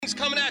things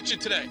coming at you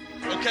today,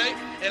 okay?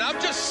 And I'm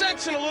just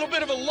sensing a little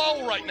bit of a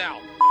lull right now.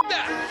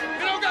 That.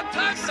 We don't got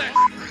time for that.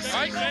 All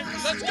right,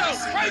 let's go.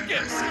 Crank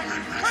it.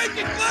 Crank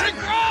it, Glenn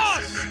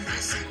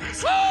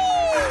Cross.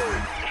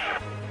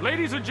 Woo!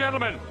 Ladies and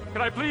gentlemen,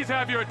 can I please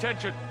have your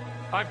attention?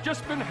 I've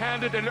just been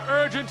handed an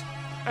urgent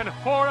and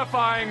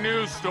horrifying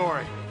news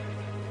story.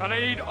 And I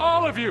need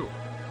all of you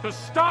to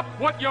stop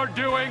what you're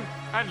doing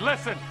and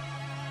listen.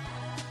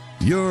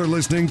 You're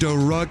listening to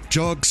Rock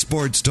Chalk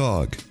Sports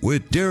Talk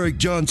with Derek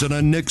Johnson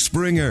and Nick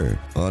Springer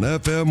on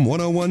FM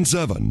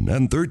 1017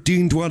 and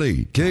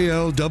 1320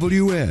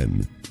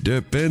 KLWN.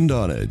 Depend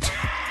on it.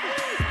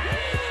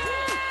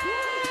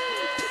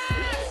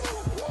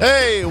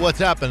 Hey, what's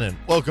happening?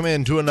 Welcome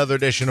into another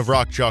edition of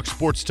Rock Chalk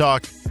Sports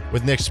Talk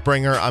with Nick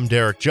Springer. I'm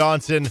Derek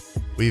Johnson.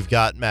 We've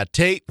got Matt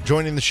Tate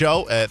joining the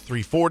show at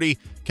 3:40.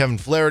 Kevin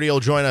Flaherty will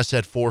join us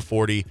at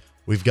 4:40.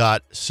 We've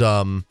got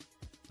some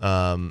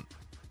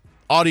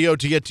audio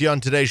to get to you on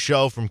today's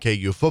show from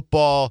KU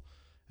football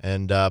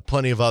and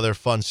plenty of other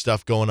fun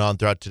stuff going on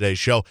throughout today's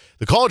show.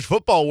 The college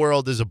football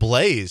world is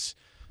ablaze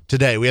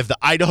today. We have the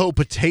Idaho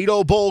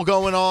Potato Bowl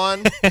going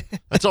on.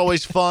 That's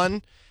always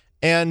fun.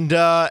 And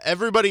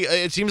everybody,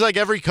 it seems like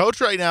every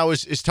coach right now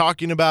is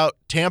talking about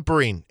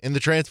tampering in the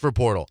transfer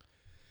portal.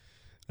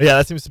 Yeah,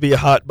 that seems to be a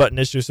hot button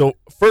issue. So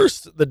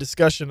first, the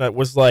discussion that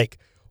was like,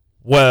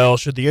 well,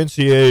 should the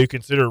NCAA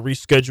consider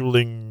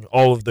rescheduling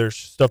all of their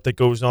stuff that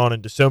goes on in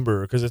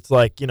December? Because it's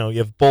like, you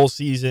have bowl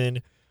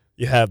season,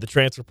 you have the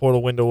transfer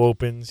portal window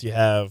opens, you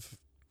have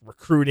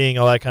recruiting,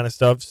 all that kind of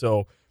stuff.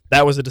 So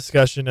that was a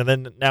discussion. And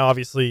then now,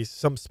 obviously,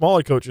 some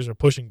smaller coaches are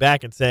pushing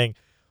back and saying,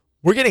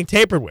 we're getting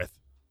tampered with.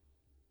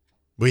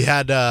 We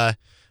had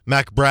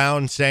Mac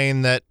Brown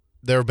saying that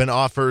there have been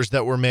offers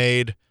that were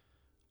made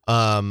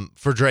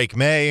for Drake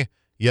May.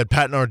 You had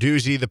Pat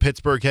Narduzzi, the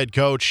Pittsburgh head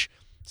coach,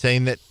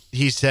 saying that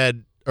he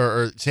said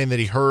or saying that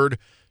he heard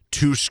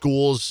two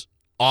schools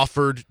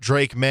offered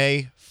Drake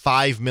May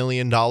 $5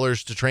 million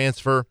to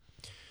transfer.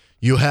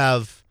 You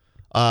have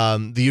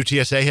the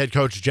UTSA head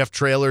coach Jeff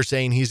Traylor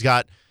saying he's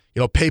got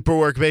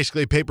paperwork,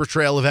 basically a paper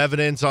trail of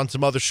evidence on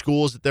some other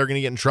schools that they're going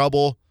to get in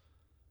trouble.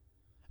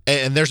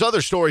 And there's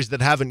other stories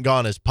that haven't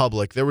gone as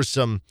public. There was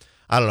some,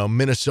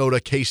 Minnesota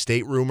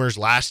K-State rumors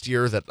last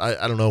year that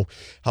I don't know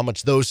how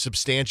much those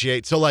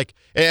substantiate. So,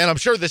 and I'm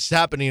sure this is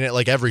happening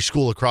at, every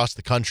school across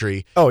the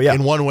country. Oh, yeah.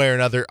 In one way or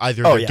another.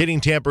 Either they're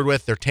getting tampered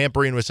with, they're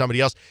tampering with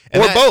somebody else.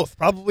 And both.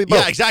 Probably both.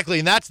 Yeah, exactly.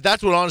 And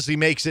that's what honestly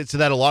makes it so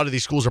that a lot of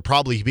these schools are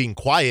probably being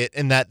quiet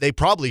and that they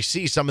probably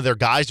see some of their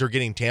guys are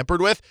getting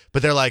tampered with,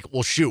 but they're like,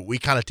 well, shoot, we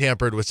kind of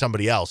tampered with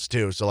somebody else,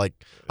 too. So,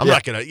 I'm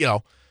not going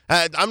to,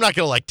 I'm not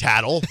going to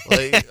tattle.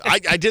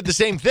 I did the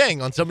same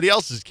thing on somebody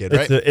else's kid,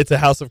 right? It's a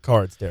house of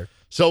cards, Derek.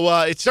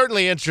 So it's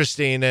certainly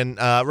interesting, and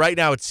right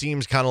now it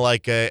seems kind of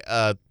like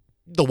the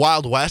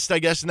Wild West, I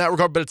guess, in that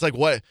regard. But it's like,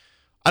 what?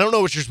 I don't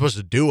know what you're supposed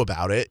to do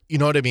about it. You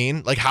know what I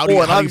mean? Like, how do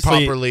you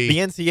properly? The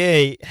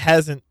NCAA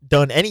hasn't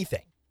done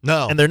anything.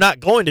 No, and they're not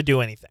going to do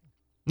anything.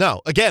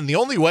 No. Again, the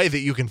only way that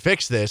you can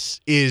fix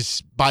this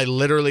is by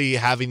literally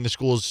having the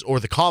schools or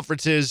the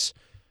conferences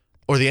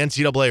or the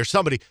NCAA or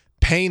somebody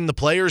paying the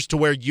players to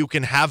where you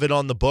can have it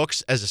on the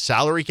books as a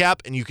salary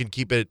cap and you can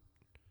keep it.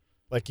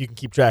 Like you can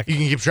keep track of it. You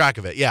can keep track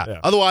of it, yeah.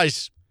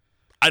 Otherwise,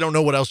 I don't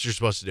know what else you're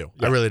supposed to do.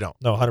 Yeah. I really don't.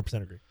 No,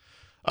 100% agree.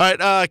 All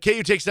right,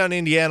 KU takes down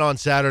Indiana on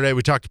Saturday.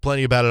 We talked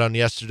plenty about it on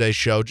yesterday's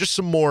show. Just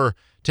some more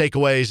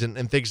takeaways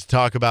and things to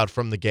talk about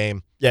from the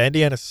game. Yeah,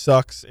 Indiana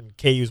sucks and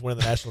KU's winning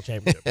the national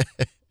championship.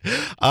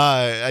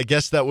 I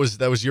guess that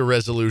was your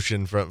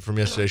resolution from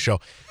yesterday's show.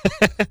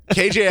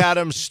 KJ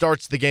Adams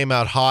starts the game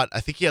out hot.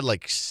 I think he had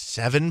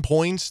 7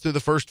 points through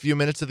the first few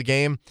minutes of the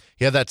game.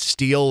 He had that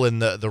steal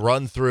and the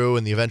run through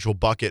and the eventual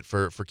bucket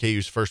for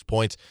KU's first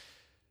points.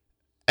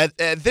 At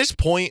this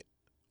point,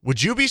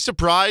 would you be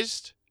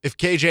surprised if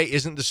KJ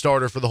isn't the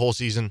starter for the whole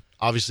season?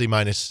 Obviously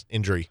minus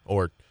injury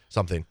or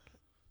something.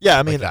 Yeah,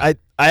 I mean,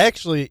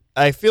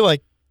 I feel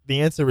like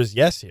the answer is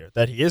yes here,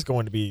 that he is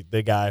going to be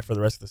the guy for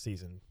the rest of the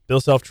season. Bill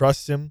Self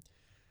trusts him,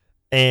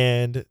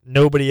 and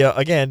nobody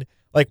again,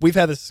 we've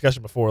had this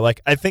discussion before.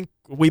 I think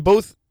we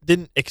both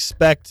didn't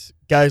expect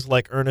guys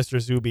like Ernest or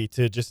Zuby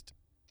to just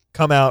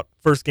come out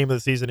first game of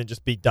the season and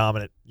just be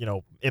dominant,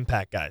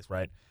 impact guys,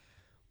 right?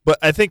 But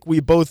I think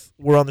we both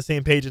were on the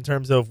same page in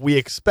terms of we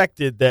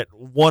expected that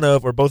one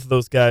of or both of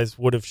those guys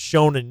would have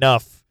shown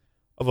enough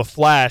of a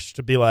flash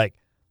to be like,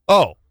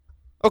 oh,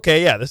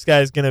 okay, yeah, this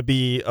guy's going to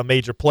be a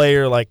major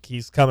player.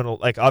 He's coming,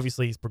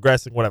 obviously he's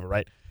progressing, whatever,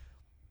 right?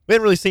 We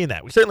haven't really seen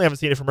that. We certainly haven't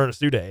seen it from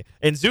Ernest Uday.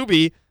 And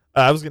Zuby,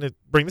 I was going to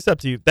bring this up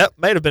to you. That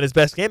might have been his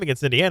best game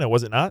against Indiana,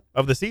 was it not,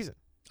 of the season?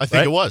 I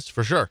think it was,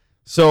 for sure.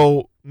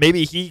 So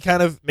maybe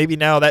maybe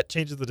now that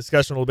changes the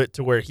discussion a little bit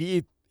to where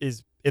he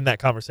is in that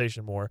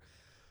conversation more.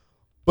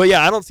 But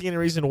yeah, I don't see any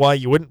reason why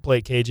you wouldn't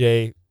play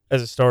KJ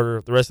as a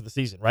starter the rest of the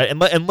season, right?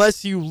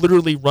 Unless you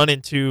literally run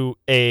into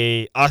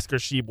a Oscar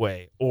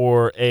Tshiebwe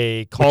or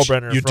a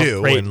Kalbrenner. You from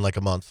do Creighton. in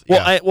a month.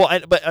 Yeah.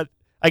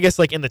 I guess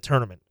in the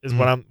tournament is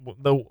what I'm.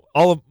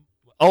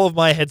 All of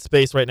my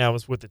headspace right now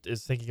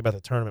is thinking about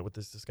the tournament with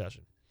this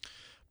discussion.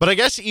 But I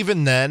guess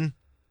even then,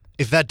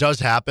 if that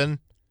does happen,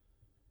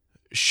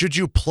 should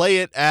you play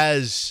it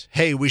as,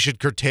 hey, we should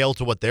curtail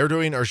to what they're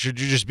doing, or should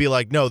you just be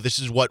like, no, this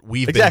is what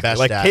we've been best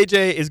like at?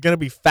 KJ is going to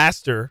be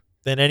faster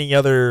than any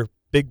other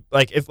big,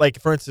 if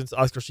for instance,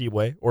 Oscar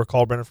Tshiebwe or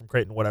Kalkbrenner from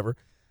Creighton, whatever,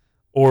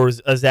 or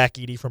a Zach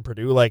Edey from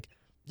Purdue. Like,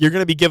 you're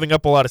going to be giving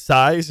up a lot of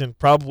size, and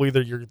probably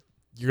you're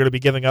going to be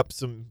giving up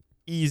some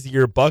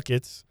easier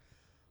buckets,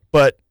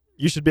 but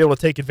you should be able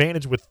to take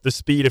advantage with the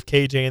speed of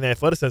KJ and the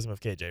athleticism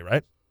of KJ,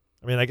 right?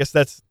 I mean, I guess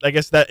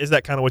that is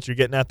that kind of what you're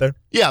getting at there?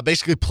 Yeah,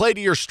 basically play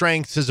to your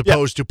strengths as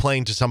opposed to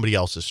playing to somebody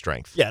else's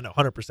strength. Yeah, no,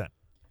 100%.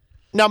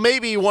 Now,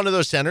 maybe one of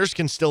those centers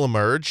can still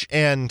emerge,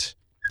 and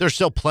there's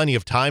still plenty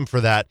of time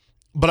for that.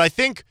 But I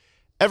think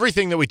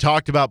everything that we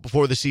talked about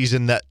before the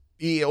season,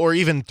 or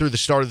even through the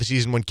start of the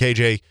season when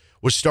KJ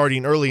was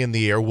starting early in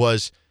the year,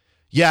 was,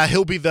 yeah,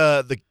 he'll be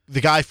the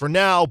guy for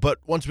now, but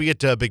once we get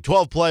to Big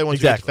 12 play, once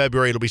we get to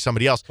February, it'll be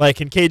somebody else. Like,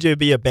 can KJ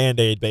be a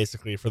Band-Aid,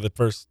 basically, for the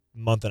first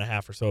month and a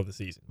half or so of the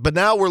season? But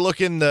now we're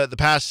looking the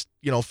past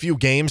few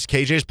games,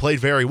 KJ's played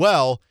very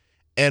well,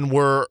 and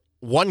we're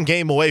one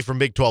game away from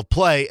Big 12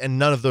 play, and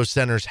none of those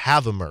centers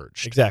have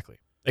emerged. Exactly.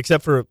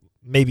 Except for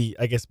maybe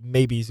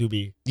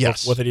Zuby.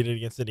 Yes. What he did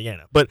against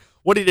Indiana. But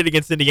what he did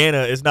against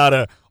Indiana is not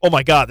oh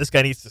my God, this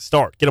guy needs to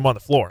start. Get him on the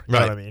floor. You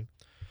know what I mean?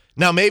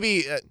 Now,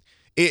 maybe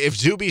if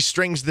Zuby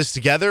strings this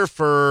together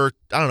for,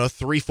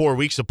 3-4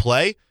 weeks of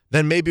play,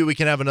 then maybe we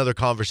can have another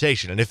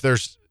conversation. And if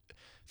there's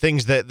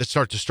things that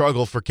start to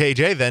struggle for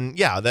KJ, then,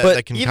 yeah,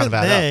 that can kind of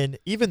add up.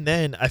 Even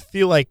then, I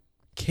feel like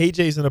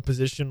KJ's in a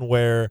position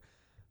where,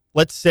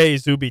 let's say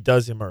Zuby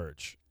does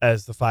emerge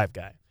as the 5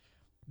 guy.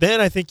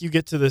 Then I think you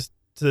get to the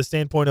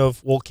standpoint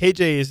of, well,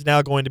 KJ is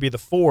now going to be the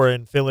 4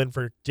 and fill in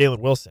for Jalen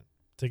Wilson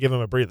to give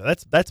him a breather.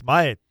 That's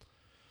my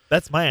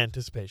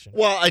anticipation.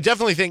 Well, I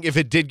definitely think if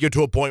it did get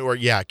to a point where,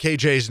 yeah,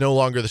 KJ is no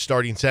longer the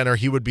starting center,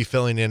 he would be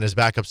filling in as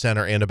backup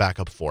center and a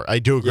backup 4. I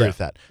do agree with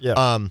that.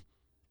 Yeah.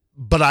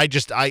 But I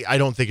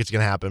don't think it's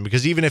going to happen,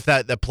 because even if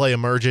that play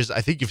emerges,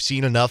 I think you've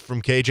seen enough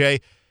from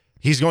KJ.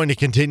 He's going to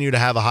continue to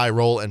have a high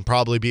role and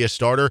probably be a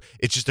starter.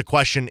 It's just a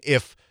question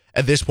if,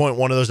 at this point,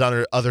 one of those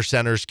other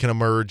centers can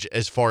emerge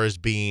as far as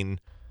being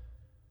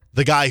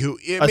the guy who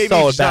maybe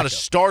he's not a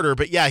starter,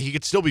 but yeah, he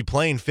could still be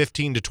playing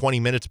 15 to 20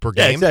 minutes per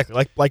game. Yeah,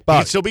 exactly. Like Bobby.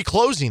 He could still be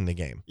closing the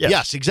game. Yeah.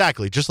 Yes,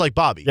 exactly. Just like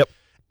Bobby. Yep.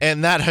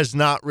 And that has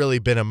not really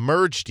been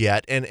emerged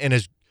yet. And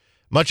as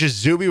much as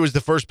Zuby was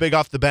the first big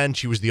off the bench,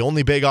 he was the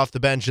only big off the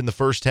bench in the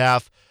first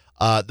half.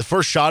 The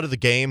first shot of the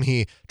game,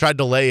 he tried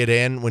to lay it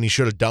in when he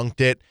should have dunked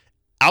it.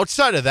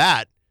 Outside of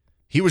that,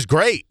 he was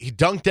great. He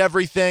dunked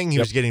everything. He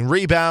was getting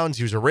rebounds.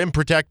 He was a rim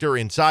protector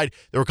inside.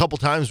 There were a couple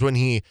times when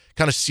he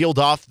kind of sealed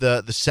off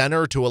the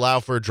center to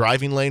allow for a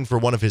driving lane for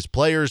one of his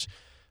players.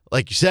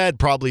 Like you said,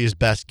 probably his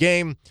best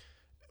game.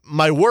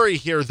 My worry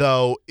here,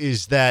 though,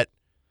 is that,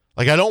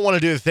 I don't want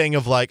to do the thing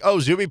of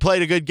Zuby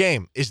played a good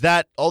game. Is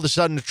that all of a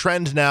sudden a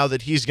trend now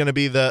that he's going to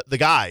be the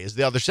guy, is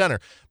the other center?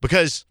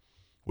 Because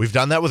we've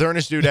done that with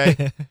Ernest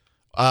Udeh.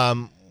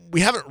 We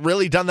haven't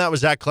really done that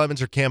with Zach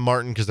Clemens or Cam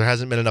Martin because there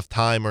hasn't been enough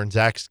time, or in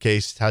Zach's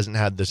case, hasn't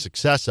had the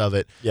success of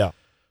it. Yeah.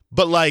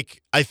 But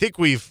I think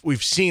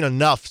we've seen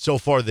enough so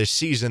far this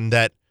season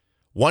that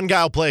one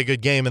guy will play a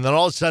good game, and then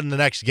all of a sudden the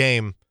next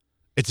game,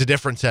 it's a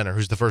different center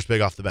who's the first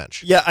big off the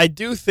bench. Yeah, I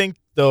do think,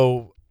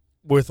 though,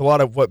 with a lot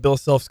of what Bill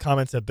Self's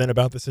comments have been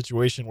about the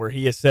situation, where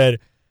he has said,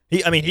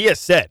 he has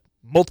said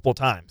multiple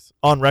times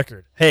on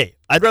record, hey,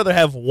 I'd rather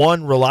have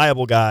one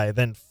reliable guy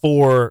than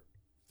 4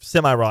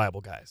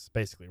 semi-reliable guys,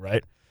 basically,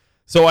 right?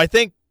 So I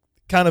think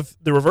kind of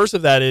the reverse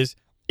of that is,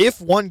 if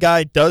one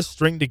guy does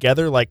string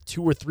together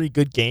 2 or 3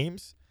 good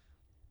games,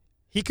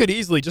 he could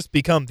easily just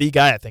become the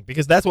guy, I think,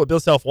 because that's what Bill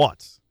Self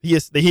wants. He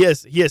has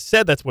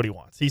said that's what he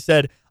wants. He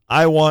said,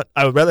 I would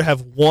rather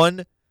have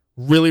one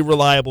really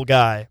reliable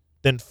guy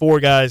than 4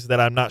 guys that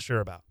I'm not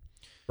sure about.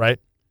 Right?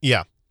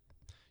 Yeah.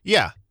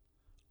 Yeah.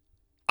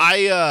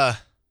 I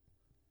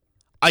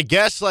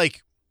guess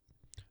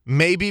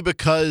maybe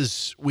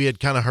because we had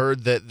kind of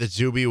heard that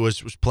Zuby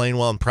was playing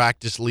well in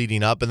practice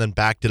leading up, and then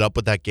backed it up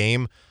with that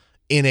game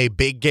in a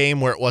big game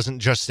where it wasn't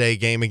just a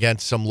game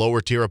against some lower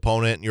tier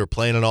opponent and you're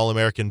playing an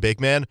All-American big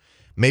man.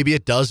 Maybe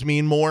it does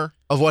mean more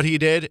of what he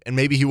did, and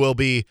maybe he will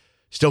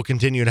still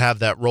continue to have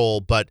that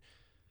role. But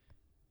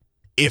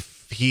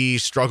if he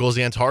struggles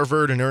against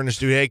Harvard and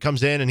Ernest Udeh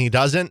comes in and he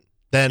doesn't,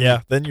 then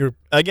you're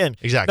again.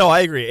 Exactly. No,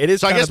 I agree. It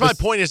is. So I guess my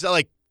point is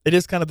that it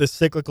is kind of this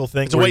cyclical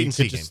thing it's where a wait you and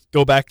could see just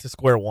go back to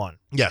square one.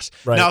 Yes.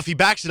 Right. Now, if he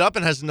backs it up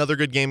and has another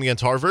good game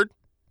against Harvard,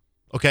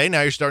 okay,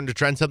 now you're starting to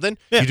trend something.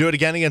 Yeah. You do it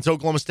again against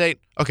Oklahoma State,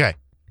 okay,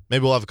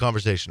 maybe we'll have a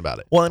conversation about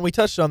it. Well, and we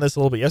touched on this a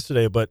little bit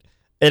yesterday, but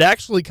it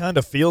actually kind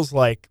of feels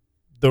like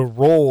the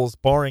roles,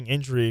 barring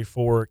injury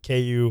for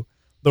KU,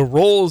 the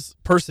roles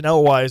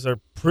personnel-wise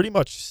are pretty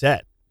much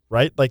set,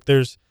 right?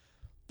 There's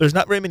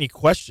not very many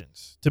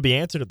questions to be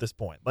answered at this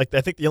point.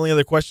 I think the only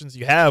other questions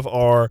you have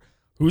are,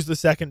 who's the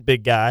second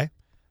big guy,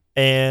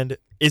 and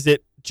is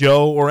it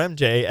Joe or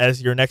MJ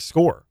as your next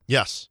scorer.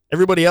 Yes.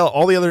 Everybody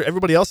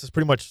else is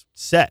pretty much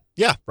set.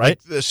 Yeah. Right?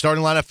 Like the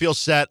starting lineup feels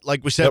set.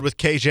 Like we said with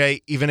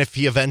KJ, even if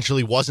he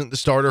eventually wasn't the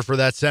starter for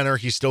that center,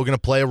 he's still going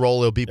to play a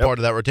role. He'll be part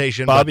of that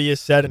rotation. Bobby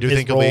is set in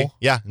his role.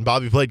 And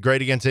Bobby played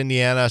great against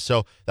Indiana,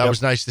 so that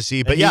was nice to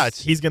see. But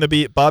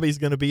Bobby's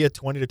going to be a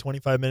 20 to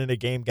 25 minute a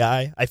game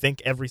guy, I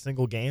think, every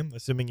single game,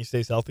 assuming he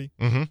stays healthy.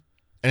 Mm-hmm.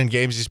 And in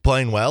games he's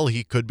playing well,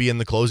 he could be in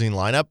the closing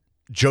lineup.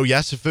 Joe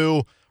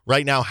Yesufu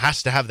right now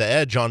has to have the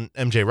edge on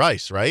MJ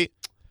Rice, right?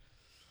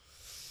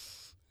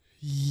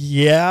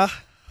 Yeah.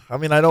 I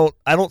mean, I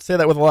don't say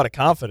that with a lot of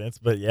confidence,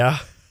 but yeah.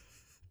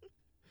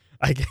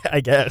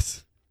 I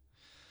guess.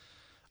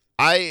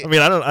 I mean,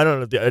 I don't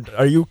know.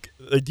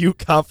 Do you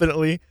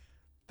confidently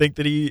think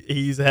that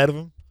he's ahead of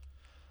him?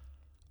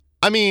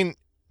 I mean,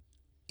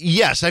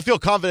 yes, I feel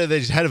confident that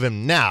he's ahead of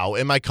him now.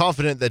 Am I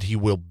confident that he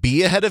will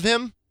be ahead of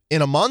him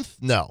in a month?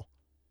 No.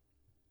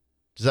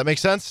 Does that make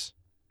sense?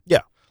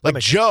 Yeah. Like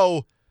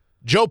Joe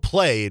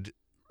played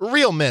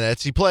real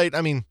minutes. He played,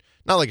 I mean,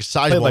 not like a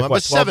sizable amount,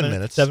 but 7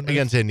 minutes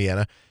against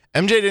Indiana.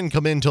 MJ didn't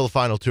come in until the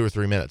final 2 or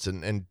 3 minutes,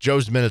 and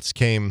Joe's minutes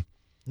came.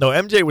 No,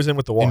 MJ was in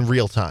with the walk in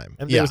real time.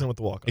 MJ was in with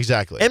the walk.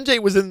 Exactly.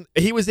 MJ was in.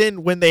 He was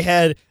in when they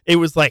had. It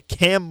was like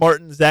Cam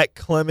Martin, Zach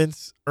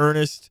Clements,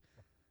 Ernest,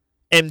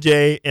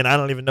 MJ, and I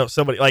don't even know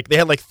somebody. Like they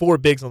had like 4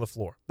 bigs on the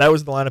floor. That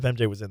was the lineup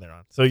MJ was in there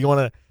on. So you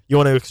want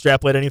to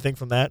extrapolate anything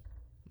from that?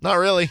 Not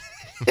really.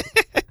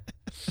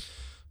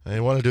 I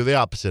want to do the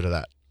opposite of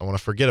that. I want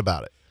to forget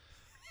about it.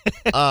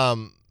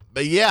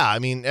 But yeah, I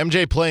mean,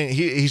 MJ playing,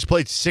 he's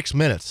played 6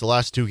 minutes the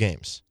last 2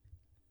 games.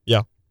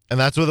 Yeah. And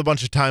that's with a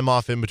bunch of time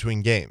off in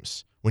between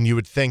games. When you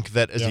would think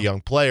that as a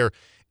young player,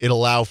 it'd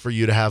allow for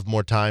you to have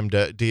more time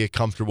to get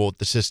comfortable with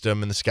the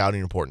system and the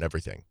scouting report and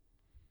everything.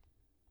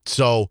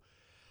 So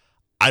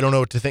I don't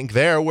know what to think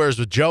there. Whereas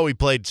with Joe, he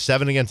played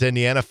 7 against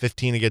Indiana,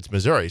 15 against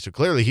Missouri. So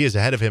clearly he is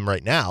ahead of him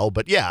right now.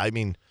 But yeah, I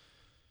mean,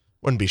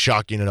 wouldn't be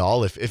shocking at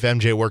all if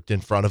MJ worked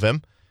in front of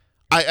him.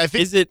 I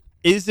think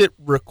is it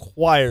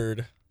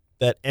required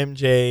that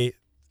MJ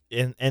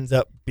ends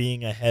up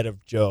being ahead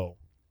of Joe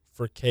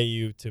for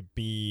KU to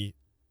be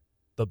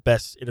the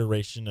best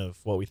iteration of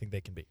what we think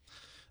they can be?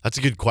 That's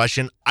a good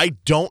question. I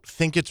don't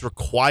think it's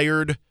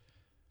required,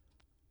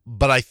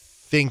 but I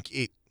think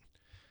it.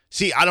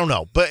 See, I don't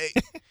know, but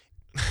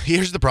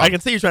here's the problem. I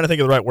can see you trying to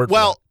think of the right word.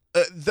 Well,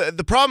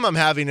 the problem I'm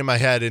having in my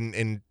head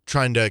in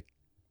trying to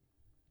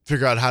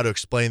figure out how to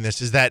explain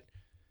this is that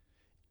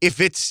if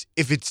it's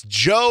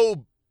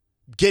Joe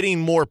getting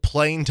more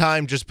playing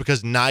time just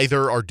because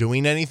neither are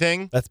doing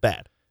anything, that's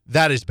bad.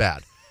 That is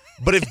bad.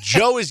 But if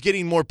Joe is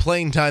getting more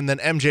playing time than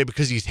MJ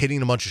because he's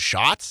hitting a bunch of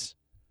shots,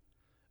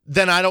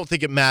 then I don't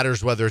think it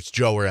matters whether it's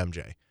Joe or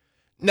MJ.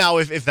 Now,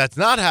 if that's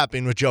not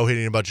happening with Joe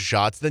hitting a bunch of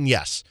shots, then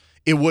yes,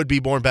 it would be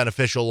more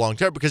beneficial long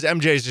term because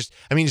MJ is just,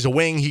 I mean, he's a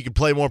wing. He can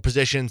play more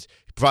positions.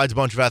 He provides a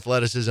bunch of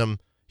athleticism.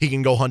 He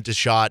can go hunt his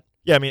shot.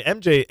 Yeah, I mean,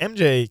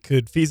 MJ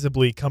could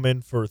feasibly come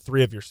in for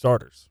 3 of your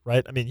starters,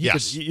 right? I mean,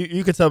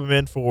 you could sub him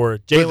in for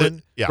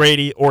Jalen,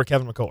 Grady, or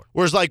Kevin McCullough.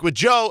 Whereas, like with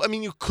Joe, I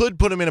mean, you could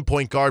put him in a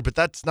point guard, but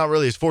that's not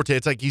really his forte.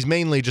 It's like he's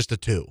mainly just a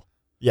 2.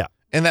 Yeah.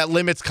 And that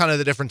limits kind of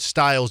the different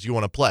styles you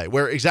want to play.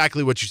 Where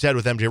exactly what you said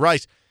with MJ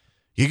Rice,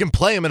 you can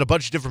play him in a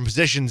bunch of different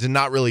positions and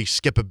not really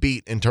skip a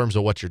beat in terms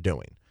of what you're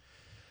doing.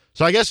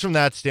 So I guess from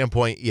that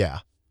standpoint, yeah.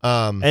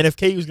 And if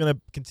KU is going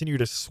to continue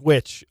to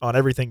switch on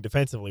everything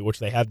defensively, which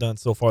they have done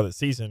so far this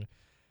season,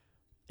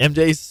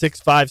 MJ's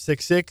 6'5",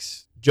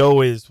 6'6".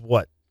 Joe is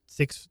what,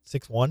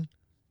 6'1"?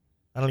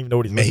 I don't even know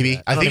what he's maybe.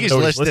 I think he's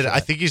listed.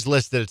 I think he's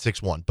listed at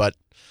 6'1", but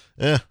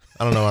I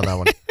don't know on that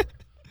one.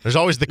 There's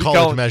always the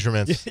college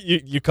measurements.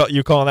 You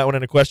calling that one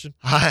into question?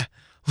 A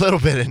little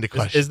bit into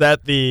question. Is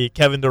that the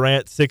Kevin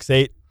Durant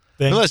 6'8"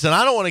 thing? Now listen,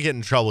 I don't want to get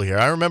in trouble here.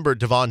 I remember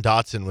Devon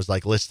Dotson was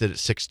like listed at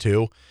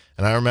 6'2",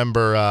 and I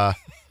remember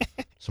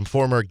some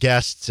former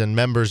guests and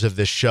members of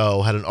this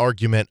show had an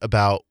argument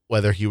about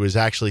whether he was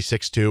actually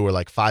 6'2" or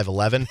like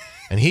 5'11",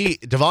 and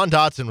Devon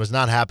Dotson was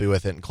not happy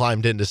with it and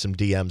climbed into some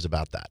DMs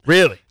about that.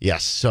 Really?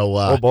 Yes. So,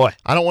 oh boy,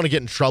 I don't want to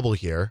get in trouble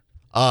here.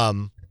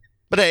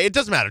 But hey, it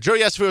doesn't matter. Joe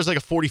Yesufu is like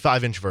a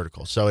 45-inch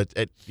vertical, so it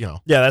Yeah,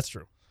 that's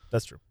true.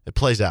 That's true. It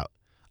plays out.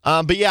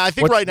 But yeah, I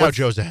think right now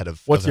Joe's ahead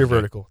of. What's your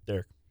vertical,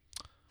 Derek?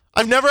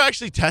 I've never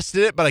actually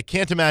tested it, but I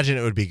can't imagine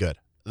it would be good.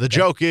 The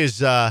joke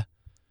is, I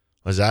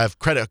have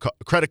credit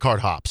card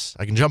hops.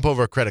 I can jump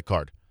over a credit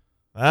card.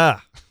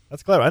 Ah,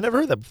 that's clever. I never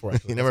heard that before.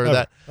 You never heard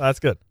that? Oh, that's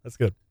good. That's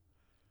good.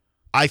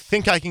 I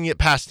think I can get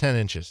past 10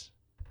 inches.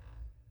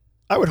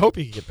 I would hope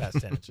you could get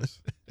past 10 inches.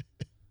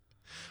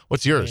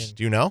 What's yours?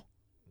 Do you know?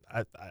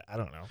 I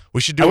don't know.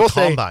 We should do a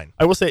combine.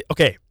 I will say,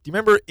 okay, do you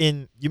remember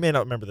you may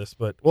not remember this,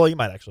 but, well, you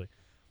might actually.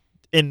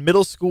 In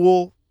middle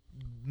school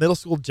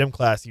gym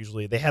class,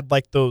 usually, they had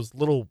like those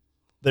little,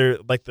 they're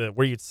like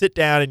where you'd sit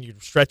down and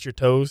you'd stretch your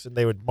toes and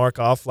they would mark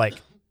off like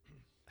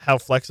how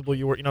flexible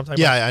you were. You know what I'm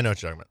talking about? Yeah, I know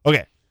what you're talking about.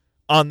 Okay.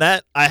 On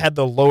that, I had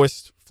the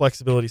lowest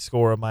flexibility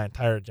score of my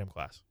entire gym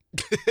class.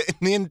 In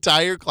the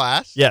entire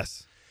class?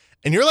 Yes.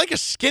 And you're like a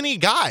skinny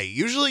guy.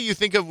 Usually you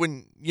think of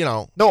when,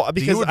 No, you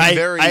because would be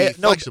very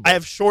flexible. I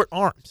have short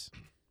arms.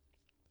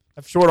 I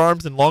have short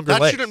arms and longer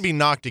That legs. shouldn't be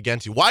knocked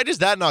against you. Why does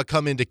that not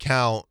come into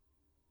count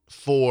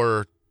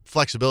for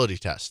flexibility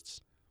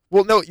tests?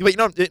 Well, no,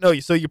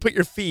 so you put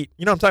your feet,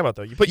 you know what I'm talking about,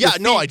 though. You put your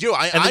feet, I do.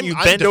 and then you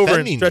bend over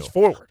and stretch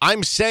forward.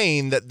 I'm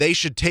saying that they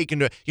should take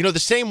into, the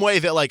same way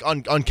that like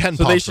on Ken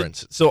So Palm, they for should,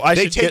 instance. so I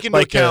they should take get into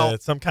like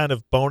account some kind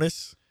of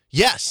bonus.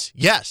 Yes.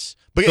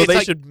 But So it's they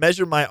like, should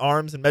measure my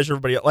arms and measure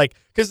everybody else. Like,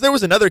 because there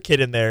was another kid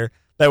in there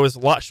that was a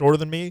lot shorter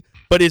than me,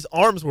 but his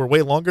arms were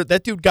way longer.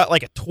 That dude got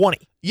like a 20.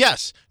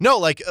 yes. No,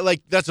 like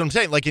that's what I'm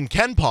saying. Like in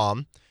Ken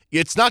Palm,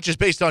 it's not just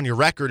based on your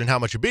record and how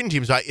much you're beating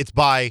teams by, it's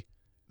by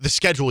the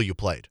schedule you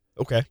played.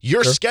 Okay.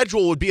 Your sure.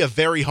 schedule would be a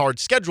very hard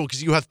schedule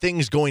because you have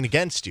things going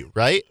against you,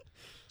 right?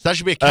 So that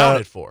should be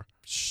accounted for.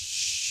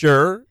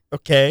 Sure.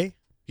 Okay.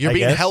 You're I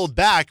being guess. held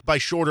back by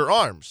shorter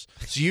arms.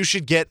 So you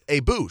should get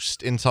a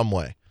boost in some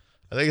way.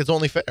 I think it's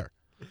only fair.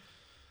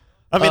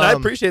 I mean, I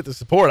appreciate the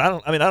support. I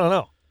don't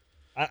know.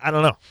 I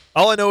don't know.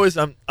 All I know is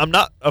I'm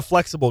not a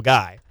flexible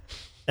guy,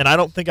 and I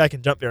don't think I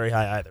can jump very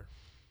high either.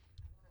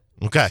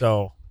 Okay.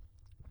 So,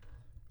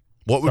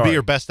 what would be sorry.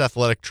 your best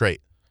athletic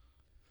trait?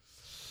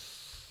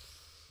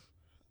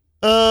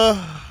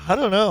 I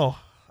don't know.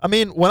 I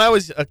mean, when I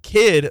was a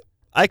kid,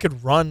 I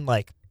could run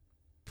like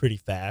pretty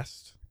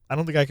fast. I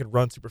don't think I could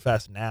run super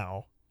fast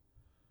now.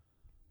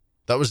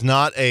 That was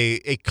not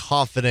a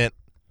confident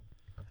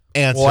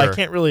answer. Well, I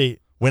can't really.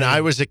 When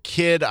I was a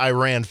kid, I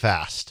ran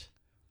fast.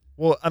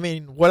 Well, I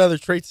mean, what other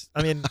traits?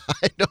 I mean,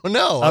 I don't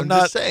know. I'm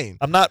just saying.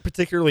 I'm not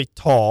particularly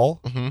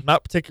tall. Mhm.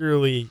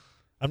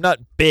 I'm not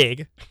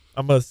big.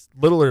 I'm a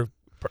littler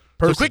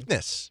person. So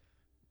quickness.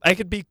 I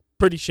could be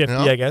pretty shifty, You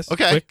know? I guess.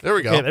 Okay, Quick. there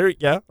we go.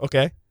 Okay,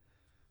 okay.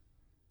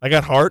 I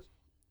got heart.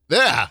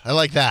 Yeah, I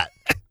like that.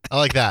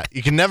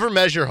 You can never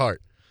measure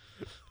heart.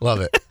 Love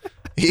it.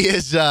 He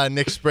is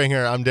Nick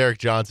Springer. I'm Derek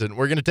Johnson.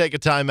 We're going to take a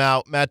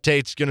timeout. Matt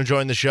Tate's going to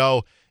join the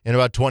show in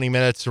about 20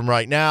 minutes from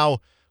right now.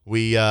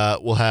 We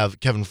will have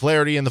Kevin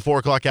Flaherty in the 4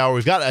 o'clock hour.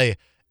 We've got a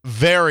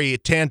very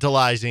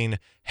tantalizing,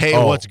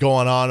 what's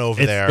going on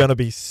over there? It's going to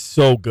be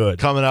so good.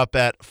 Coming up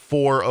at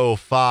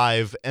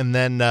 4:05. And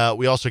then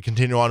we also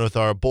continue on with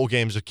our bowl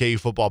games of KU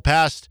Football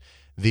Past.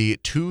 The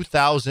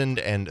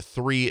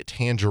 2003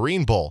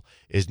 Tangerine Bowl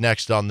is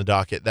next on the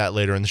docket. That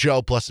later in the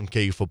show, plus some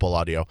KU football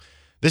audio.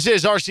 This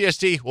is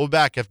RCST. We'll be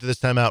back after this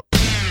timeout.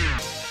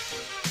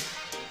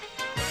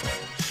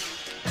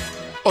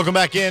 Welcome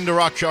back into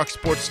Rock Chalk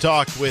Sports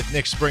Talk with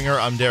Nick Springer.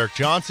 I'm Derek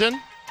Johnson.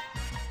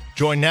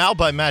 Joined now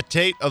by Matt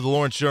Tate of the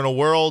Lawrence Journal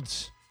World,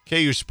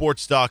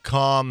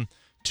 KUSports.com,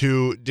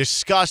 to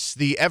discuss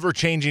the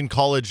ever-changing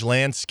college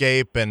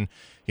landscape. And,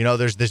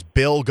 there's this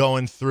bill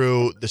going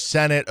through the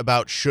Senate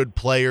about should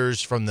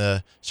players from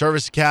the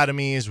service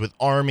academies with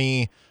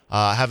Army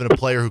having a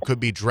player who could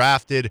be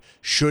drafted,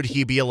 should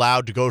he be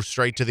allowed to go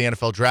straight to the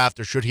NFL draft,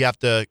 or should he have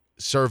to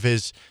serve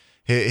his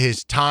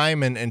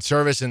time and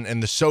service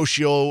and the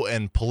social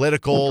and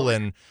political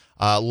and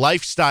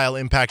lifestyle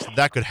impacts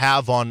that could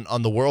have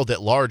on the world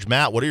at large?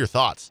 Matt, what are your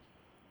thoughts?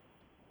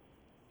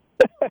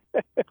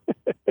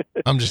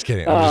 I'm just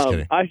kidding.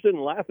 I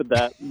shouldn't laugh at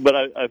that, but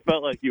I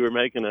felt like you were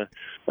making a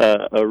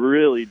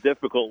really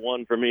difficult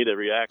one for me to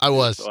react to. I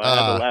was. So I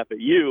had to laugh at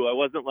you. I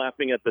wasn't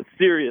laughing at the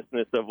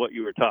seriousness of what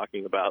you were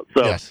talking about.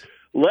 So yes.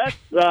 let's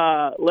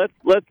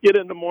get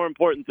into more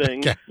important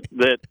things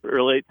that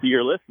relate to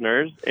your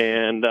listeners,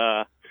 and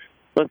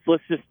let's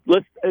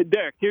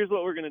Derek, here's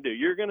what we're going to do.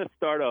 You're going to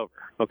start over,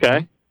 okay?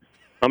 Mm-hmm.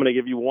 I'm going to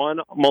give you one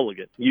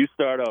mulligan. You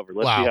start over.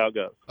 Let's see how it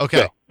goes.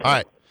 Okay. Go. All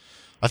right.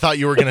 I thought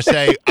you were going to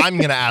say, I'm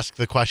going to ask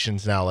the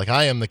questions now. Like,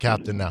 I am the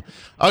captain now.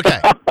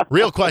 Okay.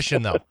 Real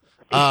question, though.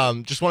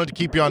 Just wanted to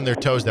keep you on their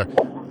toes there.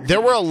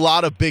 There were a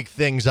lot of big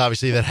things,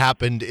 obviously, that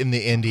happened in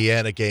the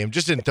Indiana game,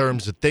 just in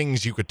terms of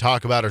things you could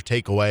talk about or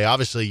take away.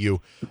 Obviously,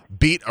 you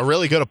beat a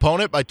really good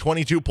opponent by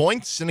 22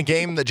 points in a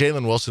game that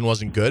Jalen Wilson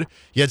wasn't good.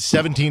 You had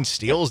 17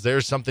 steals.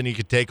 There's something you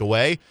could take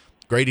away.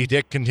 Grady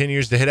Dick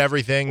continues to hit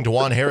everything.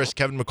 DeJuan Harris,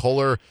 Kevin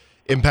McCullough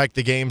impact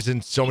the games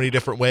in so many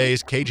different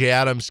ways. KJ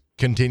Adams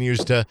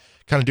continues to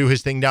kind of do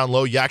his thing down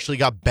low. You actually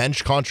got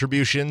bench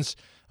contributions.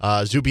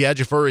 Zuby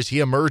Ejiofor, is he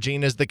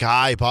emerging as the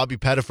guy? Bobby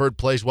Pettiford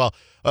plays well.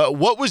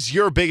 What was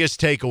your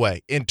biggest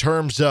takeaway in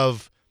terms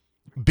of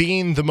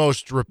being the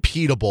most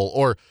repeatable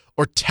or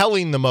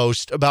telling the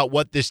most about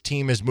what this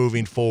team is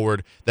moving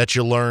forward that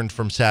you learned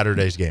from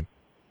Saturday's game?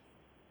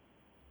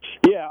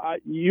 Yeah,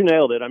 you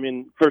nailed it. I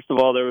mean, first of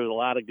all, there was a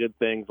lot of good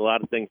things, a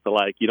lot of things to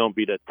like. You don't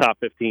beat a top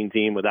 15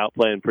 team without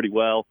playing pretty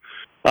well,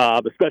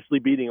 especially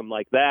beating them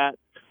like that.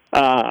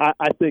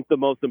 I think the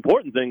most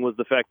important thing was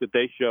the fact that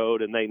they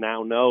showed, and they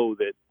now know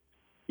that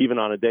even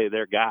on a day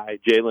their guy,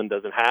 Jalen,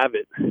 doesn't have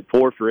it.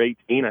 4 for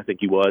 18, I think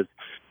he was.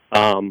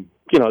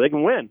 They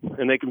can win,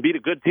 and they can beat a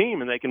good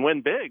team, and they can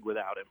win big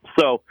without him.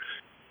 So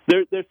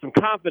there's some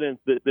confidence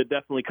that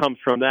definitely comes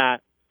from that.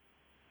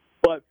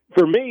 But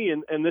for me,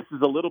 and this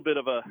is a little bit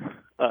of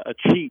a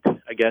cheat,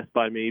 I guess,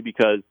 by me,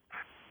 because,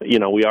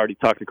 we already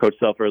talked to Coach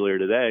Self earlier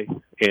today,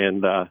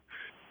 and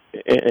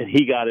and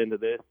he got into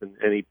this,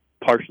 and he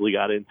partially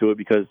got into it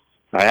because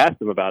I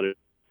asked him about it.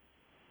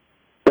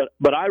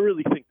 But I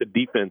really think the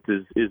defense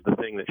is the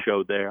thing that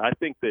showed there. I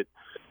think that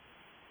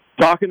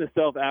talking to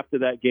Self after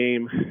that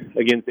game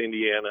against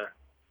Indiana,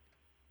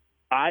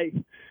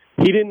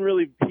 he didn't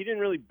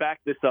really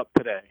back this up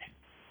today,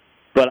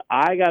 but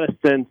I got a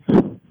sense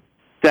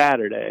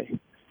Saturday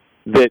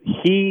that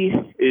he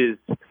is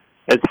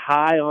as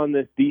high on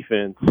this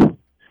defense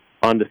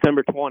on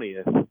December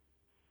 20th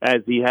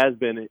as he has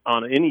been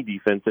on any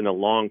defense in a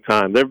long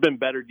time. There have been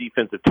better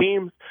defensive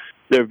teams.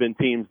 There have been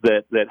teams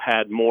that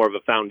had more of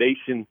a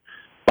foundation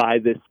by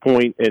this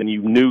point, and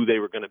you knew they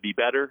were going to be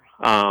better.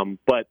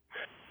 But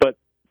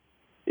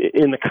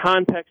in the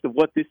context of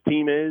what this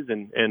team is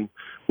and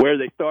where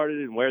they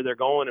started and where they're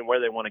going and where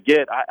they want to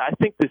get, I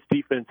think this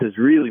defense has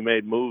really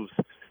made moves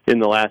in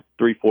the last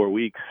 3-4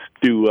 weeks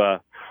to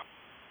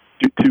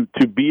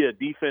be a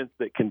defense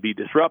that can be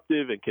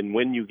disruptive and can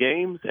win you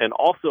games, and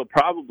also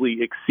probably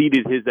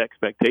exceeded his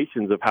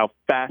expectations of how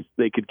fast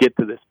they could get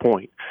to this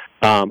point.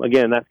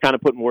 Again, that's kind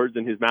of putting words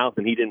in his mouth,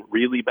 and he didn't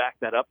really back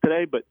that up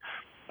today, but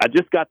I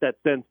just got that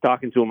sense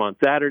talking to him on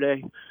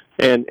Saturday,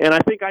 and I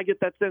think I get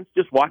that sense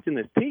just watching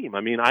this team.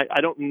 I mean,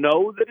 I don't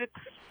know that it's,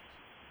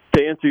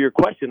 to answer your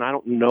question, I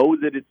don't know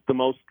that it's the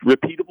most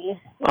repeatable,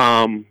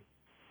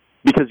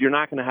 because you're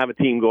not going to have a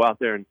team go out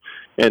there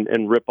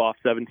and rip off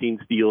 17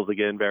 steals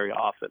again very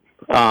often.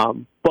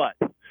 But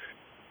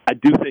I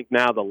do think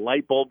now the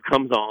light bulb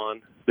comes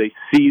on. They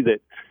see that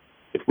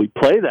if we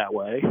play that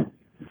way,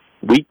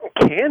 we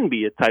can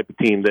be a type of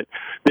team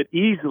that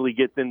easily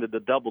gets into the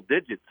double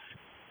digits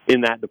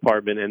in that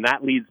department, and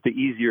that leads to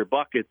easier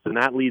buckets, and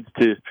that leads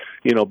to,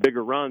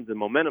 bigger runs and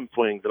momentum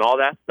swings and all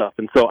that stuff.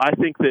 And so I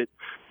think that,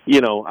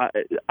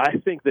 I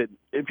think that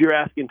if you're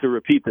asking to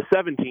repeat the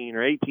 17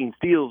 or 18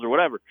 steals or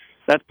whatever,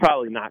 that's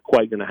probably not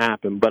quite going to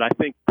happen. But I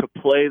think to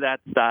play that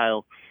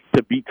style,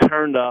 to be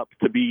turned up,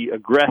 to be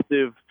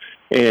aggressive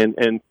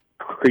and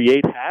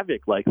create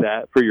havoc like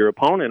that for your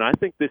opponent, I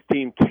think this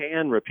team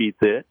can repeat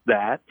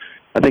that.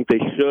 I think they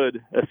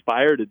should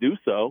aspire to do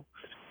so.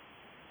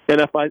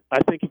 And I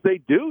think if they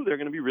do, they're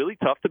going to be really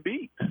tough to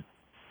beat.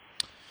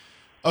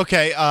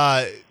 Okay,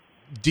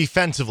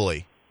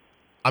 defensively,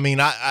 I mean,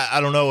 I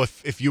don't know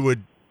if you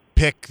would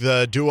pick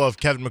the duo of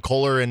Kevin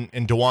McCullar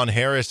and DeJuan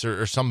Harris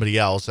or somebody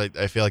else.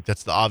 I feel like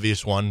that's the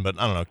obvious one, but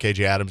I don't know,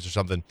 KJ Adams or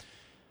something.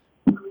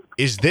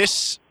 Is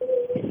this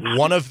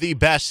one of the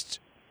best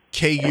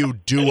KU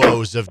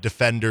duos of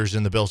defenders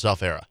in the Bill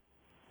Self era?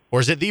 Or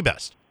is it the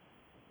best?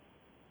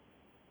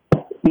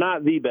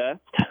 Not the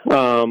best,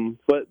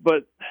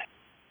 but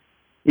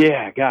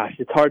yeah, gosh,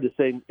 it's hard to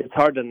say. It's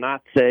hard to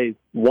not say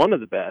one of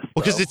the best.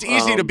 Well, because it's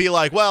easy to be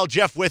like, well,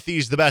 Jeff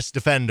Withey's the best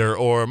defender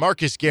or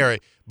Marcus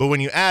Garrett, but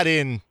when you add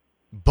in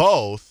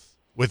both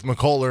with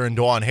McCullar and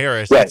DeJuan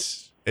Harris, right,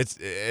 it's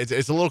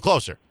a little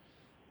closer.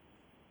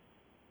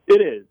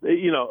 It is.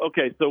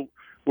 Okay, so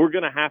we're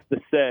going to have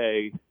to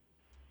say,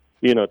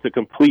 to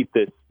complete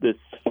this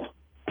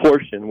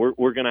portion,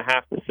 we're going to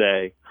have to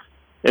say,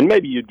 and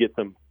maybe you'd get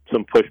some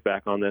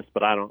pushback on this,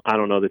 but I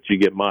don't know that you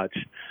get much.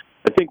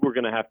 I think we're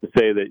going to have to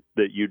say that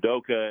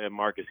Udoka and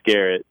Marcus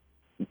Garrett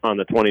on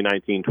the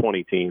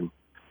 2019-20 team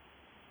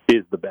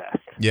is the best.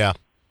 Yeah.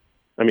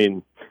 I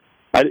mean,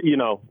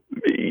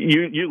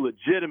 you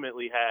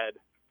legitimately had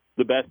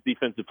the best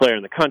defensive player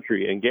in the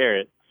country in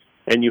Garrett,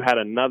 and you had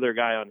another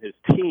guy on his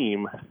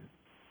team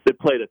that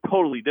played a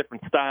totally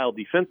different style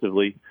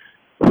defensively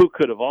who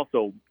could have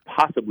also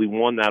possibly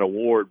won that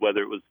award,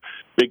 whether it was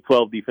Big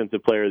 12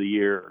 Defensive Player of the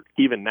Year or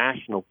even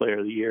National Player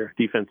of the Year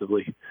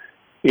defensively.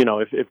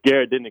 If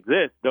Garrett didn't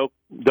exist, Doak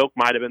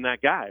might have been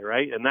that guy,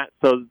 right? And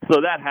so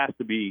that has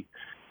to be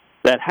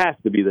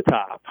the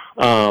top.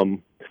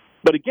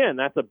 But again,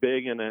 that's a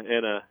big and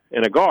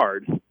a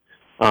guard.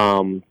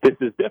 This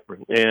is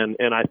different,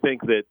 and I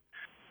think that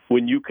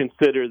when you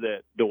consider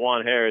that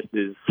DeJuan Harris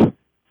is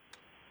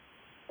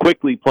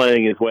quickly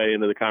playing his way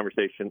into the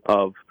conversation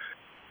of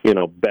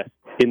best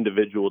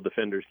individual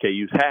defenders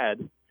KU's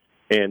had,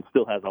 and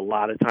still has a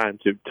lot of time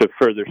to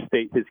further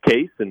state his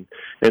case and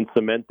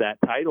cement that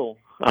title.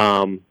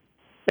 And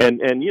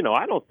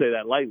I don't say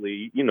that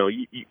lightly.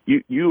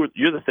 You're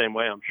the same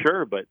way, I'm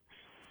sure. But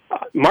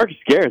Marcus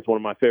Garrett's one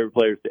of my favorite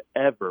players to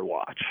ever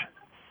watch,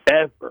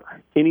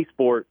 ever, any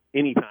sport,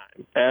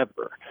 anytime,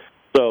 ever.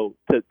 So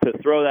to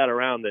throw that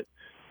around that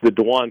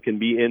DeJuan can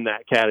be in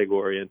that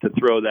category, and to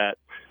throw that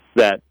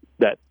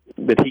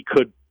he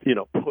could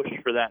push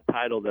for that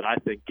title that I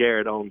think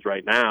Garrett owns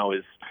right now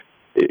is.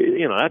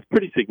 That's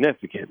pretty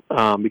significant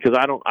because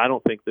I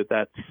don't think that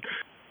that's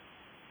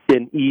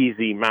an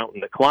easy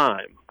mountain to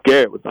climb.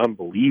 Garrett was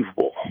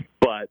unbelievable,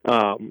 but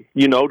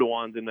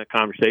DeJuan's in that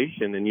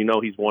conversation, and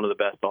he's one of the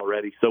best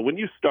already. So when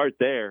you start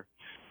there,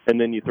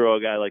 and then you throw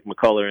a guy like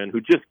McCullar in,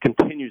 who just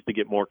continues to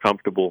get more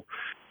comfortable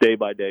day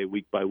by day,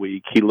 week by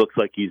week, he looks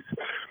like he's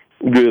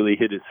really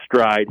hit his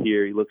stride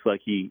here. He looks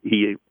like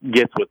he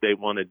gets what they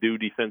want to do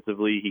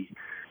defensively.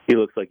 He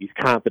looks like he's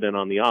confident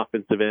on the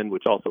offensive end,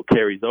 which also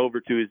carries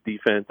over to his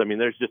defense. I mean,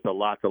 there's just a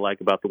lot to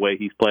like about the way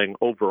he's playing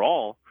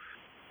overall.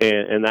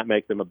 and that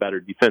makes him a better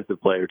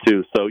defensive player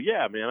too. So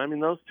yeah, man, I mean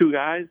those two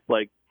guys,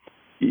 like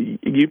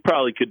you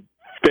probably could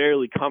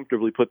fairly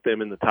comfortably put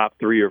them in the top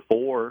 3 or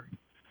 4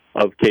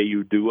 of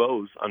KU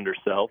duos under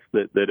Self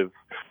that have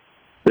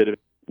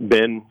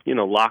been,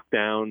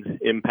 lockdown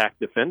impact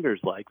defenders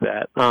like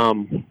that.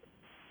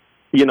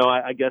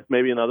 I guess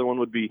maybe another one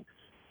would be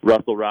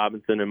Russell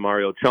Robinson and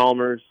Mario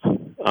Chalmers.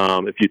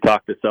 If you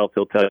talk to Self,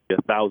 he'll tell you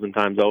 1,000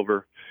 times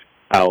over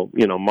how,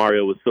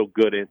 Mario was so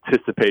good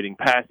anticipating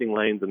passing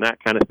lanes and that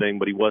kind of thing,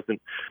 but he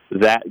wasn't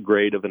that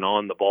great of an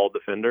on-the-ball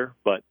defender,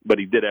 but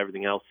he did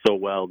everything else so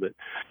well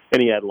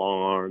and he had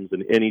long arms,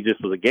 and he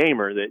just was a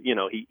gamer that,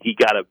 he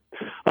got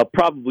a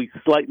probably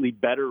slightly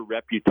better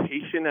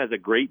reputation as a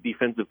great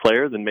defensive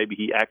player than maybe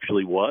he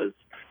actually was.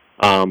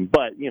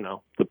 But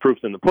the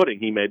proof's in the pudding.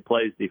 He made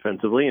plays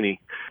defensively, and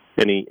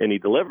he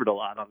delivered a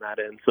lot on that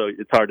end. So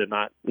it's hard to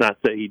not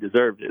say he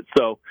deserved it.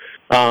 So,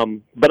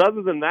 but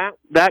other than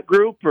that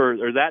group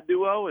or that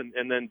duo,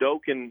 and then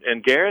Doak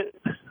and Garrett,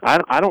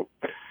 I don't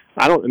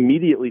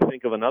immediately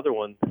think of another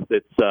one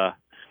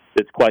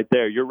that's quite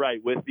there. You're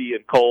right, Withey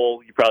and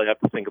Cole. You probably have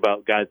to think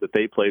about guys that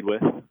they played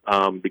with,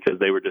 because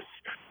they were just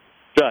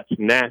such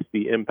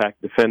nasty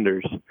impact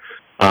defenders.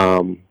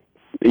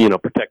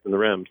 Protecting the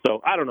rim. So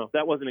I don't know.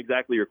 That wasn't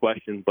exactly your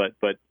question, but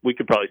we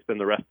could probably spend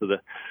the rest of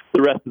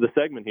the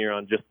segment here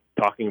on just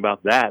talking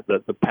about that,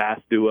 the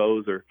past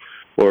duos or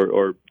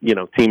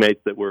teammates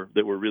that were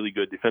really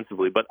good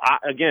defensively. But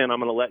I'm going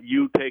to let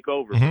you take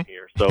over from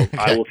here. So okay.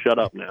 I will shut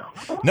up now.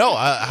 No,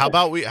 how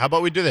about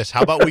we do this?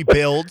 How about we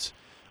build?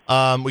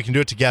 We can do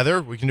it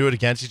together. We can do it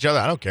against each other.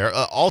 I don't care.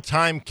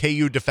 All-time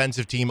KU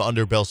defensive team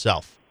under Bill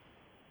Self.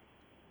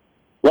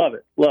 Love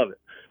it.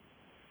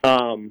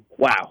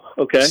 Wow.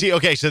 Okay.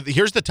 So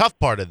here's the tough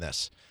part in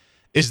this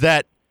is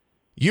that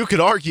you could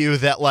argue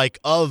that I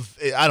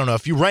don't know,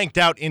 if you ranked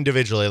out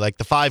individually,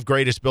 the 5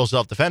 greatest Bill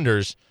Self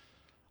defenders,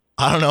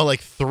 I don't know,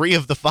 3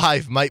 of the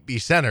 5 might be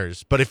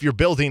centers. But if you're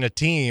building a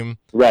team,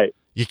 right,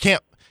 you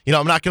can't,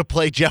 I'm not going to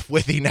play Jeff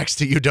Withey next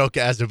to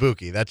Udoka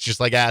Azubuike. That's just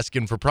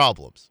asking for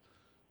problems.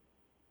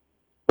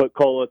 Put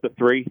Cole at the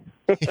 3.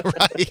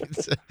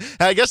 Right.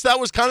 I guess that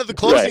was kind of the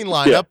closing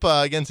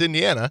lineup against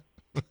Indiana.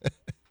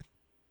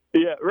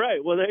 Yeah,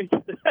 right. Well,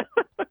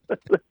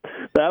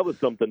 that was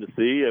something to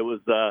see. It was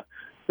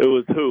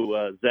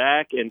who?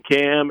 Zach and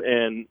Cam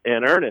and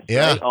Ernest,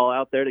 yeah, right? All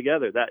out there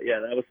together. That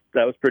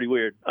was pretty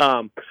weird.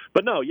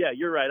 But no, yeah,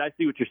 you're right. I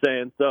see what you're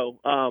saying. So,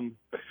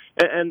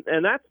 and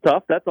that's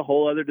tough. That's a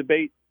whole other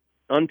debate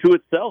unto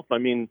itself. I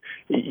mean,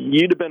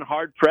 you'd have been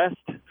hard pressed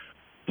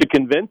to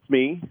convince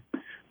me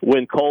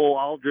when Cole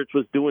Aldrich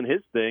was doing his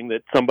thing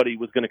that somebody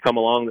was going to come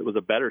along that was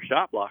a better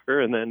shot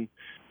blocker, and then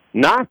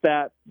not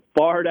that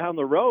far down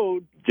the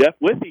road, Jeff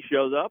Withey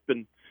shows up,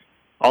 and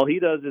all he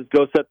does is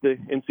go set the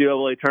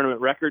NCAA tournament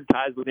record,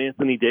 ties with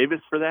Anthony Davis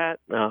for that.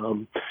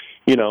 And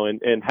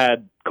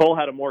Cole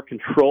had a more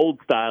controlled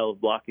style of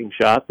blocking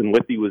shots, and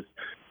Withey was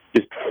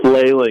just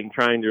flailing,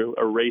 trying to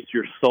erase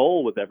your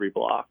soul with every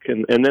block.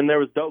 And then there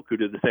was Doak, who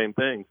did the same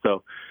thing.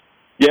 So,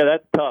 yeah,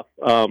 that's tough.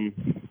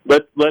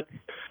 Let's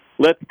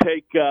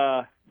take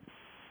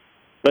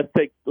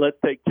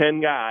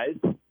 10 guys.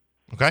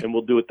 Okay. And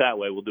we'll do it that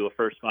way. We'll do a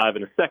first 5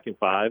 and a second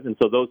 5, and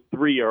so those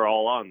 3 are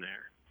all on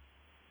there.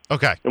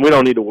 Okay. And we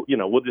don't need to,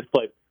 we'll just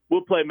play.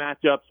 We'll play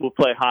matchups. We'll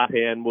play hot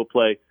hand. We'll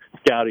play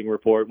scouting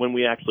report. When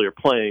we actually are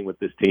playing with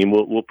this team,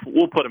 we'll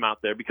put them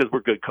out there because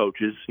we're good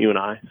coaches, you and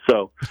I.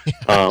 So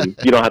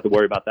you don't have to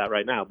worry about that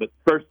right now. But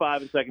first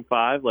 5 and second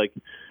 5,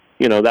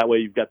 that way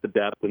you've got the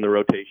depth and the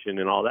rotation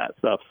and all that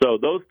stuff. So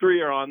those 3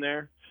 are on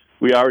there.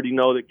 We already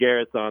know that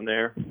Garrett's on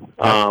there.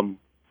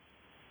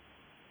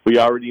 We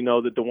already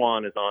know that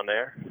DeJuan is on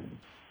there.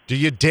 Do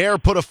you dare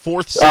put a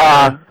 4th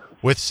center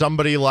with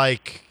somebody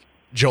like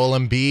Joel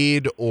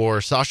Embiid or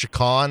Sasha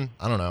Khan?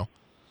 I don't know.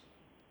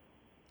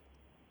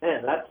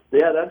 Man,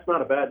 that's not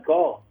a bad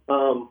call.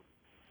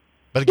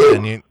 But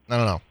again, I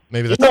don't know.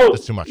 Maybe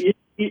that's too much.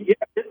 Yeah,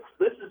 this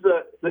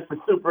is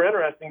super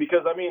interesting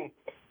because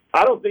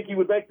I don't think he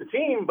would make the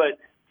team, but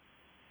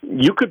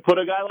you could put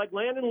a guy like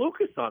Landon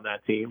Lucas on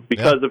that team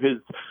because of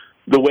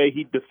the way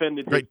he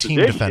defended his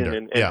position defender.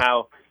 and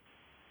how.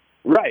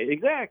 Right,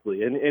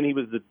 exactly, and he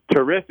was a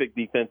terrific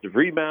defensive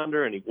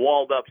rebounder, and he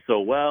walled up so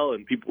well,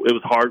 and it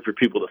was hard for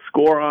people to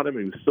score on him.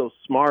 He was so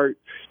smart,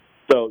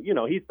 so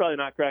he's probably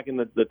not cracking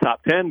the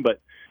top 10, but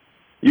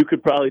you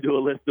could probably do a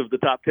list of the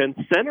top 10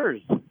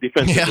 centers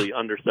defensively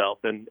under Self,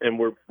 and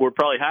we're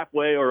probably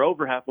halfway or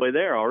over halfway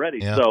there already.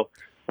 Yeah. So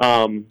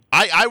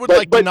I would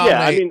like to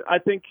nominate. Yeah, I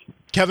think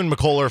Kevin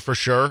McCullough for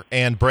sure,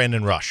 and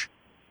Brandon Rush.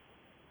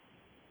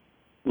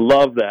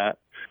 Love that.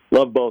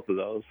 Love both of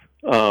those.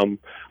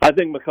 I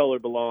think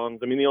McCullough belongs.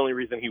 The only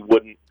reason he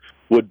wouldn't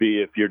would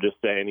be if you're just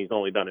saying he's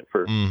only done it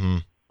for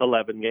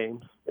 11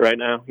 games right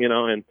now,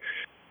 and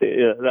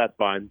that's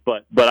fine.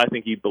 But I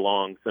think he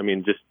belongs.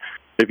 Just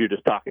if you're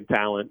just talking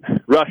talent,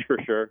 Rush for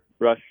sure.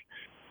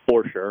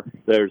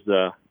 There's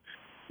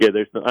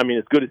there's no, I mean,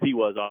 as good as he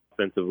was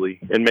offensively,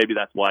 and maybe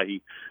that's why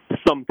he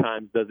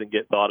sometimes doesn't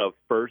get thought of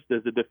first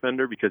as a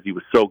defender because he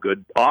was so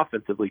good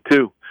offensively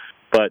too.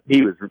 But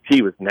he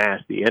was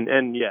nasty,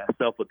 and yeah,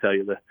 Self will tell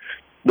you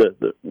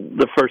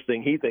the first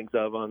thing he thinks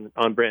of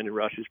on Brandon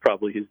Rush is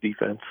probably his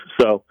defense.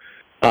 So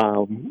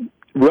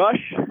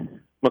Rush,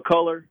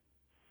 McCullough,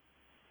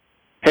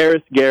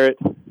 Harris, Garrett.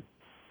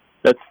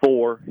 That's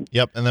 4.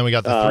 Yep, and then we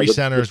got the three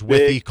centers,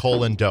 Withey,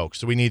 Cole, and Doak.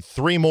 So we need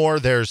 3 more.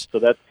 There's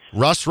that's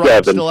Russ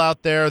Robb still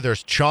out there.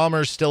 There's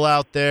Chalmers still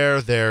out there.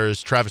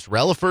 There's Travis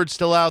Relaford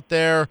still out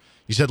there.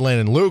 You said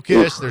Landon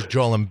Lucas. There's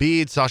Joel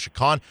Embiid, Sasha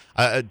Khan,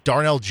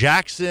 Darnell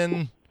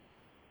Jackson.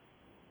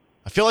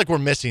 I feel like we're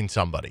missing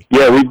somebody.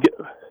 Yeah,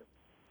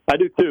 I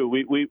do too.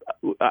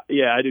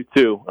 Yeah, I do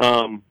too.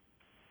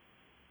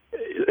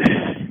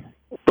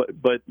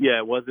 But yeah,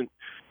 it wasn't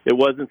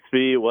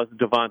Svi, it wasn't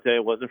Devontae,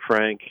 it wasn't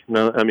Frank.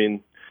 No, I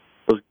mean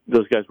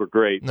those guys were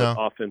great. No.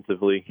 But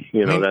offensively,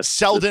 that's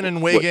Selden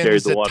and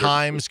Wiggins at water.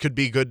 times could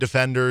be good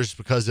defenders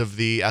because of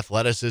the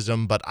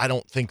athleticism, but I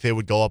don't think they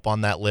would go up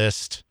on that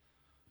list.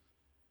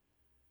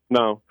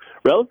 No,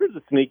 Relaford's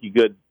a sneaky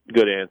good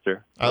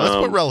answer. Let's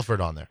put Relaford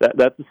on there.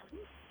 That's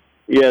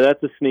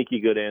a sneaky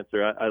good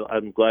answer.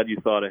 I'm glad you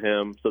thought of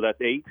him. So that's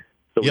 8.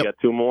 So we got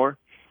 2 more.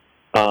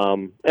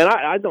 And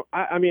I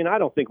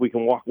don't think we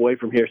can walk away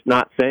from here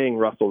not saying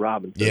Russell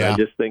Robinson. Yeah. I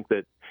just think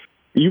that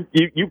you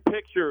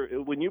picture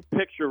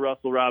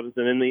Russell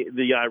Robinson, and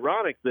the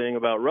ironic thing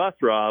about Russ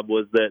Rob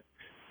was that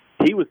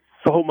he was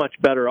so much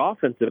better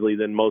offensively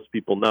than most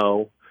people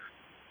know,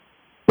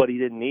 but he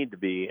didn't need to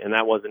be, and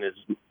that wasn't his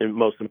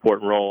most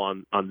important role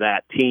on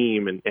that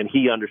team, and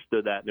he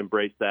understood that and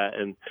embraced that,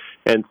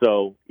 and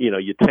so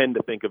you tend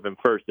to think of him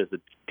first as a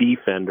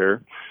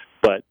defender,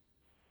 but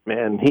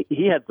man,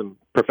 he had some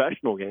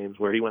professional games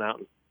where he went out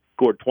and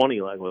scored 20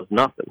 like it was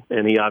nothing,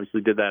 and he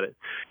obviously did that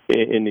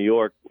in New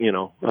York, in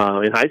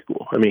high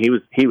school. I mean,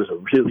 he was a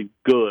really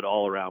good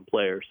all around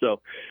player.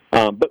 So,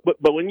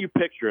 but when you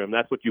picture him,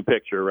 that's what you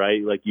picture,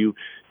 right? Like you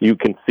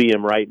can see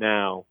him right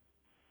now,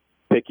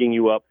 picking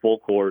you up full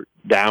court,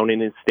 down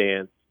in his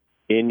stance,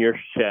 in your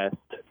chest,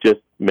 just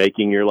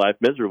making your life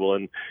miserable,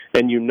 and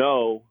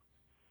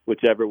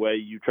whichever way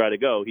you try to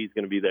go, he's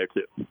going to be there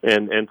too.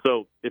 And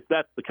so if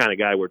that's the kind of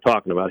guy we're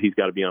talking about, he's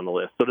got to be on the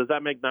list. So does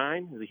that make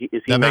 9? Is he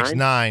that 9? Makes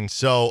 9.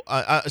 So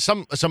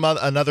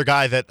another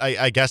guy that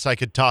I guess I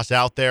could toss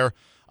out there.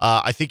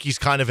 I think he's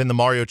kind of in the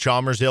Mario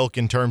Chalmers ilk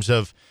in terms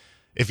of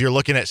if you're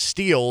looking at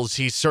steals,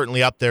 he's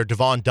certainly up there,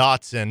 Devon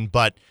Dotson,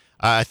 but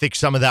I think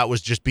some of that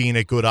was just being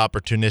a good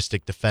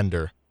opportunistic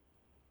defender.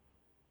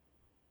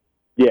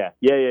 Yeah.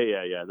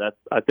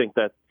 I think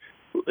that's,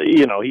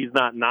 he's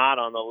not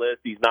on the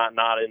list. He's not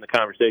in the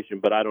conversation,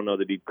 but I don't know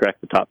that he'd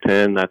crack the top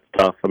 10. That's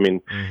tough. I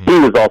mean, He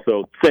was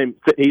also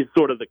he's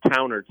sort of the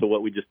counter to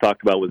what we just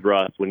talked about with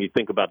Russ. When you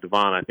think about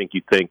Devon, I think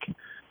you think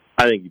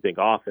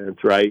offense,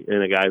 right?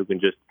 And a guy who can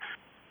just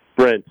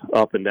sprint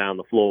up and down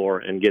the floor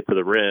and get to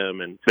the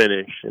rim and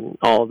finish and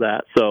all of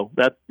that. So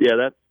that's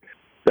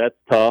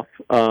tough.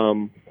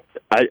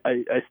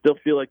 I still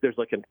feel like there's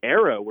like an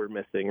era we're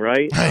missing,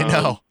 right? I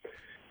know.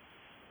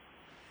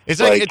 It's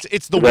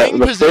it's the wing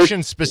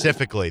position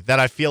specifically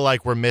that I feel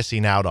like we're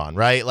missing out on,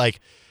 right?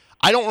 Like,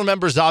 I don't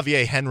remember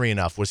Xavier Henry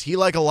enough. Was he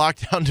like a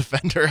lockdown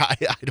defender? I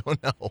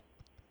don't know.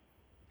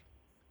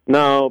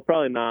 No,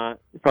 probably not.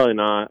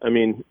 I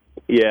mean,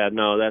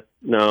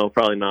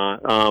 probably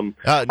not.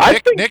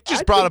 Nick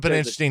just brought up an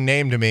interesting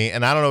name to me,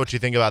 and I don't know what you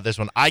think about this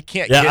one. I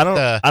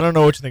don't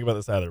know what you think about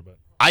this either, but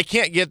I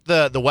can't get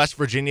the West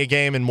Virginia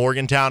game in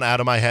Morgantown out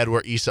of my head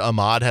where Issa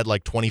Ahmad had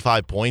like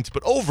 25 points.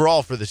 But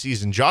overall for the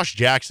season, Josh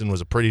Jackson was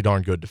a pretty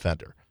darn good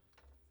defender.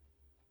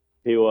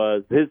 He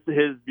was.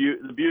 The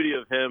beauty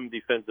of him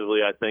defensively,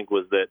 I think,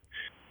 was that,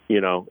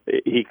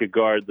 he could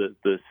guard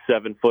the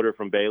 7-footer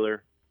from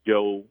Baylor,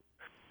 Joe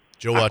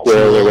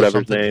Achul or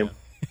whatever his name.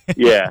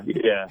 Yeah.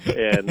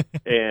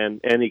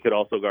 And he could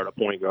also guard a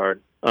point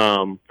guard,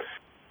 and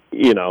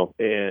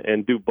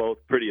do both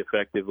pretty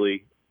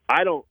effectively.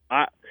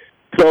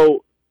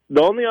 So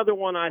the only other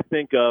one I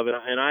think of,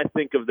 and I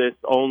think of this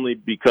only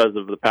because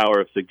of the power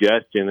of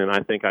suggestion, and I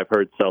think I've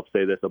heard Self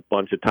say this a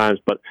bunch of times,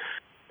 but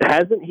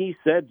hasn't he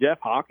said Jeff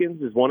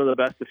Hawkins is one of the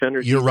best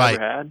defenders he's ever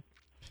had?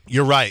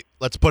 You're right.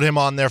 Let's put him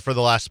on there for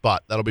the last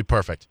spot. That'll be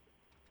perfect.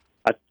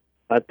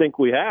 I think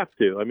we have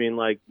to. I mean,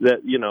 like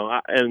that,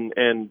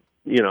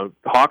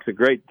 Hawk's a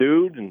great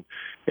dude,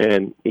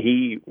 and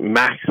he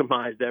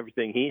maximized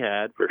everything he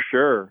had for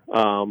sure.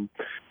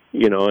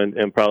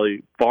 And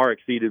probably far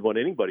exceeded what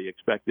anybody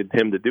expected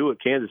him to do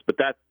at Kansas. But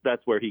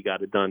that's where he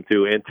got it done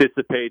too.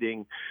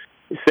 Anticipating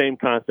same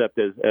concept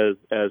as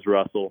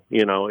Russell.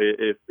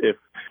 If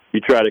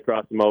you try to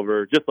cross him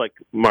over, just like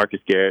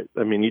Marcus Garrett.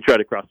 I mean, you try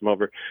to cross him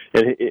over,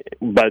 and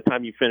by the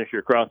time you finish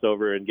your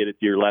crossover and get it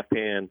to your left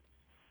hand,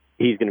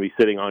 he's going to be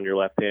sitting on your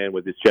left hand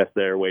with his chest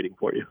there waiting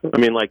for you. I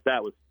mean, like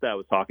that was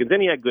Hawkins.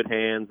 And he had good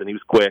hands and he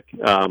was quick.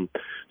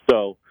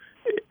 So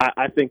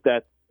I think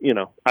that,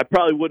 I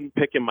probably wouldn't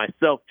pick him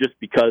myself just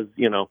because,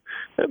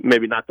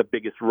 maybe not the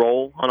biggest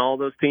role on all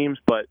those teams,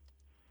 but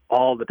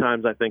all the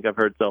times I think I've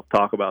heard Self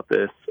talk about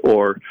this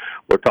or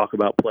talk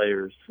about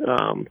players,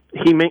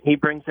 he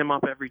brings him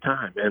up every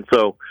time. And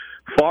so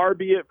far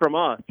be it from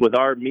us with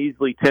our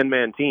measly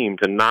 10-man team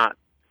to not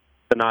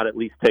at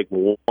least take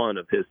one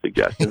of his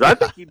suggestions. I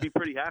think he'd be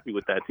pretty happy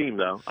with that team,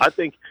 though. I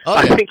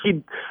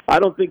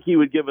don't think he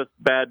would give us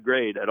bad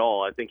grade at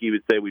all. I think he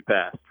would say we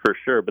passed for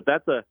sure. But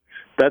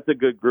that's a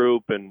good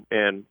group,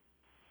 and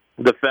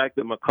the fact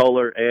that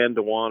McCullough and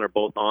DeJuan are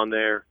both on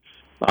there,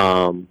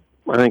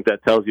 I think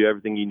that tells you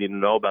everything you need to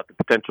know about the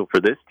potential for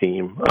this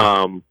team.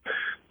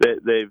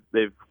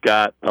 They've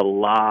got a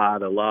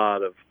lot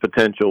of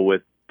potential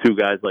with two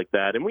guys like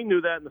that. And we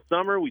knew that in the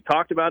summer. We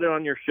talked about it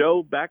on your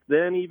show back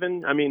then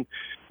even. I mean,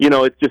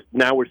 it's just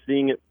now we're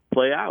seeing it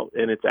play out,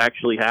 and it's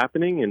actually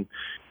happening,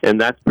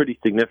 and that's pretty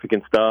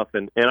significant stuff.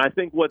 And I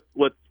think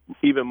what's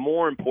even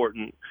more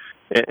important,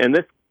 and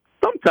this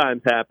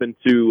sometimes happened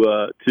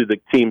to the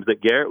teams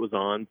that Garrett was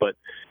on, but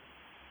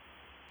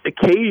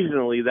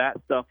occasionally that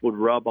stuff would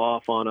rub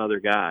off on other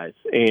guys,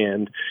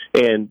 and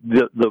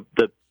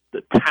the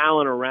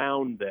talent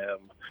around them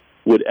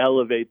would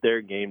elevate their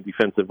game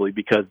defensively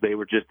because they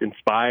were just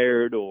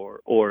inspired,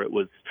 or it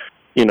was,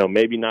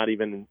 maybe not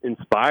even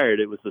inspired.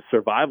 It was a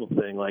survival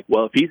thing. Like,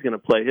 well, if he's going to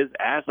play his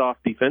ass off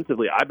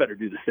defensively, I better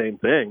do the same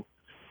thing,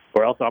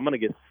 or else I'm going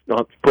to get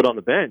put on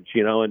the bench,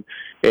 and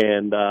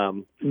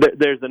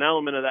there's an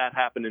element of that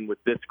happening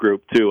with this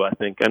group too, I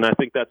think. And I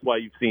think that's why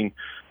you've seen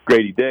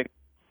Grady Dick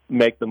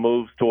make the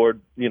moves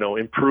toward,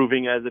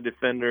 improving as a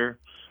defender.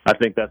 I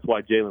think that's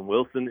why Jalen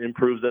Wilson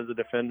improves as a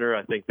defender.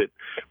 I think that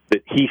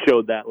he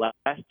showed that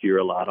last year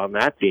a lot on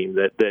that team,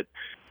 that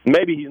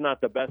maybe he's not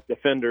the best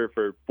defender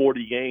for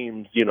 40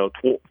 games,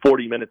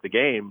 40 minutes a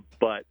game,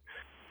 but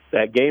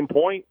that game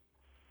point,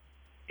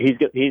 he's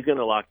going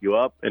to lock you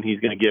up, and he's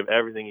going to give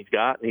everything he's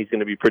got, and he's going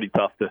to be pretty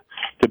tough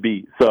to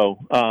beat. So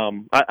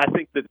I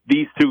think that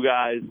these two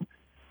guys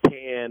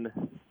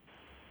can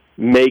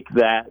make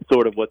that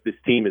sort of what this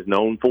team is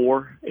known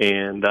for,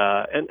 and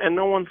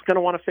no one's going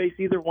to want to face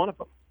either one of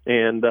them,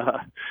 and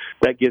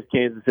that gives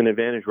Kansas an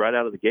advantage right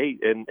out of the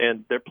gate,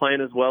 and they're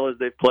playing as well as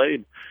they've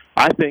played.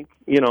 I think,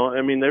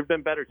 there have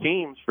been better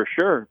teams for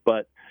sure,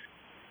 but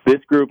this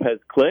group has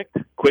clicked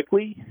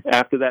quickly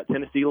after that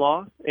Tennessee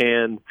loss,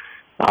 and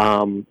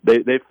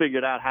they've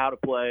figured out how to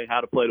play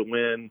to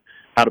win,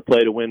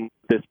 with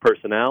this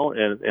personnel,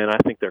 and I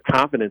think their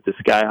confidence is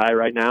sky high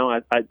right now.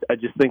 I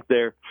just think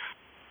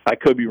I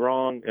could be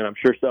wrong, and I'm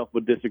sure Self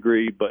would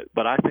disagree,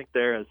 but I think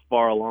they're as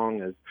far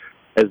along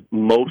as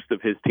most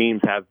of his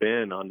teams have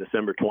been on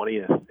December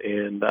 20th,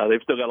 and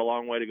they've still got a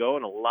long way to go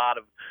and a lot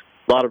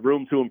of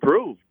room to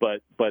improve.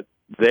 But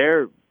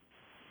they're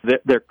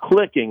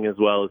clicking as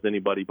well as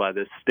anybody by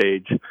this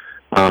stage,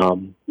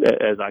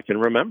 as I can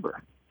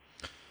remember.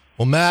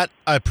 Well, Matt,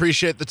 I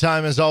appreciate the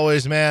time as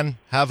always, man.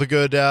 Have a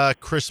good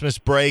Christmas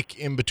break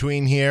in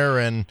between here,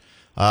 and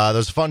that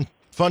was a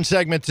fun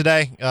segment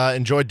today.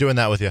 Enjoyed doing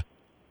that with you.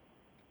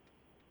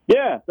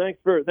 Yeah, thanks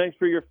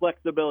for your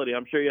flexibility.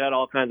 I'm sure you had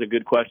all kinds of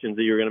good questions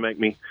that you were going to make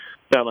me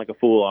sound like a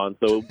fool on.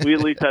 So we at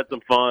least had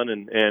some fun,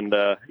 and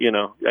I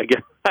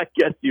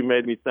guess you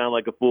made me sound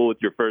like a fool with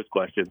your first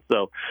question.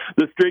 So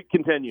the streak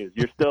continues.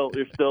 You're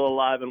still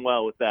alive and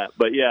well with that.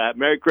 But yeah,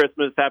 Merry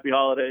Christmas, Happy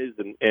Holidays,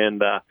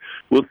 and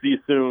we'll see you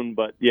soon.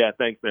 But yeah,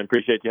 thanks, man.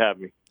 Appreciate you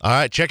having me. All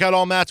right, check out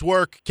all Matt's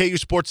work,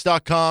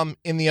 KUSports.com.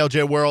 In the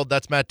LJ world,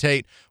 that's Matt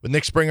Tate. With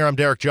Nick Springer, I'm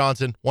Derek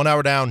Johnson. 1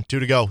 hour down, 2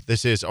 to go.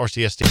 This is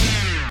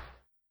RCST.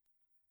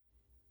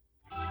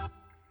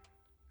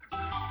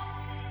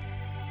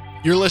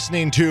 You're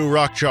listening to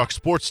Rock Chalk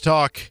Sports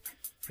Talk.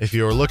 If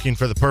you're looking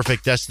for the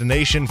perfect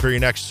destination for your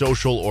next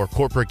social or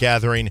corporate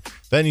gathering,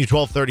 Venue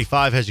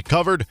 1235 has you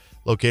covered.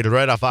 Located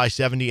right off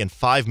I-70 and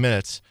 5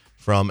 minutes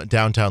from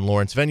downtown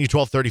Lawrence. Venue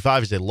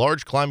 1235 is a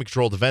large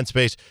climate-controlled event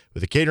space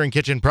with a catering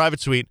kitchen, private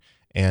suite,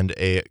 and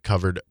a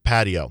covered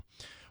patio.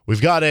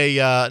 We've got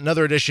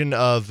another edition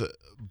of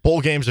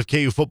Bowl Games of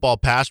KU Football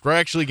Past. We're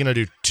actually going to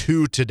do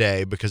 2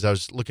 today because I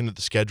was looking at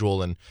the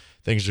schedule and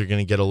things are going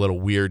to get a little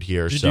weird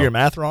here. Did you do your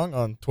math wrong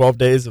on 12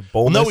 days of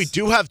bowl? No, we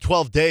do have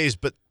 12 days,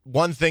 but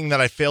one thing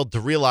that I failed to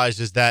realize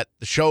is that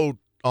the show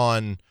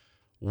on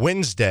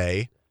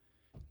Wednesday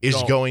is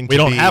going to be... We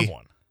don't have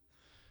one.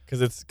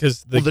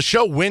 The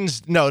show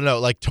wins... No,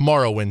 like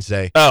tomorrow,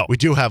 Wednesday. Oh. We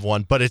do have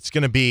one, but it's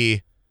going to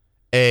be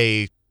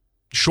a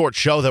short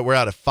show that we're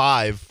out at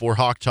 5 for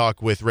Hawk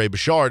Talk with Ray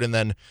Bouchard, and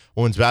then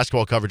women's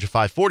basketball coverage at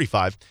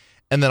 5:45.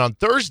 And then on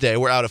Thursday,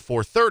 we're out at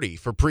 4:30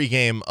 for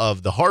pregame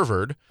of the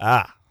Harvard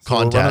contest.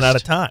 We're running out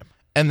of time.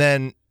 And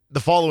then the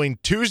following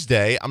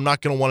Tuesday, I'm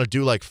not going to want to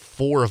do like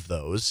 4 of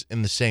those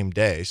in the same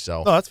day.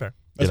 So, that's fair.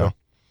 Fair.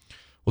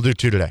 We'll do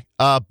 2 today.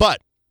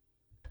 But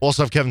we'll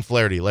also have Kevin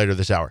Flaherty later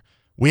this hour.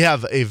 We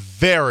have a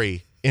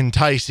very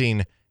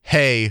enticing,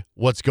 hey,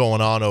 what's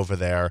going on over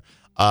there?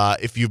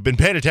 If you've been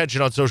paying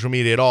attention on social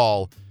media at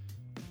all,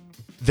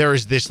 there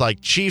is this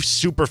like Chiefs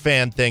super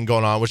fan thing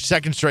going on, which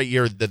second straight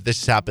year that this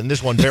has happened.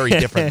 This one very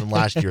different than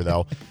last year,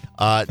 though.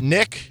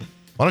 Nick,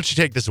 why don't you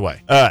take this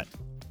away? All right.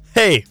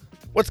 Hey,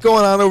 what's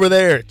going on over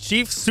there?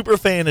 Chiefs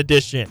Superfan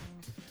Edition.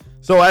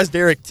 So as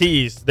Derek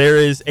teased, there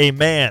is a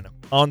man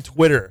on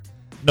Twitter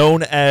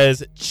known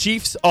as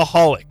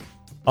Chiefsaholic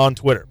on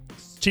Twitter.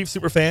 Chiefs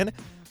superfan.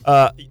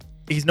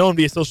 He's known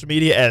via social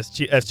media as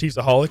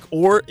Chiefsaholic,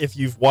 or if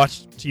you've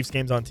watched Chiefs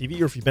games on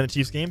TV or if you've been at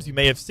Chiefs games, you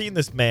may have seen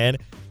this man.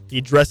 He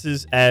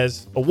dresses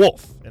as a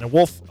wolf, and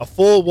a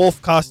full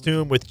wolf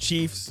costume with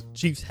Chiefs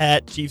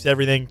hat, Chiefs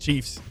everything,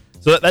 Chiefs.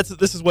 So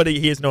this is what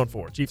he is known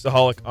for,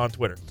 Chiefsaholic on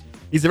Twitter.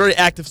 He's a very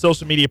active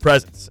social media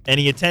presence, and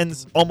he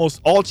attends almost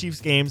all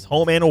Chiefs games,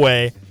 home and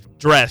away,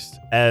 dressed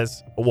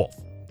as a wolf.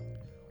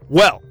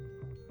 Well,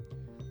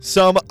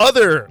 some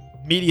other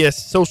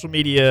social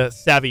media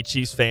savvy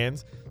Chiefs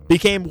fans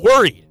became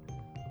worried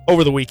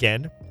over the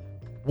weekend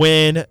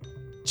when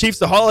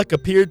Chiefsaholic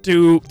appeared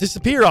to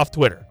disappear off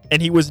Twitter, and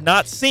he was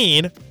not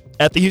seen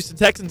at the Houston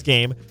Texans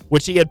game,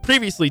 which he had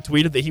previously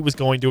tweeted that he was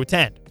going to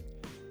attend.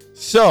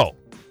 So,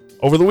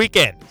 over the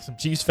weekend, some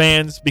Chiefs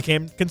fans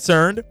became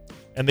concerned,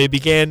 and they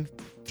began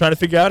trying to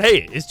figure out,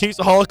 hey, is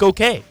Chiefsaholic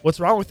okay? What's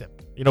wrong with him?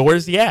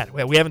 Where's he at?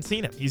 We haven't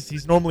seen him.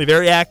 He's normally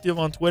very active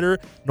on Twitter.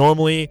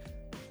 Normally,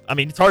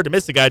 it's hard to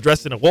miss a guy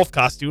dressed in a wolf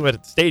costume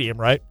at the stadium,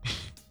 right?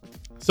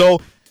 So,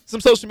 some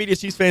social media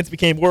Chiefs fans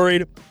became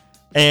worried,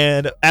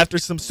 and after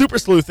some super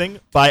sleuthing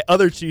by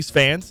other Chiefs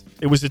fans,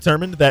 it was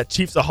determined that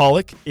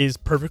Chiefsaholic is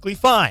perfectly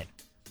fine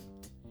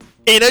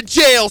in a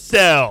jail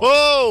cell.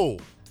 Whoa!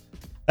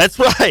 That's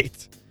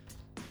right.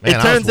 Man,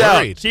 it turns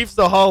out worried.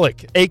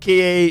 Chiefsaholic,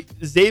 a.k.a.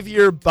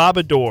 Xavier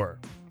Babador,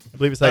 I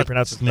believe it's how you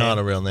pronounce his It's name. not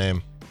a real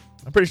name.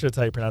 I'm pretty sure that's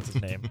how you pronounce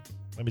his name.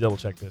 Let me double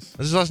check this.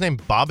 Is his last name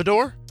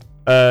Babador?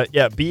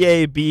 Yeah,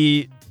 Babudar.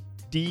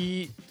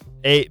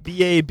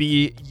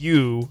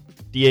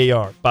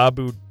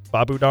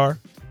 Babudar.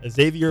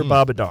 Xavier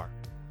Babadar,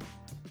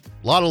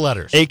 A lot of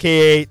letters.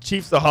 a.k.a.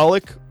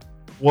 Chiefsaholic,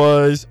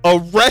 was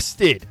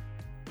arrested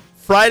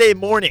Friday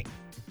morning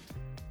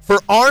for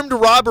armed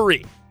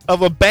robbery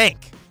of a bank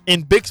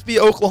in Bixby,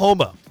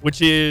 Oklahoma,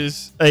 which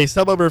is a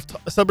suburb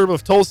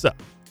of Tulsa,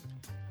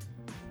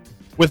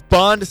 with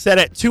bond set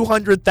at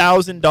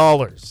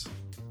 $200,000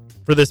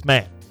 for this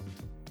man.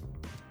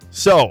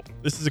 So,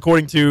 this is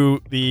according to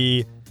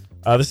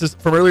this is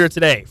from earlier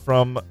today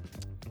from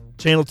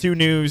Channel 2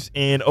 News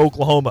in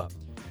Oklahoma.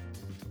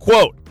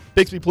 Quote,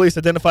 Bixby police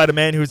identified a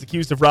man who was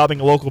accused of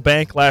robbing a local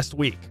bank last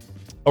week.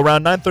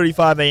 Around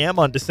 9:35 a.m.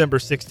 on December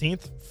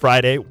 16th,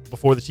 Friday,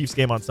 before the Chiefs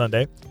game on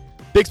Sunday,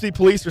 Bixby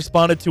police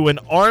responded to an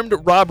armed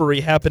robbery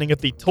happening at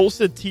the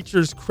Tulsa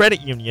Teachers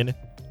Credit Union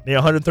near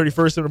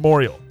 131st and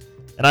Memorial.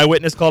 An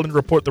eyewitness called in to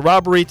report the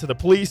robbery to the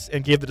police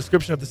and gave the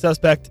description of the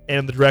suspect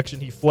and the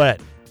direction he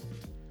fled.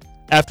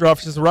 After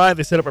officers arrived,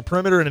 they set up a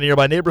perimeter in a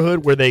nearby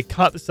neighborhood where they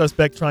caught the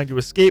suspect trying to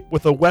escape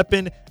with a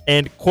weapon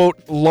and, quote,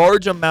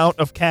 large amount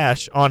of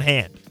cash on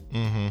hand.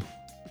 Mm-hmm.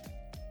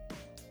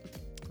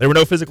 There were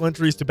no physical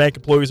injuries to bank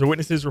employees or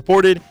witnesses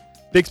reported.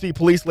 Bixby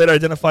police later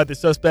identified the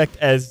suspect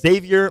as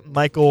Xavier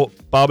Michael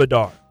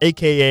Babadar,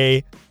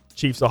 a.k.a.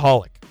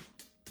 Chiefsaholic.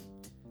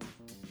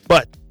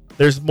 But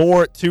there's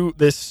more to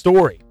this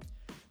story.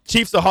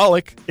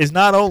 Chiefsaholic is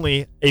not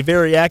only a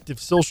very active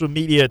social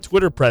media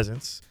Twitter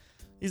presence,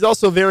 he's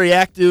also very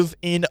active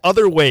in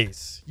other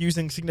ways,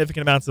 using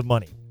significant amounts of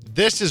money.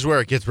 This is where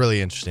it gets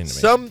really interesting to me.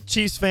 Some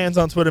Chiefs fans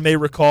on Twitter may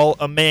recall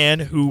a man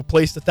who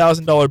placed a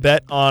 $1,000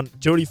 bet on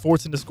Jody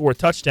Fortson to score a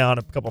touchdown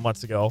a couple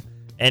months ago,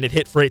 and it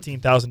hit for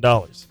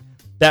 $18,000.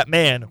 That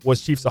man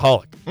was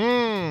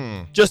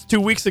Chiefsaholic. Just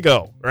 2 weeks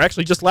ago, or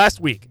actually just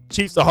last week,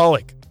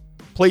 Chiefsaholic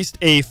placed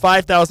a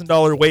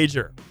 $5,000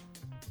 wager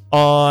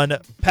on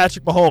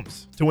Patrick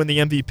Mahomes to win the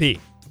MVP,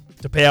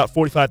 to pay out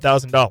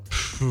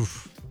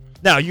 $45,000.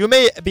 Now, you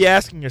may be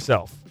asking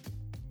yourself,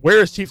 where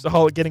is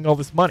Chiefsaholic getting all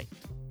this money?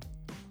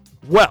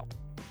 Well,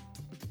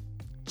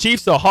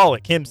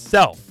 Chiefsaholic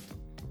himself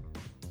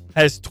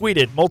has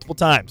tweeted multiple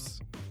times.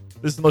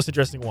 This is the most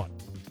interesting one.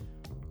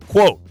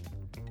 Quote,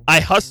 I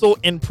hustle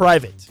in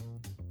private,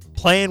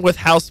 playing with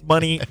house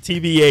money,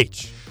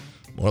 TBH.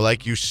 More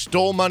like you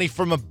stole money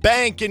from a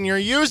bank and you're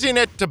using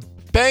it to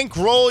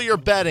bankroll your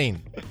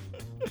betting.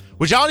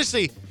 Which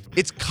honestly,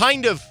 it's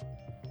kind of,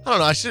 I don't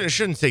know, I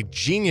shouldn't say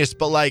genius,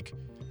 but like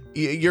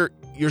you're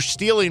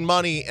stealing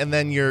money and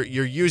then you're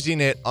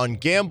using it on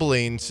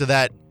gambling so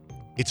that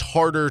it's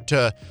harder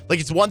to, like,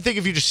 it's one thing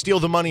if you just steal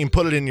the money and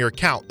put it in your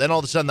account. Then all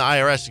of a sudden the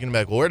IRS is going to be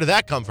like, well, where did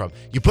that come from?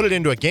 You put it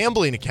into a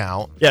gambling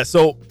account. Yeah,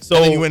 so and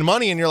then you win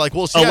money and you're like,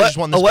 well, see, I just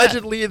won this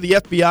allegedly, the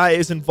FBI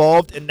is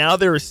involved, and now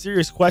there are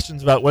serious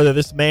questions about whether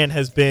this man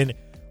has been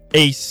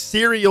a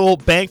serial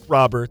bank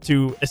robber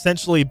to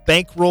essentially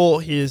bankroll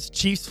his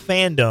Chiefs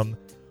fandom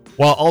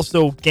while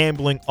also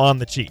gambling on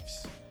the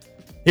Chiefs.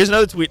 Here's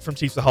another tweet from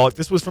Chiefsaholic.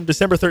 This was from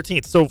December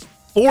 13th. So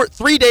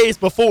 3 days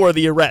before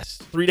the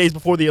arrest, 3 days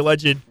before the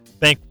alleged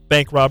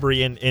bank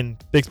robbery in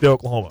Bixby,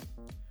 Oklahoma.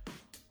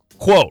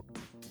 Quote,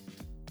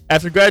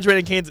 after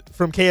graduating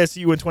from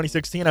KSU in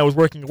 2016, I was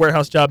working a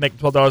warehouse job making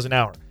 $12 an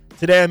hour.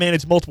 Today, I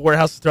manage multiple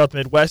warehouses throughout the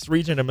Midwest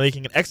region and I'm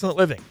making an excellent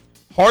living.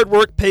 Hard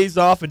work pays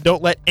off and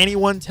don't let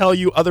anyone tell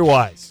you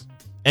otherwise.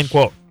 End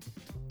quote.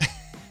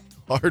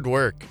 Hard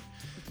work.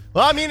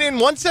 Well, I mean, in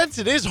one sense,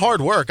 it is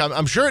hard work.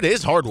 I'm sure it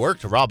is hard work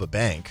to rob a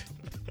bank.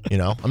 You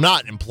know, I'm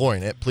not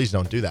imploring it. Please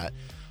don't do that.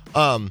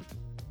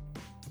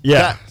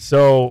 Yeah.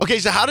 So okay,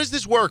 so how does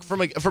this work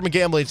from a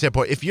gambling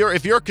standpoint? If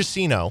you're a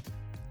casino,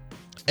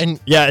 and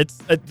yeah, it's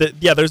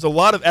there's a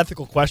lot of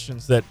ethical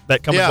questions that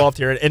come involved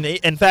here, and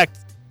in fact,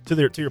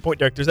 to your point,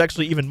 Derek, there's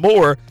actually even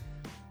more.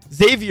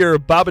 Xavier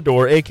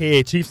Babador,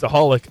 aka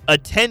Chiefsaholic,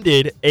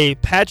 attended a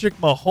Patrick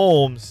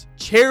Mahomes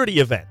charity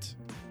event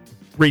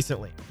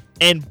recently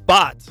and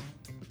bought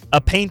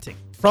a painting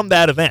from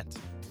that event.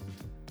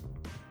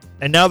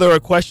 And now there are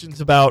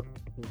questions about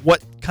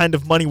what kind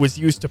of money was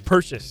used to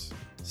purchase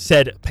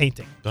said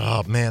painting.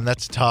 Oh man,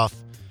 that's tough.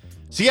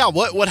 So yeah,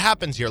 what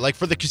happens here? Like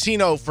for the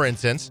casino, for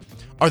instance,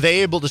 are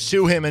they able to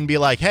sue him and be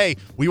like, "Hey,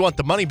 we want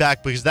the money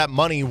back because that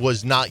money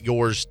was not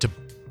yours to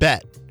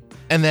bet"?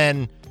 And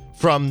then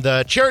from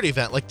the charity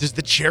event, like, does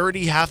the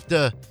charity have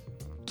to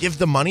give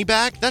the money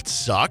back? That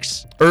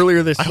sucks.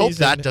 Earlier this I season, hope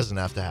that doesn't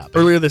have to happen.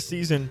 Earlier this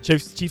season,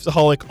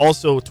 Chiefsaholic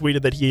also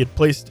tweeted that he had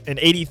placed an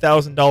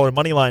 $80,000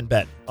 money line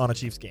bet on a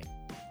Chiefs game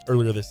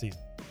earlier this season.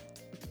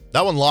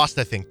 That one lost,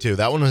 I think, too.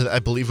 That one, I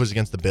believe, was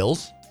against the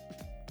Bills.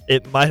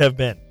 It might have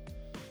been.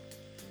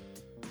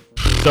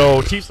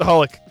 So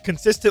Chiefsaholic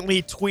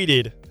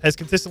has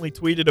consistently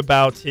tweeted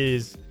about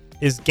his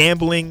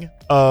gambling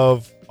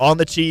on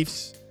the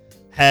Chiefs,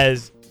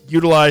 has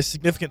utilized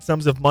significant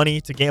sums of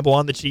money to gamble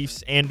on the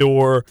Chiefs and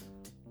or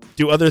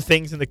do other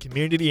things in the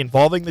community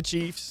involving the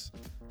Chiefs,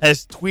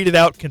 has tweeted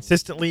out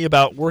consistently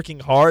about working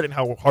hard and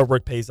how hard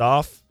work pays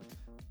off.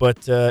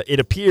 But it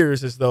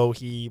appears as though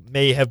he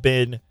may have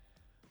been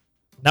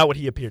not what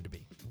he appeared to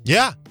be.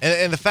 Yeah,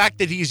 and the fact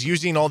that he's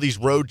using all these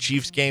road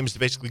Chiefs games to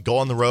basically go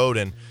on the road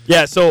and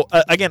So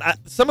again,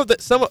 some of the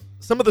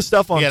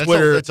stuff on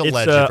Twitter it's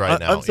alleged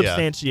right now,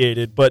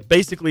 unsubstantiated, but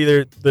basically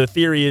the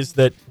theory is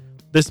that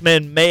this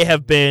man may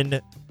have been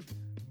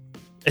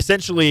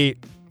essentially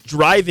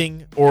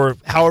driving or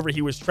however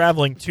he was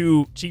traveling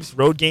to Chiefs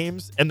road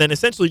games and then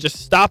essentially just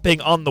stopping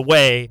on the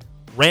way,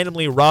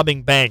 randomly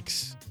robbing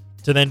banks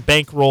to then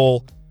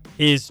bankroll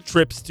his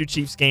trips to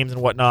Chiefs games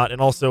and whatnot, and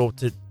also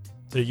to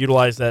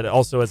utilize that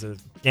also as a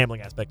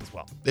gambling aspect as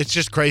well. It's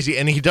just crazy.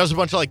 And he does a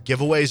bunch of like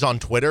giveaways on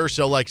Twitter.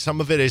 So like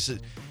some of it is,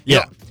 you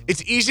know,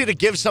 it's easy to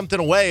give something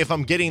away if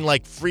I'm getting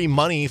like free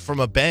money from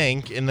a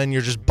bank and then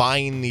you're just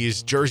buying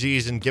these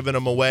jerseys and giving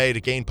them away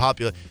to gain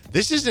popularity.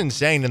 This is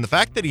insane. And the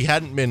fact that he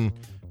hadn't been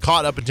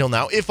caught up until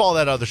now, if all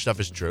that other stuff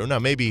is true. Now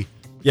maybe.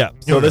 Yeah.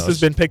 So this has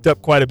been picked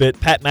up quite a bit.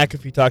 Pat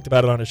McAfee talked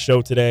about it on his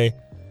show today,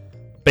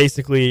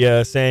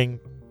 basically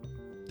saying,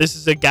 this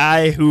is a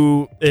guy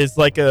who is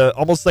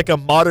almost like a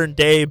modern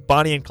day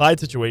Bonnie and Clyde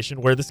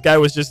situation where this guy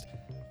was just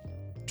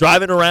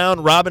driving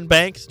around robbing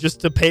banks just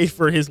to pay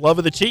for his love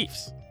of the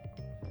Chiefs.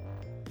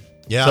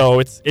 Yeah. So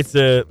it's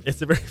a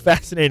very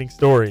fascinating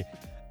story.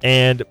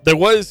 And there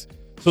was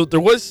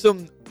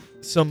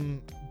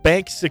some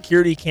bank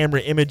security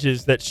camera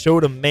images that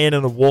showed a man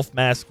in a wolf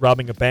mask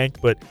robbing a bank,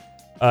 but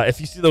if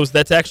you see those,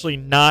 that's actually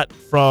not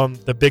from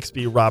the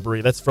Bixby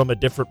robbery. That's from a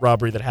different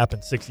robbery that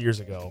happened 6 years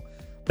ago.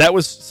 That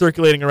was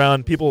circulating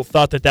around. People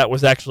thought that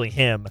was actually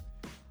him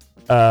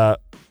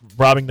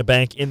robbing the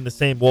bank in the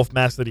same wolf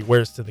mask that he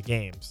wears to the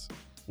games,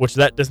 which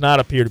that does not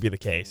appear to be the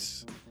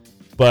case.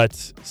 But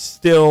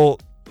still,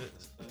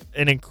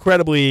 an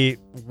incredibly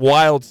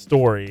wild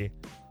story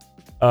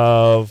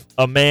of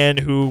a man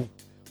who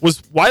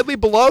was widely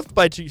beloved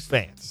by Chiefs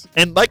fans.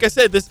 And like I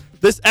said, this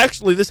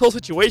whole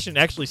situation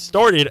actually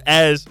started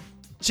as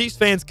Chiefs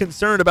fans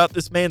concerned about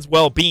this man's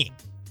well-being.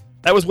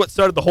 That was what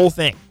started the whole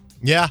thing.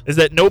 Yeah. Is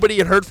that nobody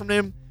had heard from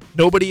him.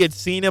 Nobody had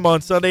seen him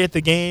on Sunday at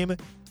the game.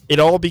 It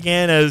all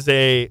began as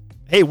hey,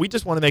 we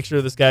just want to make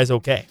sure this guy's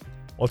okay.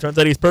 Well, it turns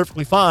out he's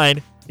perfectly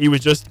fine. He was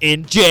just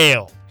in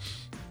jail.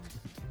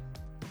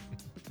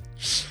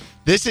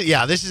 This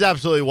is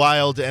absolutely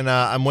wild, and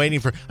I'm waiting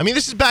for. I mean,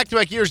 this is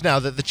back-to-back years now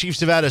that the Chiefs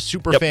have had a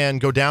super fan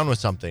go down with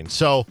something.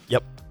 So,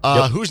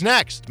 who's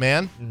next,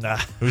 man? Nah,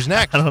 who's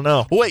next? I don't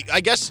know. Well, wait, I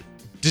guess.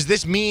 Does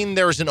this mean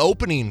there's an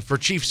opening for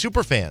Chiefs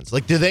superfans?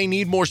 Like, do they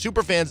need more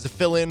superfans to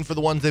fill in for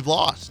the ones they've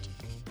lost?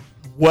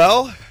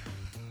 Well,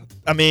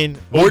 I mean,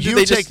 will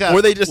you take that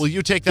role?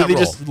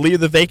 Just leave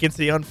the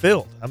vacancy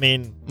unfilled? I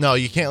mean, no,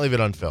 you can't leave it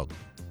unfilled.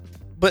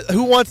 But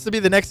who wants to be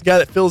the next guy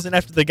that fills in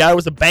after the guy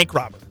was a bank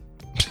robber?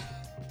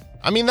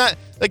 I mean, that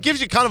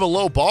gives you kind of a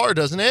low bar,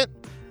 doesn't it?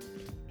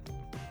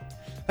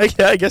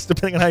 I guess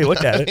depending on how you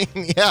look at it.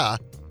 Mean, yeah.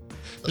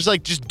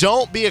 Just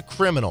don't be a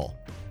criminal.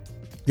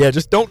 Yeah,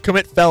 just don't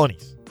commit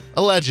felonies.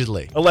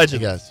 Allegedly.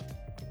 Yes.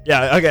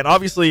 Yeah, again,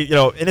 obviously,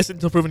 innocent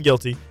until proven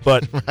guilty,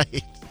 but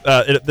right.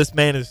 This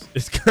man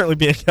is currently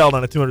being held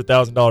on a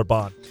 $200,000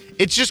 bond.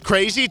 It's just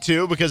crazy,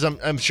 too, because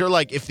I'm sure,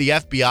 like, if the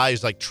FBI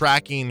is, like,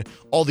 tracking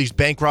all these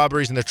bank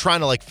robberies and they're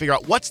trying to, like, figure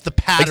out what's the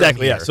pattern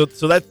exactly, here.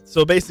 Yeah.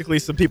 So basically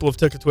some people have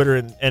took to Twitter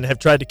and have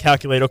tried to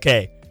calculate,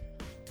 okay,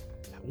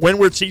 when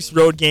were Chiefs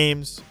road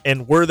games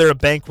and were there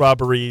bank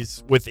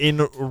robberies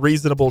within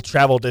reasonable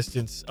travel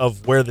distance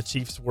of where the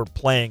Chiefs were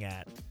playing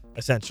at,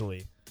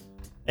 essentially?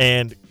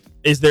 And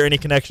is there any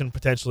connection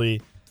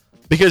potentially?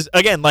 Because,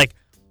 again, like,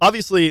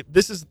 obviously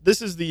this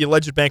is the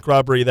alleged bank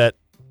robbery that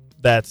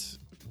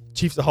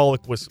Chief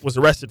Zahalik was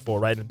arrested for,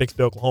 right, in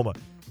Bixby, Oklahoma.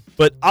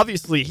 But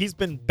obviously he's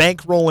been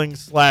bankrolling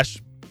 /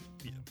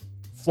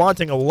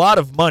 flaunting a lot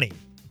of money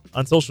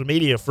on social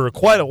media for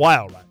quite a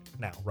while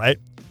now, right?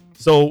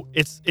 So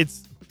it's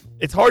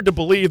hard to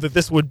believe that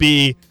this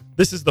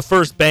is the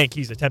first bank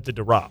he's attempted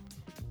to rob.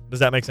 Does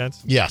that make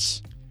sense?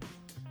 Yes.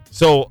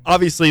 So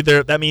obviously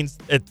that means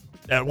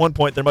at one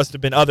point there must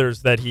have been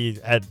others that he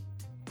had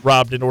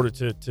robbed in order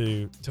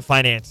to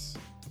finance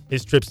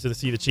his trips to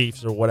see the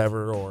Chiefs or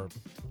whatever, or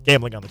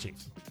gambling on the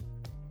Chiefs.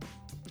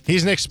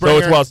 He's Nick Springer. So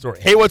it's a wild story.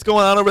 Hey, what's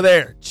going on over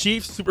there?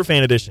 Chiefs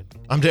Superfan Edition.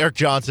 I'm Derek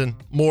Johnson.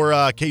 More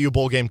KU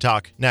Bowl game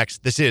talk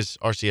next. This is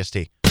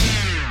RCST.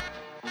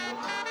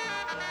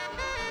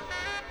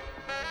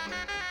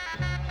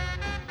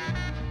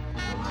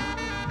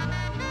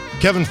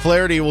 Kevin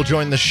Flaherty will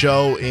join the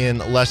show in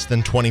less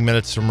than 20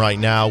 minutes from right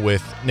now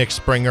with Nick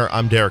Springer.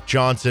 I'm Derek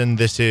Johnson.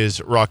 This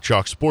is Rock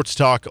Chalk Sports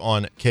Talk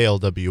on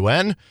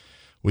KLWN.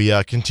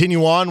 We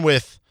continue on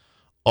with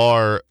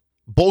our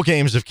bowl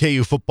games of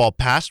KU football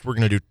past. We're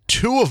going to do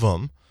 2 of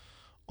them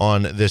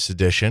on this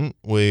edition.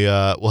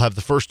 We'll have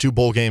the first 2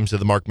 bowl games of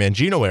the Mark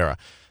Mangino era.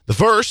 The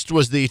first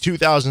was the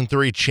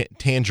 2003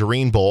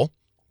 Tangerine Bowl.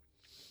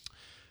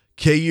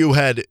 KU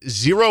had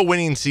 0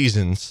 winning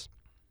seasons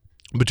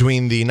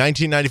between the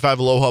 1995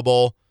 Aloha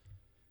Bowl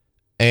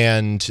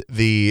and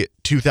the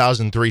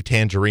 2003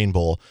 Tangerine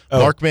Bowl. Oh.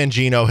 Mark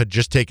Mangino had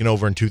just taken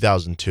over in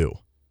 2002.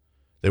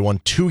 They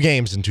won 2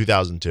 games in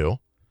 2002,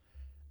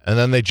 and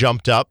then they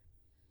jumped up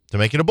to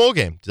making a bowl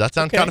game. Does that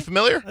sound kind of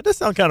familiar? That does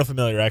sound kind of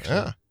familiar,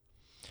 actually.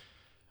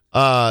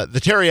 Yeah. The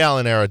Terry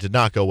Allen era did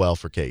not go well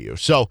for KU.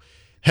 So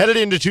headed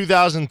into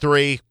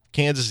 2003,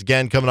 Kansas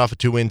again coming off a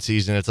 2-win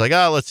season. It's like,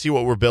 let's see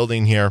what we're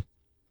building here.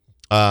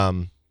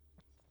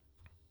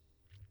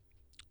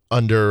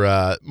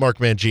 Under Mark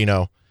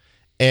Mangino,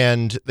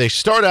 and they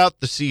start out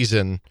the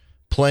season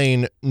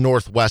playing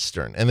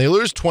Northwestern, and they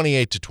lose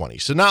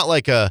 28-20. So not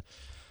like a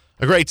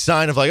great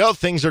sign of like,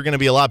 things are going to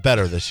be a lot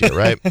better this year,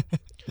 right?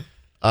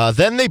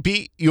 Then they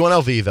beat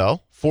UNLV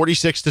though,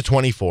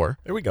 46-24.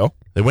 There we go.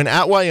 They win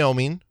at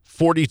Wyoming,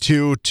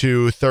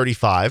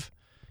 42-35.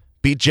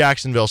 Beat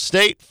Jacksonville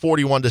State,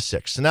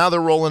 41-6. So now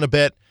they're rolling a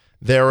bit.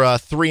 They're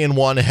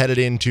 3-1 headed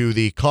into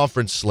the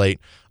conference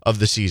slate of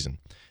the season.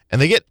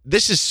 And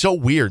this is so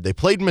weird. They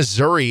played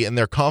Missouri in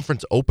their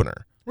conference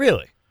opener.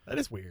 Really? That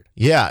is weird.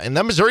 Yeah, and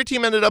that Missouri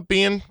team ended up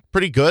being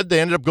pretty good. They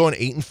ended up going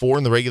 8-4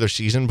 in the regular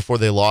season before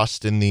they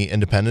lost in the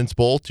Independence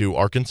Bowl to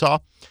Arkansas.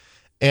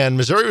 And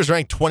Missouri was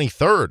ranked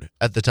 23rd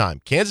at the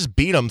time. Kansas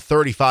beat them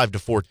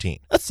 35-14.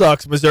 That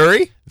sucks,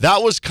 Missouri.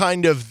 That was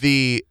kind of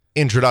the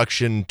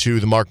introduction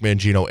to the Mark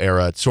Mangino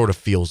era, it sort of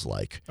feels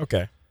like.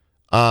 Okay.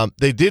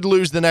 They did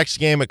lose the next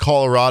game at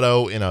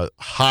Colorado in a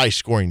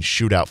high-scoring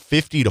shootout,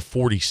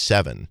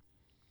 50-47.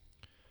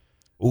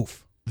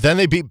 Oof. Then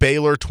they beat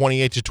Baylor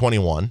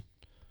 28-21.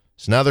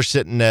 So now they're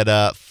sitting at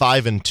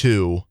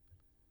 5-2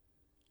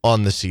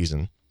 on the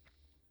season.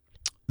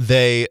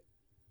 They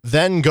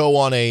then go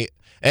on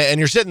and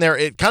you're sitting there,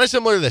 it kind of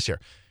similar to this year.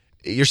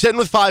 You're sitting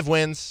with 5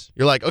 wins.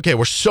 You're like, okay,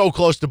 we're so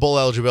close to bowl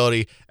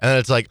eligibility. And then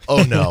it's like,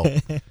 oh no.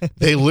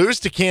 They lose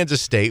to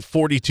Kansas State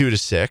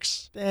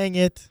 42-6. Dang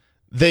it.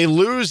 They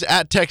lose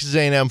at Texas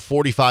A&M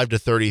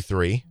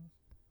 45-33.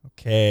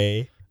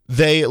 Okay.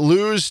 They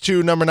lose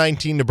to number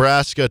 19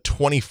 Nebraska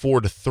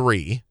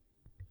 24-3.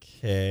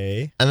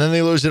 Okay. And then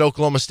they lose at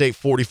Oklahoma State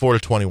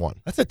 44-21.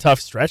 That's a tough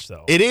stretch,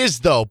 though. It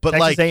is though, but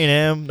Texas like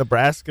A&M,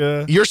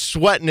 Nebraska. you're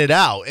sweating it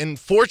out. And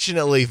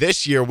fortunately,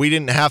 this year we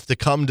didn't have to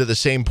come to the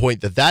same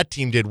point that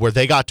team did, where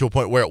they got to a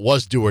point where it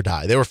was do or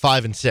die. They were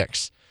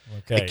 5-6.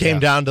 Okay. It came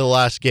down to the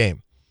last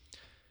game,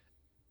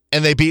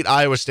 and they beat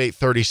Iowa State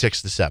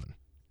 36-7.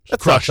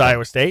 That sucks,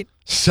 Iowa State.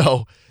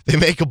 So they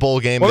make a bowl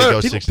game. And they go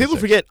 6-6. People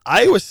forget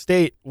Iowa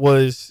State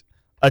was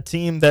a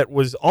team that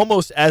was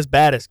almost as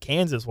bad as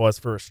Kansas was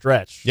for a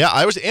stretch. Yeah,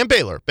 Iowa State and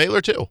Baylor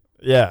too.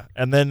 Yeah,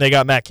 and then they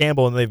got Matt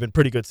Campbell, and they've been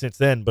pretty good since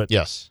then. But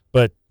yes,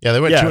 but yeah,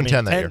 they went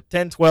 2-10 that year.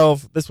 10,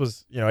 12. This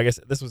was I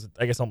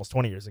guess almost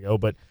 20 years ago.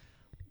 But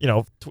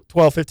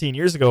 12, 15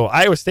 years ago,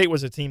 Iowa State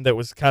was a team that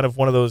was kind of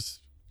one of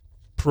those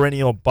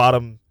perennial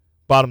bottom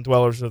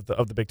dwellers of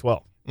the Big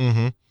 12.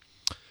 Mm-hmm.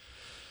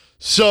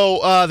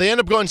 So they end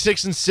up going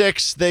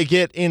 6-6. They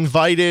get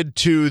invited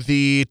to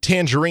the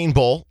Tangerine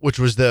Bowl, which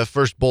was the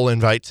first bowl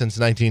invite since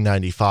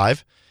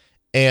 1995.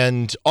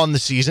 And on the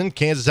season,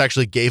 Kansas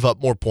actually gave up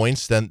more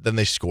points than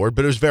they scored,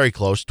 but it was very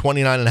close.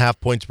 29.5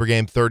 points per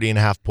game,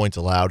 30.5 points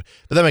allowed.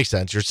 But that makes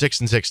sense. You're a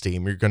 6-6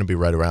 team. You're going to be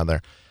right around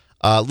there.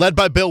 Led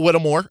by Bill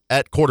Whittemore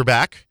at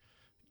quarterback.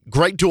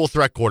 Great dual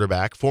threat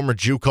quarterback, former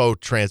JUCO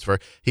transfer.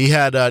 He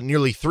had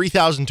nearly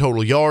 3,000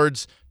 total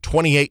yards,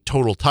 28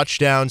 total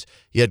touchdowns.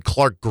 He had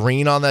Clark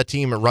Green on that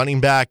team at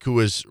running back, who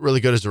was really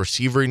good as a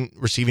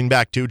receiving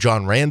back too.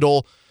 John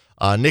Randall,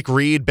 Nick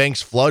Reed,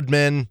 Banks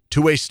Floodman,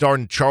 two-way star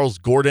and Charles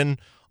Gordon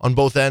on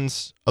both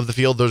ends of the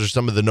field. Those are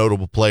some of the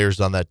notable players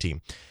on that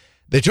team.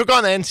 They took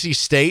on NC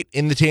State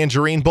in the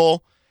Tangerine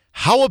Bowl.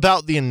 How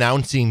about the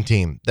announcing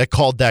team that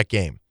called that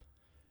game?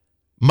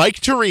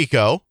 Mike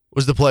Tirico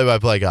was the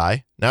play-by-play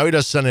guy. Now he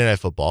does Sunday Night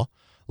Football.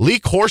 Lee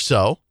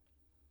Corso,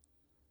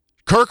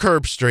 Kirk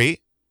Herbstreit,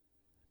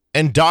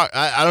 and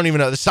I don't even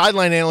know. The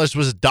sideline analyst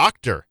was a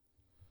doctor.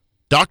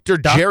 Dr.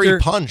 Jerry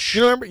Punch.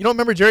 You don't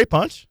remember Jerry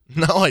Punch?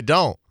 No, I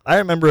don't. I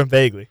remember him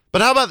vaguely.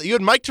 But how about you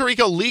had Mike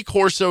Tirico, Lee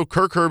Corso,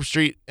 Kirk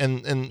Herbstreit,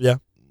 and Yeah.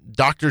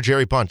 Dr.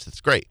 Jerry Punch.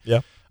 That's great.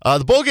 Yeah.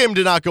 The bowl game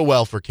did not go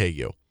well for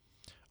KU.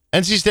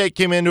 NC State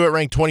came into it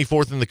ranked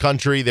 24th in the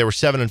country. They were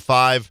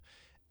 7-5,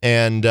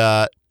 and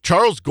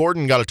Charles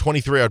Gordon got a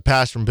 23-yard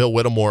pass from Bill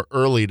Whittemore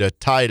early to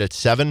tie it at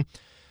 7.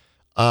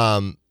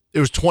 It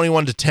was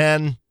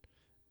 21-10.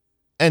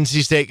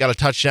 NC State got a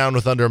touchdown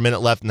with under a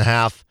minute left in the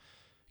half.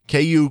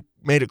 KU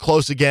made it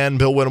close again.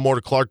 Bill Whittemore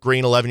to Clark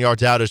Green, 11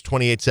 yards out. It was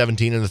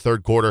 28-17 in the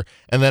third quarter,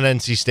 and then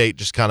NC State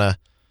just kind of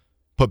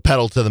put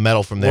pedal to the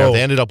metal from there. Whoa.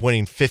 They ended up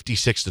winning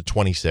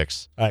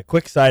 56-26. All right,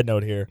 quick side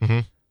note here.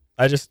 Mhm.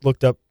 I just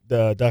looked up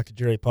Dr.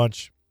 Jerry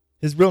Punch.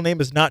 His real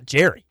name is not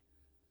Jerry.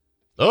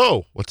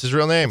 Oh, what's his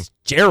real name? It's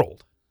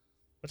Gerald,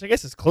 which I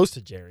guess is close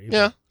to Jerry. but-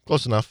 Yeah,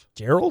 close enough.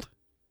 Gerald?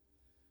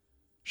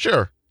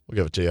 Sure, we'll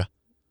give it to you.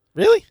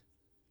 Really?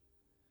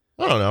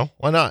 I don't know.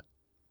 Why not?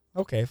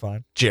 Okay,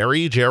 fine.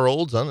 Jerry,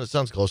 Gerald. It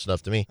sounds close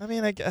enough to me. I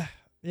mean, I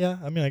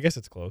guess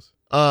it's close.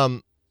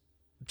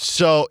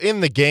 So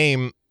in the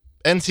game,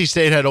 NC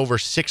State had over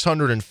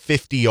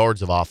 650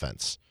 yards of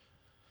offense.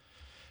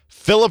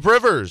 Phillip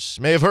Rivers,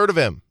 may have heard of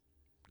him,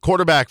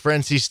 quarterback for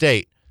NC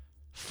State,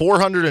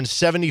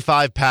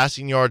 475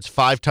 passing yards,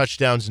 5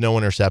 touchdowns, no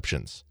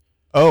interceptions.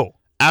 Oh.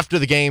 After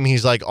the game,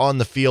 he's like on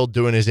the field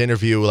doing his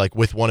interview like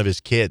with one of his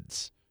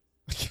kids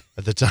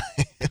at the time.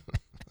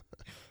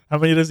 How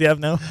many does he have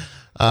now?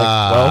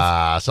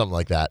 12? Something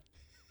like that.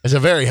 It's a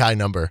very high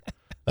number.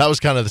 That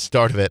was kind of the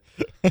start of it.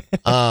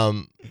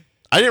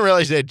 I didn't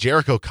realize they had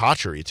Jericho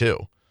Cotchery,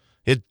 too.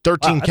 He had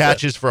 13 Wow,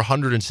 catches for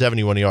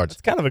 171 yards.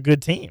 That's kind of a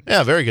good team.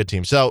 Yeah, very good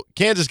team. So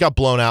Kansas got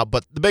blown out,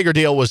 but the bigger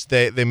deal was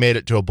they made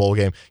it to a bowl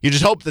game. You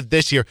just hope that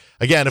this year,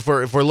 again, if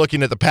we're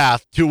looking at the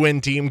path,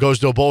 2-win team goes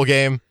to a bowl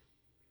game,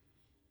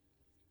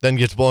 then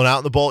gets blown out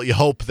in the bowl. You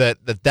hope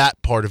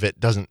that part of it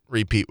doesn't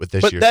repeat with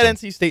this But year. that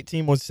NC State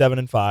team was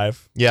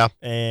 7-5. Yeah.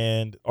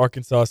 And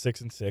Arkansas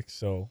 6-6.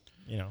 So,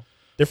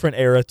 different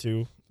era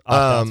too.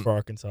 Offense for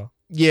Arkansas.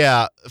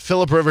 Yeah,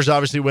 Phillip Rivers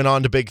obviously went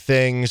on to big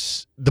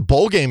things. The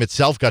bowl game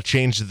itself got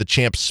changed to the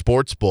Champs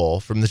Sports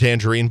Bowl from the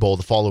Tangerine Bowl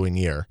the following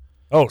year.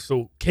 Oh,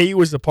 so KU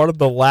was a part of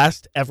the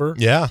last ever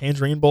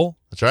Tangerine Bowl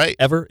That's right.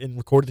 ever in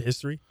recorded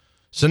history.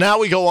 So now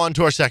we go on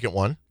to our second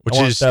one, which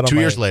is 2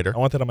 years later. I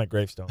want that on my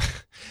gravestone.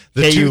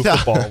 The KU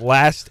football,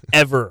 last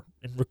ever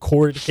in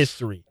recorded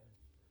history.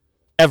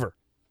 Ever.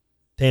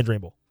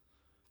 Tangerine Bowl.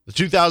 The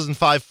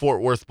 2005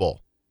 Fort Worth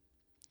Bowl.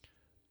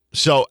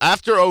 So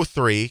after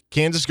 2003,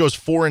 Kansas goes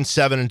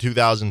 4-7 in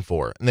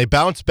 2004, and they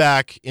bounce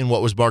back in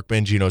what was Mark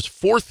Mangino's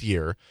 4th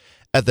year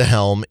at the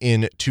helm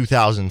in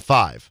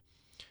 2005.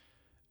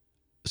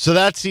 So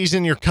that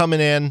season, you're coming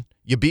in,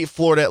 you beat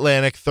Florida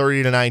Atlantic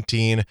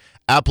 30-19,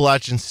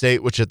 Appalachian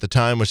State, which at the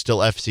time was still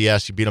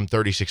FCS, you beat them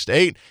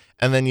 36-8,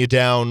 and then you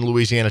down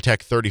Louisiana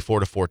Tech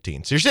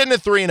 34-14. So you're sitting at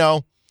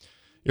 3-0.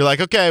 You're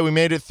like, okay, we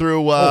made it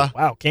through.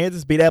 Wow,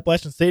 Kansas beat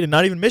Appalachian State, and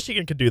not even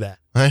Michigan could do that.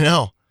 I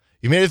know.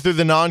 You made it through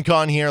the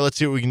non-con here. Let's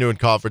see what we can do in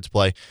conference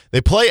play.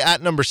 They play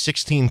at number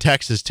 16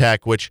 Texas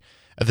Tech, which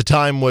at the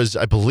time was,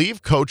 I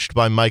believe, coached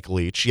by Mike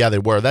Leach. Yeah, they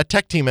were. That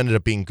Tech team ended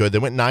up being good. They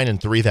went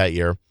 9-3 that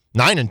year.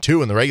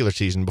 9-2 in the regular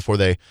season before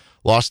they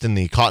lost in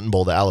the Cotton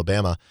Bowl to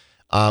Alabama.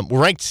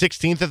 We're ranked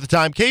 16th at the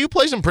time. KU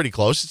plays them pretty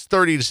close. It's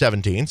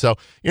 30-17, so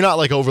you're not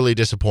like overly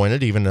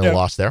disappointed, even in a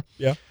loss there.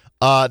 Yeah.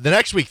 The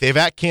next week, they've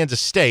at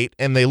Kansas State,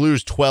 and they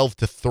lose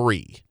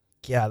 12-3.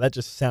 Yeah, that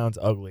just sounds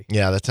ugly.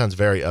 Yeah, that sounds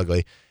very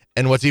ugly.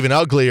 And what's even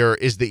uglier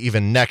is the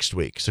even next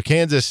week. So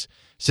Kansas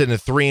sitting at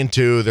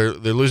 3-2.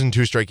 They're losing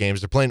 2 straight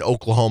games. They're playing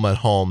Oklahoma at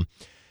home.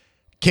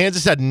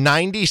 Kansas had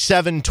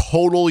 97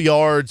 total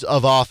yards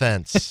of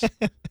offense,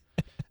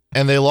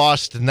 and they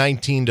lost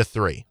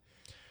 19-3.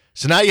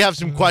 So now you have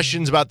some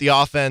questions about the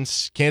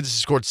offense. Kansas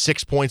has scored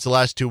 6 points the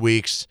last 2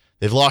 weeks.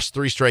 They've lost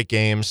 3 straight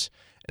games,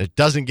 and it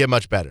doesn't get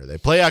much better. They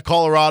play at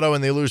Colorado,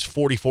 and they lose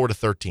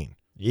 44-13.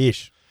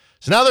 Yeesh.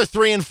 So now they're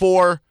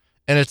 3-4.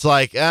 And it's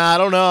like, I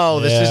don't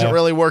know. This isn't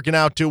really working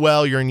out too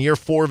well. You're in year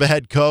 4 of a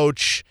head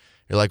coach.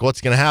 You're like,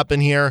 what's going to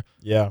happen here?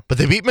 Yeah. But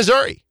they beat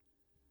Missouri.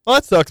 Well,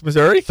 that sucks,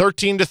 Missouri.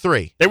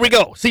 13-3. There we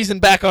go. Season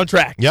back on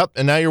track. Yep.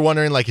 And now you're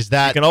wondering, like, is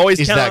that going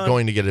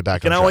to get it back on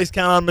track? You can always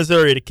count on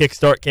Missouri to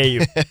kickstart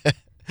KU.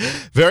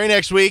 Very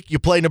next week, you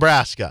play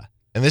Nebraska.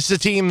 And this is a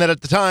team that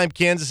at the time,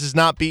 Kansas has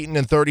not beaten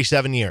in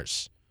 37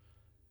 years.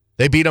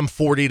 They beat them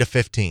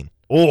 40-15.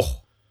 Oh.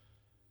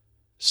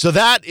 So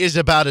that is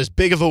about as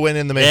big of a win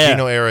in the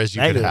Mangino era as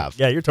you could have.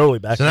 Yeah, you're totally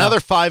back. So now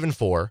they're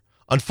 5-4.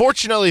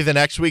 Unfortunately, the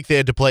next week they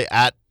had to play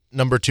at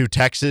number 2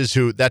 Texas,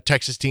 who that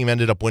Texas team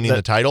ended up winning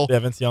the title. Yeah,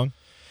 Vince Young.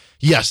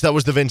 Yes, that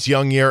was the Vince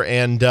Young year,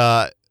 and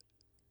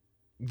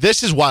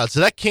this is wild. So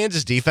that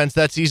Kansas defense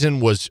that season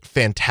was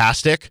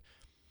fantastic.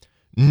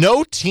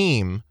 No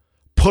team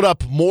put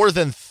up more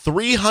than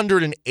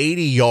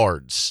 380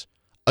 yards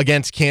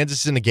against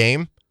Kansas in a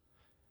game,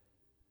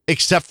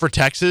 except for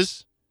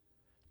Texas.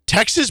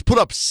 Texas put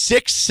up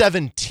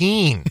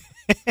 617.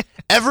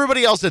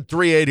 Everybody else had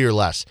 380 or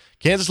less.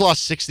 Kansas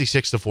lost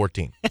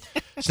 66-14.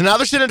 So now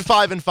they're sitting at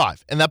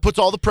 5-5, and that puts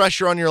all the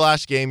pressure on your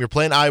last game. You're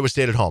playing Iowa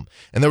State at home.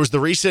 And there was the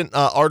recent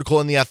article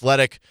in The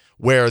Athletic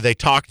where they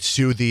talked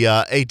to the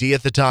AD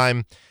at the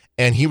time,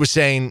 and he was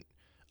saying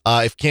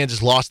if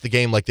Kansas lost the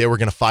game, like they were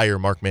going to fire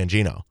Mark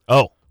Mangino.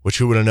 Oh. Which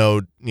who would have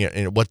known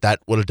what that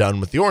would have done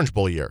with the Orange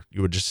Bowl year.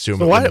 You would just assume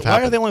So it wouldn't have why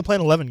happened. are they only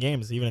playing 11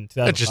 games even in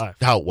 2005? That's just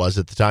how it was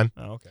at the time.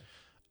 Oh, okay.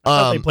 I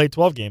thought they played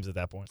 12 games at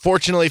that point.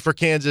 Fortunately for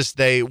Kansas,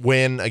 they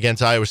win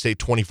against Iowa State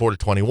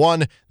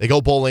 24-21. They go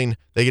bowling.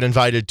 They get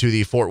invited to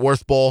the Fort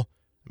Worth Bowl.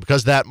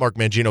 Because of that, Mark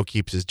Mangino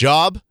keeps his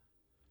job,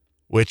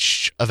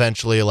 which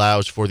eventually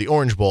allows for the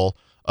Orange Bowl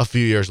a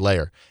few years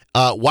later.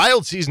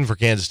 Wild season for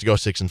Kansas to go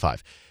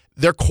 6-5.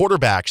 Their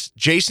quarterbacks,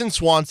 Jason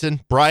Swanson,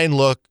 Brian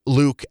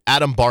Luke,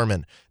 Adam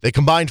Barman, they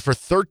combined for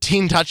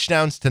 13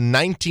 touchdowns to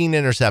 19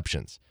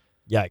 interceptions.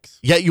 Yikes.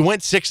 Yet you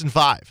went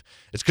 6-5.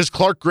 It's because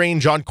Clark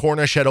Green, John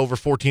Cornish had over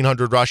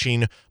 1,400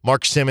 rushing.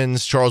 Mark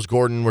Simmons, Charles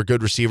Gordon were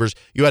good receivers.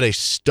 You had a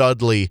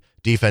studly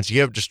defense.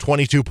 You have just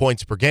 22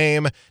 points per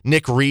game.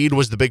 Nick Reed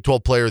was the Big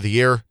 12 Player of the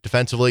Year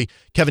defensively.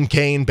 Kevin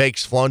Kane,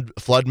 Bakes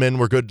Floodman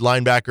were good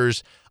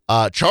linebackers.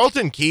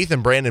 Charlton Keith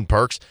and Brandon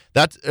Perkins,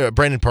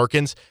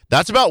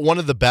 that's about one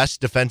of the best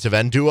defensive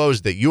end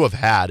duos that you have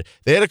had.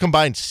 They had a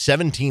combined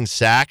 17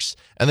 sacks,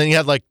 and then you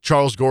had like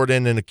Charles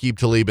Gordon and Aqib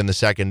Talib in the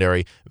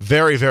secondary.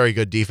 Very, very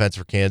good defense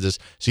for Kansas.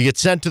 So you get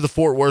sent to the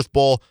Fort Worth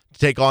Bowl to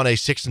take on a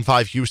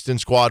 6-5 Houston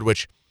squad,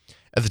 which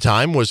at the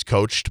time was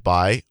coached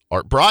by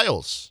Art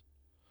Briles.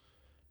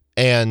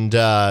 And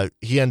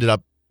he ended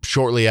up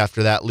shortly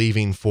after that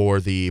leaving for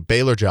the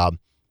Baylor job.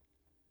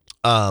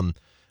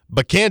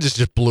 But Kansas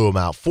just blew them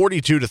out.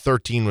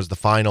 42-13 was the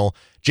final.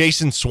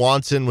 Jason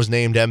Swanson was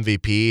named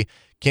MVP.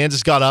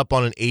 Kansas got up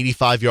on an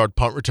 85-yard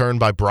punt return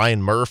by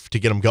Brian Murph to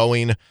get them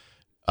going.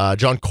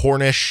 John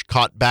Cornish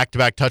caught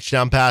back-to-back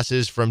touchdown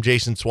passes from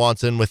Jason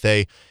Swanson with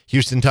a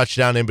Houston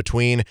touchdown in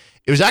between.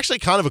 It was actually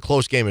kind of a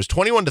close game. It was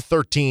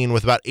 21-13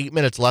 with about 8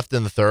 minutes left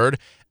in the third.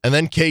 And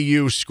then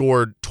KU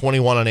scored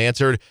 21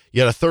 unanswered.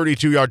 You had a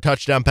 32-yard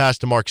touchdown pass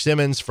to Mark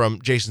Simmons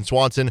from Jason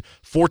Swanson,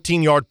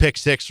 14-yard pick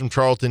six from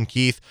Charlton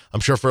Keith.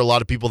 I'm sure for a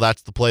lot of people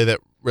that's the play that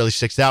really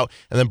sticks out.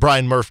 And then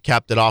Brian Murph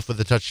capped it off with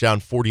a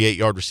touchdown,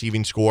 48-yard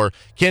receiving score.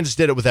 Kansas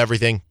did it with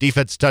everything.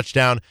 Defense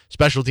touchdown,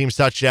 special teams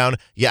touchdown.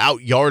 You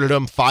out-yarded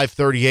them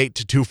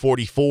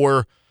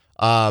 538-244.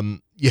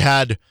 You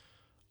had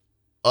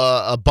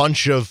a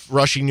bunch of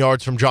rushing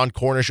yards from John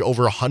Cornish,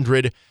 over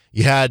 100.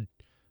 You had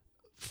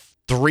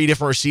 3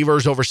 different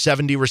receivers, over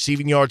 70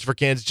 receiving yards for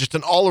Kansas. Just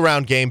an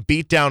all-around game,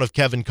 beatdown of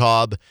Kevin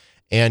Cobb,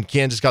 and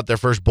Kansas got their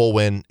first bowl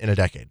win in a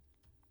decade.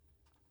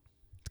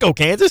 Let's go,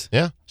 Kansas.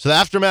 Yeah. So the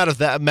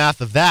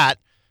aftermath of that,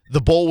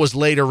 the bowl was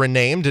later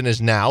renamed and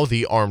is now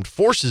the Armed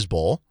Forces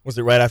Bowl. Was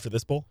it right after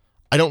this bowl?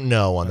 I don't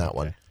know on that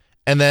one.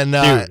 And then,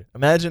 dude,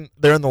 imagine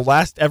they're in the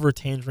last ever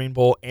Tangerine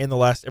Bowl and the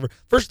last ever.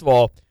 First of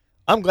all,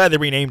 I'm glad they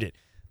renamed it.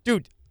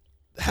 Dude,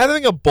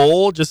 having a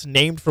bowl just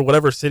named for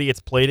whatever city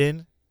it's played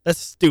in, that's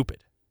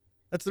stupid.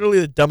 That's literally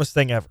the dumbest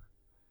thing ever.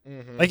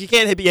 Mm-hmm. Like, you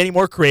can't be any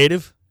more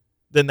creative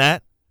than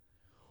that.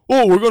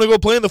 Oh, we're going to go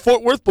play in the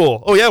Fort Worth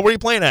Bowl. Oh, yeah, where are you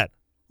playing at?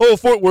 Oh,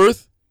 Fort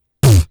Worth.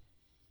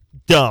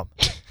 Dumb.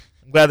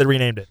 I'm glad they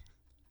renamed it.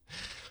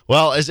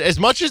 Well, as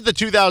much as the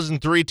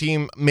 2003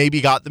 team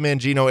maybe got the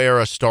Mangino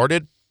era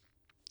started,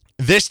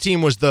 this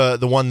team was the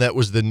one that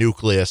was the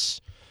nucleus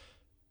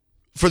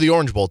for the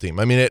Orange Bowl team.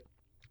 I mean,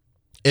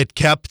 it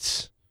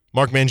kept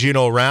Mark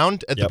Mangino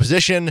around at the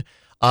position.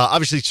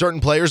 Obviously,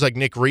 certain players like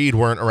Nick Reed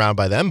weren't around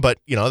by then, but,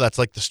 you know, that's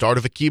like the start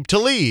of Aqib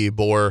Talib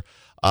or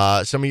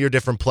some of your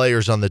different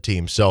players on the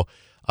team. So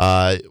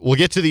we'll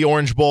get to the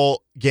Orange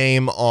Bowl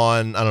game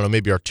on, I don't know,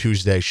 maybe our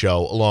Tuesday show,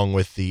 along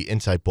with the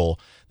Insight Bowl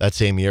that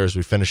same year as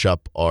we finish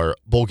up our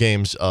bowl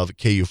games of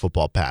KU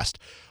football past.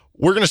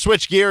 We're going to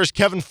switch gears.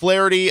 Kevin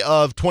Flaherty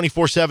of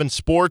 24/7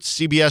 Sports,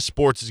 CBS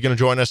Sports, is going to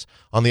join us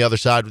on the other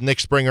side with Nick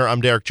Springer.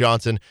 I'm Derek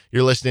Johnson.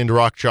 You're listening to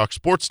Rock Chalk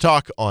Sports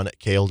Talk on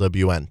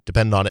KLWN.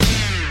 Depend on it.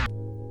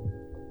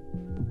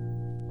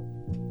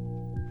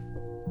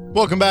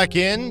 Welcome back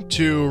in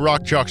to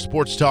Rock Chalk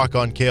Sports Talk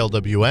on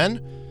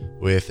KLWN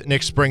with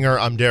Nick Springer.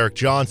 I'm Derek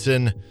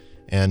Johnson,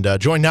 and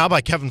joined now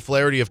by Kevin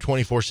Flaherty of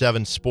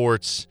 24/7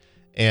 Sports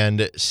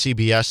and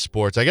CBS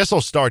Sports. I guess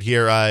I'll start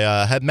here.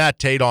 I had Matt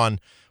Tate on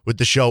with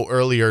the show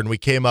earlier, and we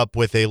came up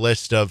with a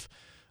list of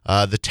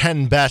the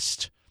 10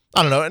 best,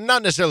 I don't know,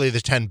 not necessarily the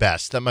 10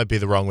 best, that might be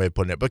the wrong way of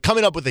putting it, but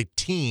coming up with a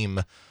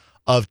team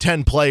of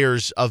 10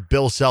 players of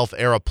Bill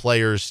Self-era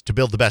players to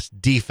build the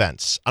best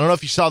defense. I don't know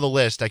if you saw the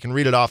list. I can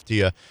read it off to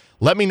you.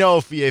 Let me know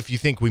if you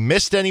think we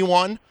missed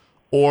anyone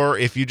or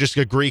if you just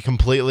agree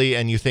completely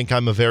and you think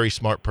I'm a very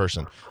smart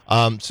person.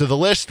 So the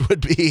list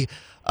would be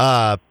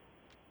at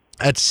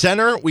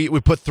center, we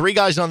put 3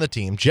 guys on the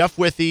team: Jeff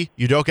Withey,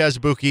 Udoka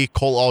Azubuike,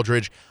 Cole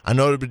Aldridge. I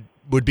know it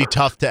would be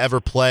tough to ever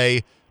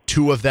play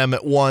 2 of them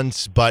at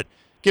once, but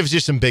gives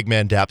you some big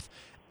man depth.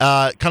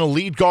 kind of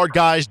lead guard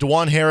guys,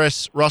 DeJuan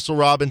Harris, Russell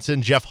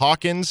Robinson, Jeff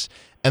Hawkins,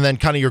 and then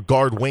kind of your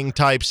guard wing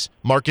types,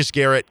 Marcus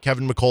Garrett,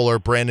 Kevin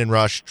McCullar, Brandon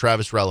Rush,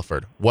 Travis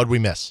Relaford. What'd we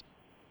miss?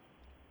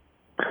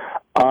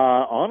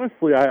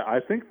 Honestly, I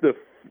think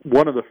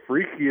one of the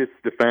freakiest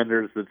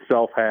defenders that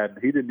Self had,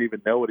 he didn't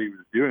even know what he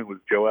was doing, was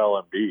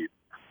Joel Embiid.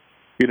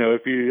 You know,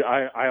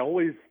 I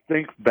always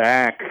think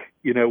back,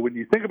 you know, when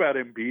you think about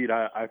Embiid,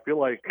 I feel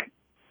like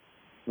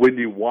when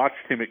you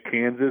watched him at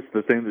Kansas,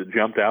 the thing that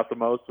jumped out the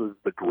most was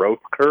the growth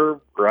curve,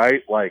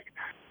 right? Like,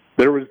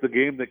 there was the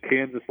game that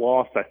Kansas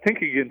lost, I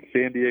think against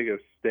San Diego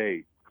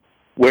State,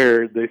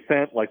 where they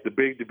sent like the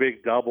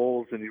big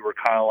doubles, and you were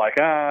kind of like,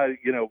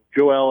 you know,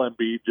 Joel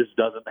Embiid just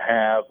doesn't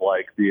have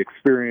like the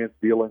experience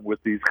dealing with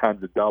these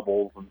kinds of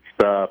doubles and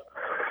stuff.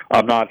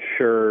 I'm not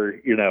sure,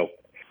 you know,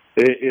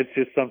 it's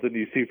just something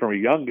you see from a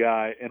young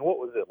guy. And what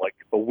was it, like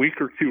a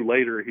week or two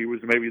later, he was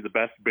maybe the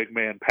best big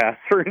man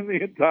passer in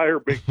the entire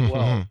Big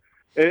 12.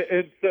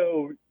 and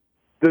so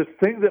the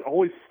thing that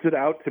always stood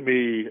out to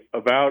me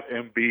about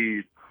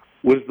Embiid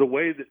was the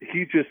way that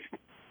he just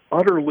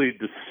utterly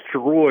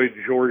destroyed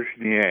Georges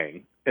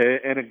Niang,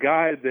 and a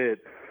guy that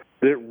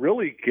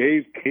really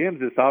gave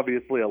Kansas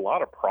obviously a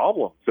lot of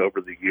problems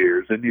over the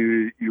years. And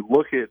you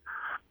look at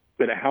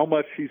how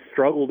much he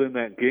struggled in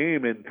that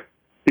game, and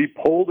he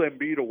pulled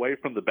Embiid away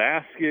from the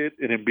basket,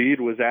 and Embiid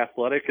was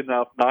athletic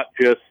enough not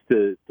just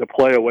to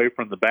play away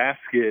from the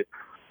basket,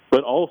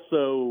 but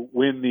also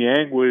when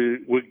Niang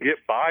would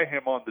get by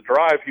him on the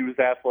drive, he was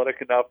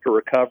athletic enough to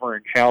recover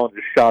and challenge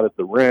a shot at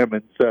the rim.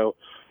 And so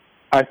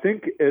I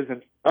think as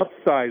an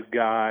upside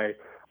guy,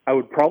 I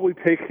would probably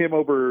take him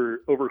over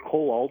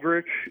Cole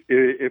Aldrich.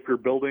 If you're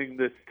building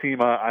this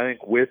team, I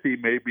think Withy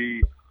may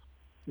be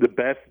the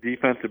best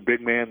defensive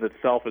big man that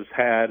Self has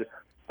had.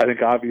 I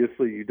think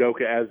obviously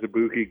Udoka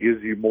Azubuike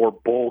gives you more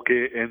bulk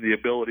and the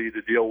ability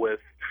to deal with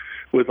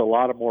a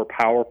lot of more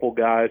powerful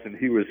guys, and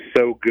he was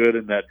so good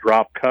in that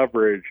drop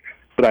coverage.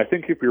 But I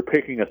think if you're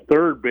picking a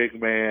third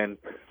big man,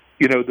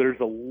 you know, there's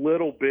a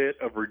little bit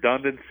of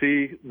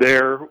redundancy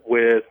there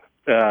with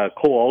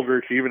Cole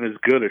Aldrich, even as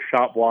good a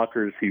shot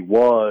blocker as he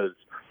was,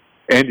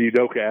 and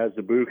Udoka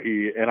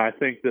Azubuike. And I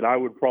think that I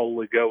would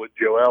probably go with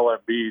Joel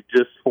Embiid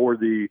just for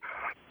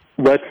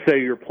let's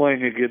say you're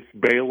playing against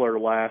Baylor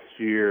last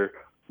year.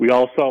 We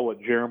all saw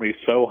what Jeremy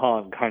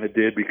Sohan kind of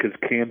did because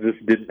Kansas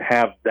didn't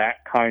have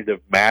that kind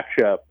of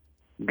matchup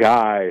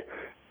guy.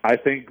 I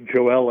think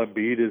Joel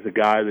Embiid is a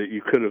guy that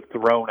you could have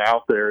thrown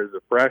out there as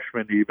a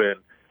freshman even,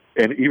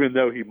 and even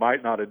though he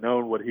might not have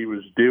known what he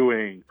was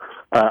doing,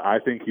 I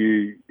think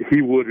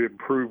he would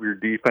improve your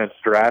defense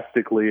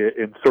drastically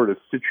in sort of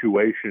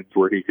situations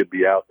where he could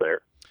be out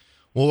there.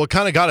 Well, what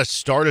kind of got us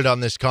started on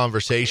this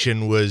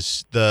conversation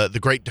was the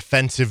great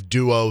defensive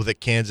duo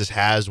that Kansas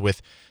has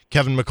with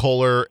Kevin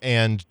McCullar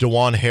and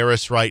DeJuan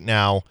Harris right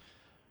now.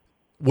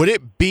 Would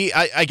it be,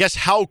 I guess,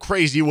 how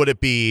crazy would it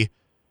be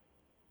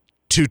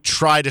to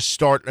try to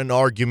start an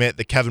argument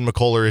that Kevin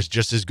McCullar is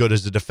just as good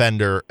as a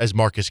defender as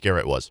Marcus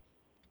Garrett was?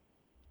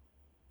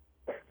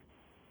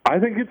 I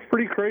think it's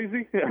pretty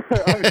crazy.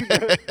 I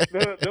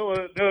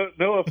mean,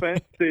 no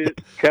offense to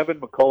Kevin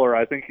McCullar.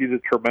 I think he's a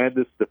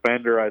tremendous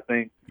defender. I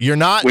think you're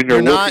not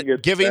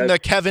giving the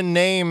Kevin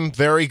name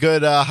very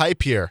good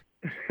hype here.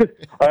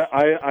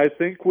 I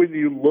think when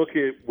you look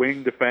at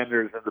wing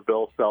defenders in the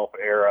Bill Self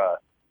era,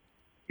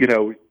 you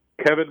know,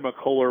 Kevin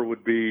McCullar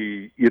would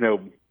be, you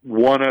know,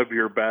 one of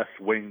your best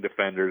wing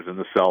defenders in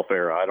the Self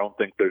era. I don't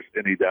think there's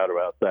any doubt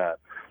about that.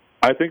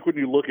 I think when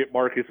you look at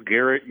Marcus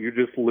Garrett, you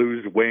just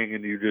lose wing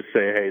and you just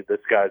say, hey, this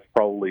guy's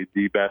probably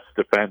the best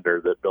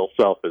defender that Bill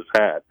Self has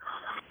had.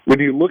 When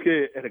you look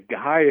at a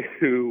guy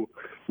who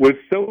was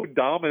so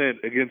dominant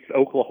against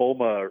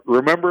Oklahoma,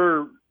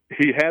 remember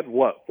he had,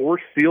 4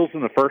 steals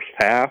in the first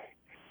half?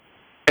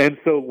 And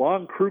so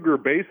Lon Kruger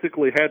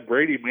basically had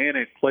Brady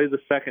Manek play the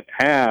second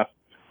half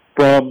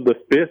from the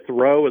 5th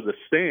row of the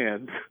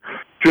stands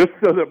just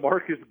so that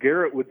Marcus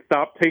Garrett would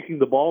stop taking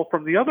the ball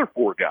from the other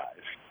 4 guys.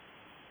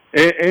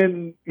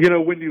 And, you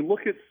know, when you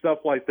look at stuff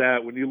like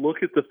that, when you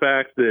look at the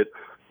fact that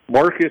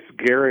Marcus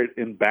Garrett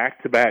in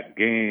back-to-back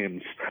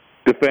games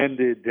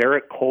defended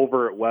Derek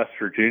Culver at West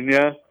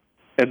Virginia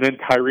and then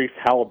Tyrese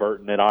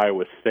Halliburton at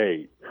Iowa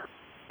State,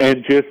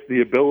 and just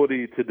the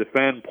ability to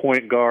defend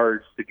point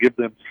guards, to give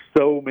them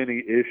so many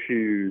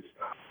issues,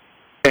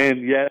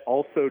 and yet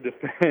also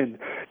defend,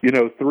 you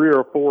know, 3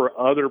 or 4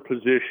 other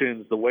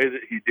positions, the way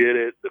that he did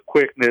it, the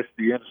quickness,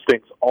 the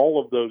instincts,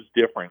 all of those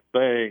different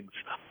things.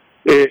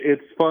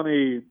 It's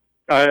funny.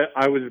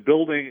 I was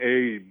building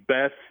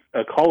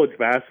a college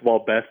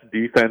basketball best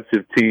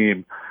defensive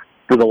team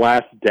for the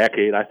last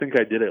decade. I think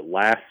I did it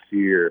last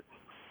year.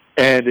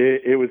 And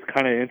it was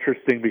kind of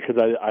interesting because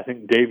I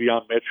think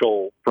Davion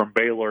Mitchell from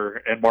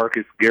Baylor and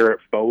Marcus Garrett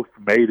both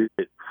made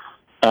it.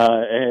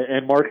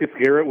 And Marcus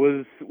Garrett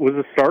was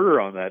a starter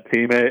on that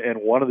team.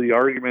 And one of the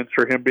arguments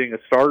for him being a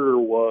starter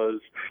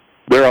was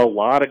there are a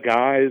lot of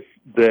guys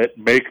that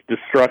make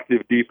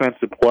destructive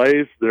defensive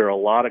plays. There are a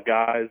lot of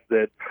guys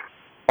that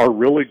are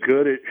really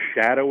good at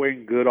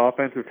shadowing good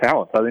offensive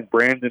talents. I think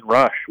Brandon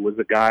Rush was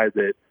a guy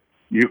that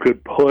you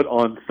could put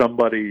on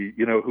somebody,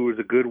 who was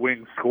a good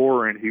wing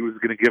scorer, and he was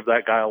going to give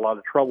that guy a lot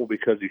of trouble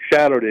because he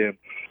shadowed him.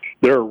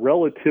 There are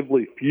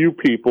relatively few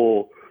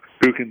people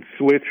who can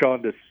switch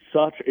onto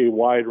such a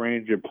wide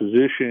range of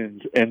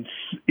positions, and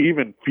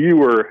even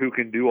fewer who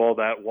can do all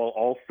that while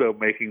also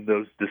making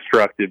those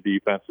destructive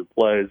defensive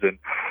plays. And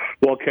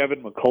while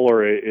Kevin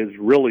McCullough is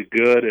really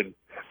good and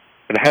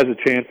has a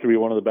chance to be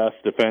one of the best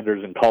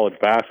defenders in college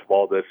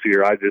basketball this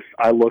year,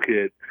 I look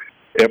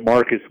at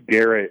Marcus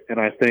Garrett, and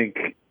I think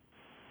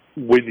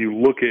when you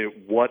look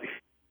at what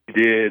he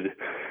did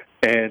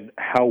and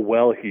how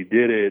well he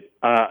did it,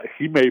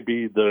 he may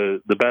be the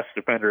best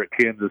defender at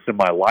Kansas in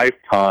my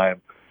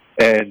lifetime.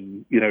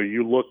 And,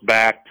 you look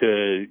back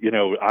to,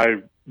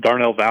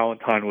 Darnell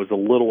Valentine was a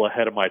little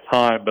ahead of my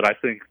time, but I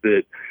think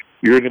that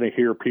you're going to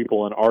hear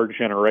people in our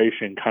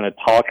generation kind of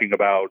talking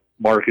about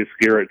Marcus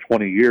Garrett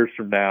 20 years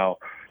from now,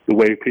 the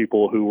way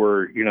people who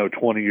were,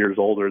 20 years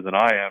older than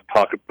I am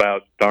talk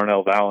about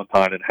Darnell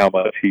Valentine and how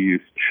much he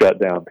used to shut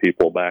down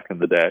people back in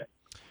the day.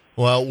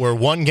 Well, we're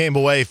one game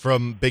away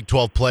from Big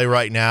 12 play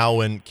right now,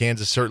 and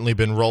Kansas certainly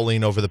been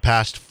rolling over the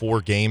past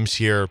 4 games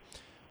here.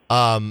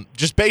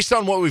 Just based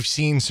on what we've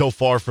seen so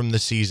far from the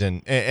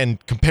season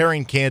and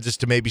comparing Kansas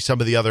to maybe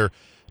some of the other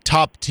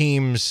top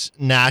teams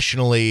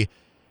nationally,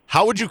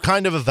 how would you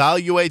kind of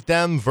evaluate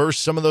them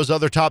versus some of those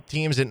other top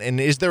teams? And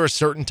is there a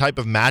certain type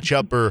of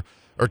matchup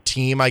or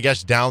team, I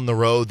guess, down the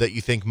road that you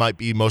think might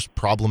be most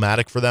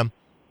problematic for them?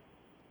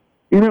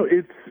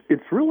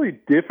 It's really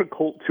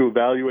difficult to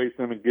evaluate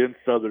them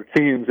against other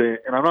teams,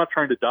 and I'm not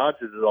trying to dodge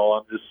it at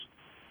all.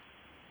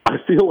 I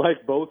feel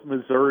like both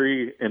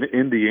Missouri and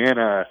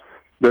Indiana,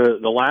 the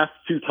last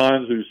 2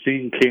 times we've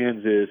seen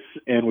Kansas,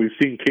 and we've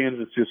seen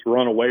Kansas just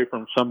run away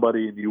from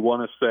somebody, and you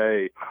want to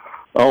say,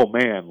 oh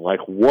man, like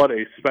what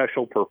a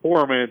special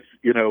performance,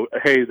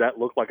 hey, that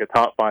looked like a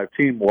top 5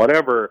 team,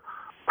 whatever.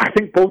 I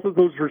think both of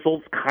those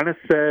results kind of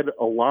said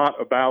a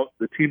lot about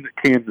the team that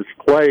Kansas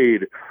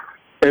played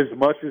as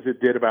much as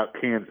it did about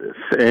Kansas.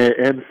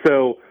 And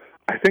so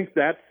I think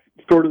that's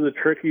sort of the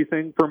tricky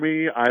thing for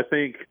me. I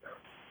think,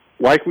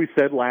 like we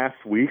said last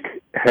week,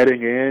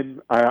 heading in,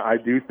 I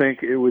do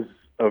think it was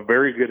a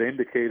very good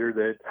indicator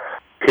that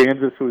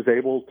Kansas was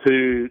able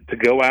to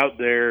go out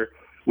there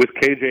with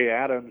KJ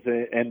Adams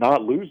and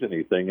not lose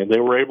anything. And they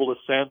were able to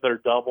send their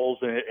doubles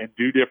and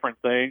do different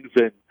things.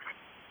 And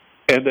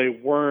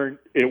it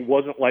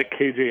wasn't like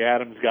KJ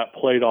Adams got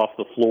played off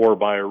the floor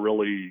by a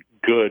really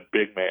good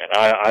big man.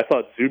 I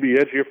thought Zuby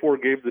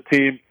Ejiofor gave the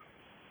team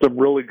some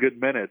really good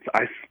minutes.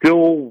 I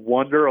still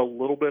wonder a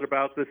little bit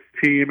about this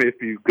team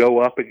if you go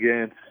up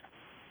against,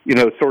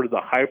 sort of the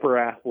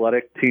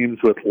hyper-athletic teams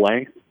with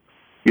length.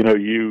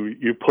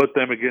 You put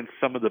them against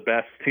some of the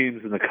best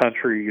teams in the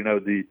country,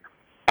 the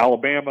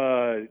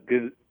Alabama,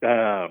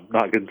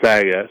 not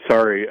Gonzaga,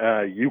 sorry,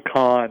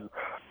 UConn.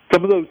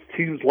 Some of those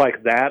teams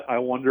like that, I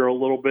wonder a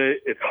little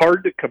bit. It's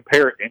hard to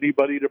compare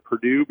anybody to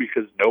Purdue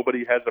because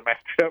nobody has a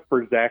matchup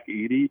for Zach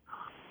Edey.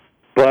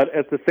 But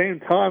at the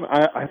same time,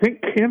 I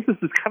think Kansas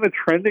is kind of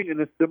trending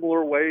in a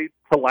similar way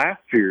to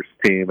last year's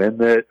team, and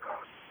that,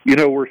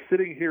 we're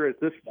sitting here at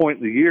this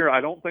point in the year.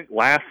 I don't think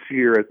last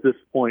year at this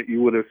point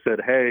you would have said,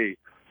 hey,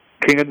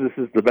 Kansas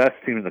is the best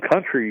team in the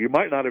country. You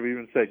might not have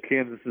even said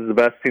Kansas is the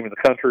best team in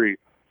the country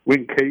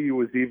when KU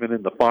was even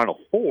in the Final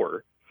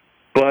Four.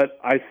 But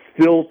I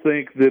still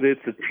think that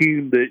it's a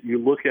team that you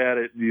look at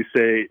it and you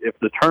say, if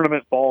the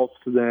tournament falls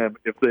to them,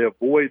 if they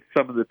avoid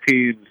some of the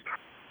teams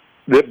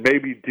that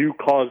maybe do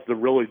cause the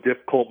really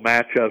difficult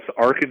matchups,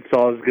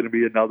 Arkansas is going to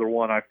be another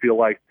one I feel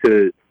like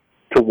to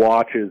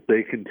watch as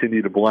they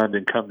continue to blend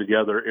and come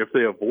together. If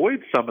they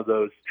avoid some of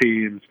those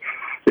teams,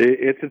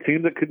 it's a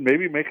team that could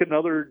maybe make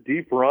another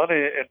deep run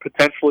and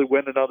potentially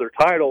win another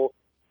title.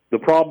 The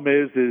problem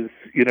is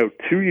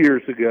 2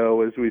 years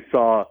ago, as we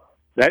saw,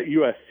 that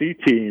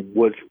USC team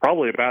was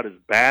probably about as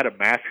bad a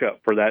matchup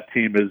for that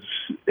team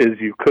as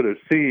you could have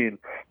seen.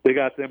 They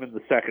got them in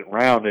the second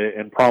round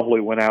and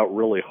probably went out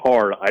really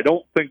hard. I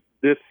don't think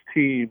this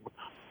team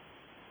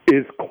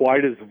is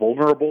quite as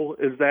vulnerable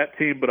as that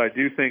team, but I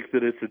do think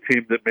that it's a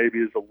team that maybe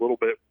is a little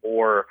bit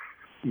more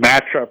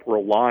matchup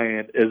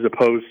reliant as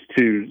opposed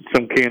to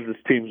some Kansas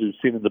teams we've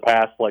seen in the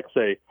past, like,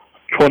 say,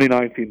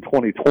 2019,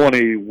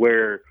 2020,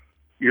 where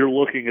you're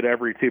looking at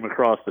every team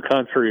across the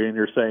country and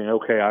you're saying,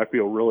 okay, I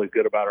feel really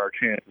good about our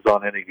chances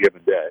on any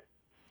given day.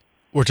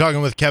 We're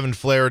talking with Kevin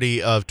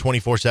Flaherty of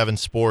 24/7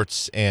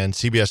 Sports and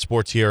CBS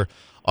Sports here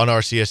on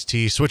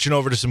RCST. Switching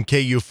over to some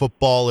KU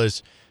football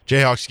as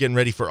Jayhawks getting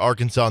ready for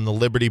Arkansas in the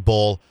Liberty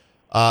Bowl.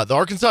 The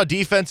Arkansas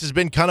defense has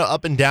been kind of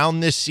up and down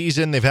this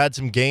season. They've had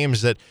some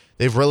games that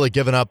they've really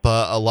given up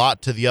a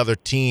lot to the other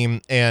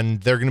team,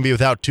 and they're going to be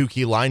without 2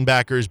 key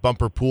linebackers,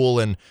 Bumper Poole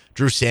and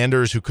Drew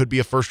Sanders, who could be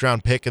a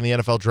first-round pick in the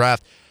NFL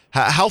draft.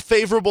 How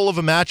favorable of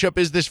a matchup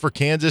is this for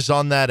Kansas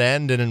on that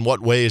end, and in what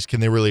ways can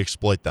they really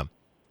exploit them?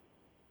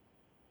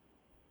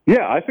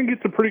 Yeah, I think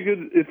it's a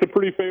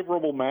pretty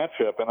favorable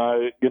matchup,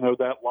 and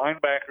that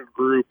linebacker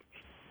group,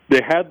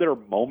 they had their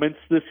moments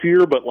this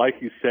year, but like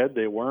you said,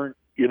 they weren't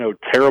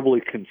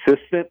terribly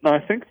consistent. And I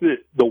think that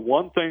the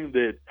one thing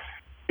that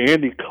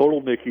Andy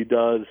Kotelnicki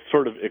does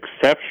sort of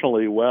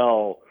exceptionally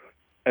well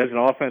as an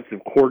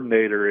offensive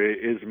coordinator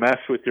is mess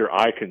with your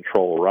eye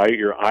control, right?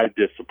 Your eye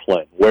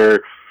discipline, where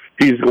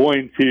he's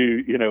going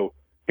to,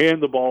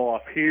 hand the ball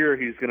off here.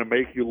 He's going to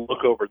make you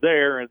look over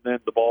there, and then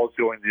the ball is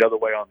going the other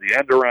way on the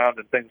end around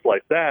and things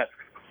like that.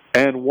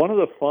 And one of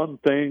the fun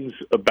things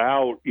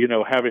about,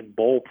 having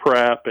bowl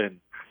prep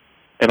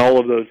and all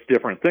of those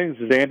different things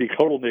is Andy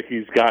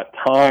Kotelnicki's got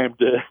time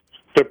to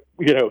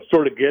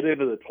sort of get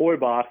into the toy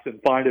box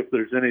and find if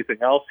there's anything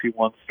else he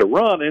wants to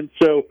run. And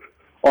so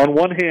on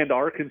one hand,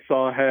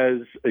 Arkansas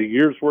has a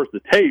year's worth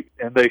of tape,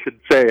 and they can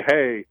say,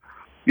 hey,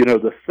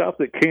 the stuff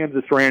that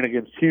Kansas ran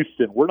against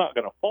Houston, we're not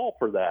going to fall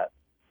for that.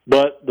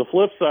 But the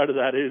flip side of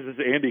that is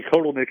Andy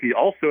Kotelnicki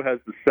also has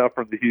the stuff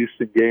from the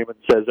Houston game and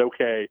says,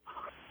 okay,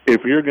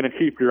 if you're going to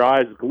keep your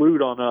eyes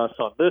glued on us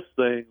on this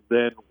thing,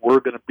 then we're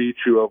going to beat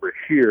you over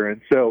here.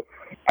 And so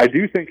I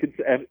do think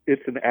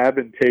it's an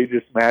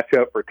advantageous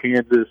matchup for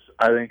Kansas.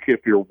 I think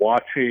if you're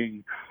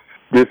watching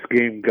this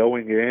game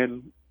going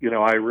in,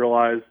 I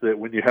realize that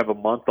when you have a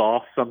month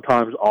off,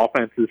 sometimes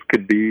offenses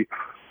can be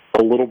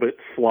a little bit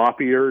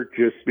sloppier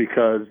just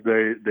because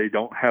they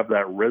don't have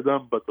that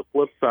rhythm. But the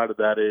flip side of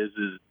that is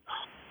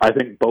I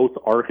think both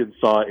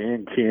Arkansas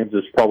and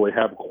Kansas probably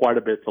have quite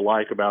a bit to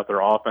like about their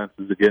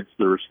offenses against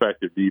the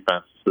respective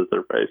defenses that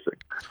they're facing.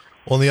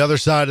 Well, on the other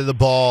side of the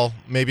ball,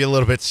 maybe a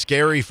little bit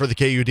scary for the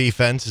KU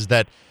defense is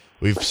that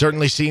we've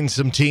certainly seen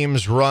some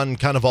teams run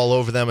kind of all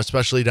over them,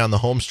 especially down the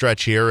home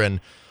stretch here.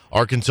 And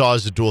Arkansas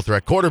is a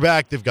dual-threat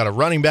quarterback. They've got a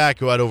running back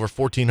who had over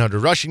 1,400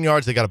 rushing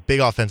yards. They got a big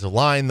offensive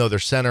line, though their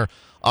center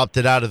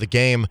opted out of the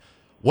game.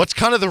 What's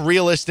kind of the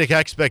realistic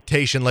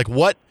expectation? Like,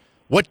 what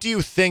do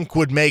you think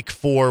would make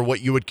for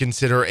what you would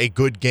consider a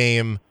good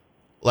game,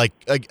 like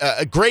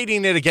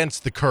grading it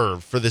against the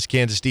curve for this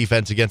Kansas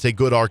defense against a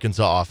good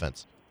Arkansas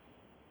offense?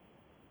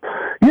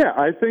 Yeah,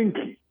 I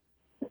think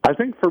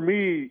for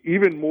me,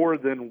 even more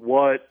than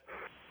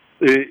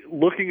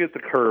looking at the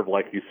curve,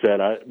 like you said,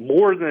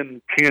 more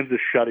than Kansas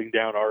shutting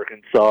down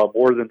Arkansas,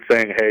 more than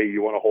saying, hey,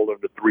 you want to hold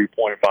them to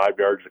 3.5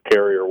 yards a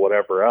carry or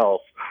whatever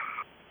else,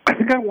 I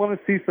think I want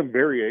to see some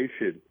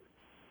variation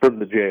from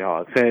the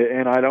Jayhawks.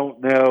 And I don't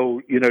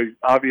know,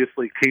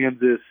 obviously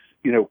Kansas,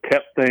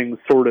 kept things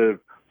sort of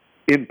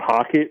in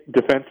pocket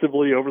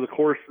defensively over the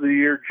course of the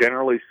year.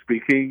 Generally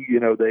speaking,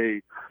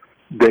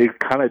 they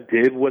kind of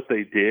did what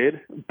they did.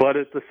 But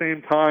at the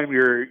same time,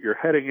 you're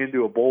heading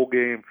into a bowl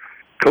game.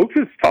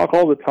 Coaches talk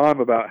all the time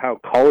about how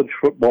college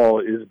football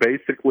is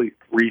basically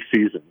 3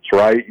 seasons,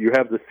 right? You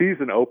have the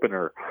season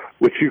opener,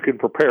 which you can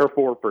prepare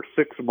for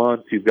 6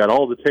 months. You've got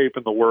all the tape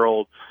in the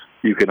world.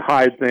 You can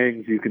hide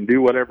things. You can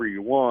do whatever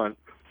you want.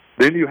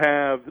 Then you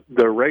have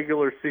the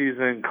regular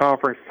season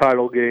conference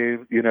title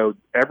game,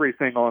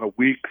 everything on a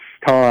week's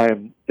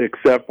time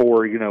except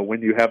for,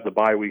 when you have the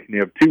bye week and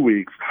you have 2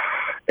 weeks.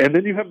 And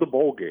then you have the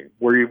bowl game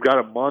where you've got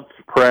a month's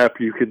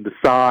prep. You can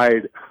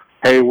decide,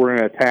 hey, we're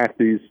going to attack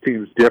these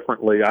teams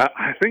differently.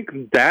 I think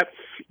that's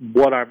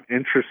what I'm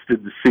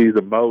interested to see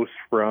the most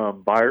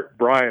from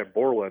Brian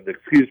Borland,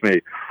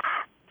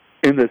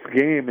 in this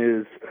game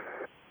is,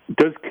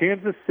 does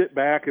Kansas sit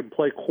back and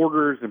play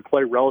quarters and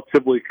play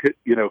relatively,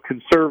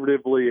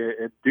 conservatively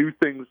and do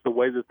things the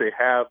way that they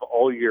have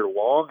all year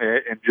long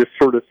and just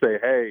sort of say,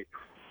 hey,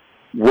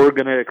 we're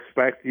going to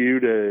expect you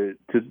to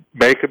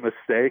make a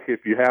mistake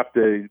if you have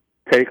to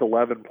take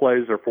 11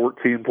 plays or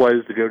 14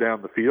 plays to go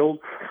down the field?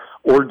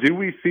 Or do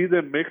we see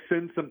them mix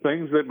in some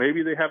things that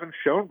maybe they haven't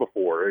shown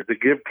before, to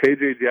give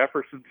KJ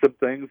Jefferson some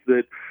things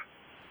that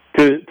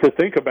to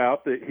think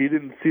about that he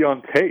didn't see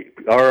on tape?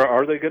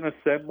 Are they going to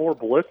send more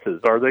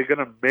blitzes? Are they going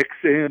to mix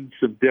in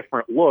some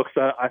different looks?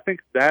 I think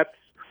that's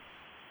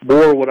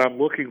more what I'm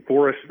looking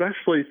for,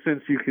 especially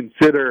since you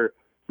consider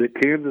that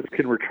Kansas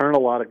can return a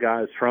lot of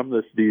guys from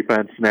this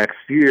defense next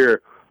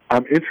year.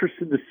 I'm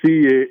interested to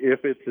see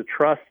if it's a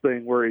trust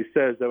thing where he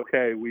says,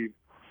 okay,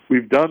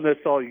 we've done this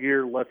all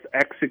year. Let's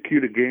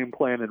execute a game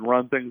plan and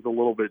run things a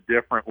little bit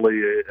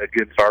differently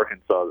against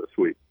Arkansas this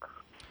week.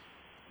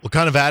 Well,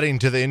 kind of adding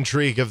to the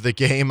intrigue of the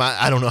game,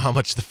 I don't know how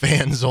much the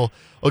fans will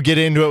get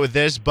into it with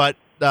this, but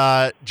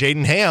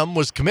Jaden Ham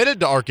was committed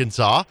to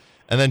Arkansas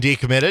and then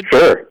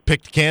decommitted,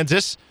 picked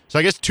Kansas. So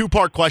I guess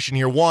 2-part question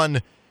here.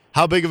 1,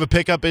 how big of a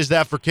pickup is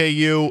that for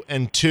KU?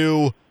 And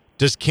 2,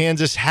 does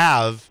Kansas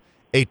have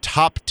a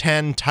top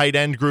 10 tight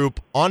end group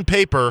on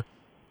paper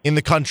in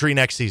the country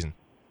next season?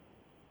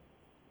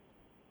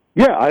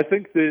 Yeah, I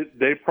think that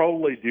they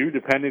probably do,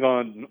 depending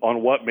on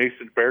what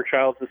Mason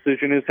Fairchild's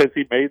decision is. Has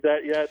he made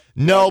that yet?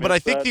 No, but I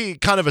think the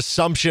kind of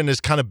assumption has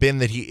kind of been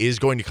that he is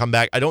going to come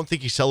back. I don't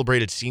think he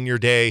celebrated senior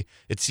day.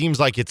 It seems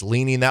like it's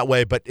leaning that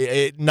way, but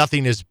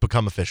nothing has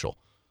become official.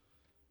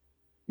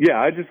 Yeah,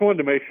 I just wanted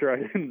to make sure I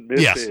didn't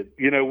miss it.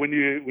 When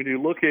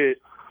you look at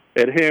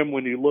him,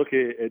 when you look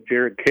at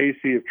Jared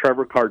Casey, if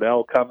Trevor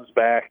Cardell comes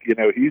back,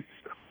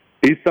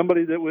 he's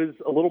somebody that was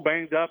a little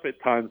banged up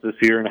at times this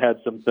year and had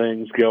some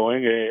things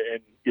going.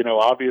 And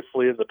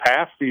obviously in the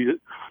past, he's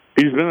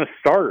been a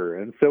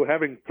starter. And so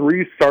having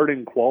 3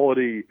 starting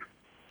quality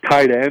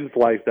tight ends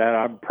like that,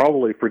 I'm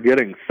probably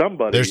forgetting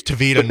somebody. There's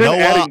Tavita But then Noah.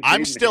 adding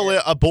I'm Jaden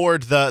still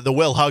aboard the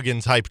Will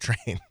Huggins hype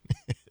train.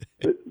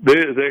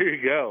 There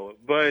you go.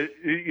 But,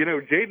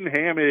 Jaden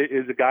Ham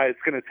is a guy that's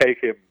going to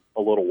take him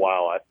a little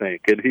while, I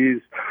think. And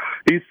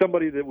he's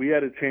somebody that we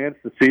had a chance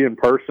to see in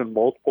person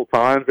multiple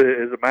times.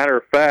 As a matter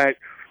of fact,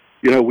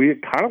 we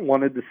had kind of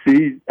wanted to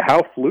see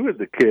how fluid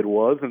the kid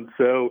was. And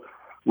so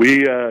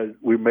we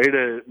made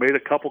a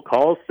couple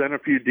calls, sent a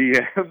few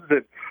DMs,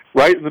 and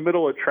right in the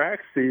middle of track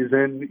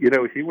season,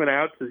 he went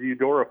out to the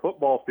Eudora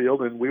football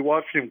field, and we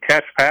watched him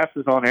catch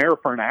passes on air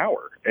for an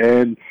hour.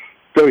 And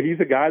so he's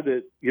a guy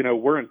that,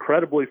 we're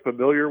incredibly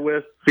familiar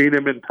with, seen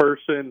him in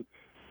person.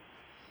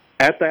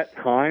 At that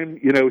time,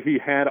 he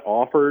had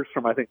offers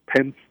from, I think,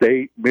 Penn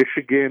State,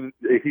 Michigan.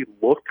 He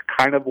looked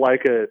kind of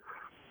like a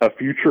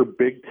future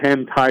Big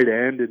Ten tight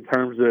end in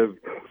terms of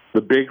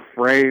the big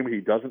frame.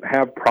 He doesn't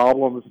have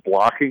problems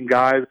blocking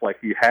guys. Like,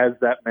 he has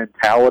that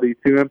mentality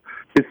to him.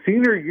 His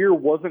senior year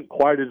wasn't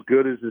quite as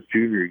good as his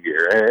junior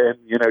year. And,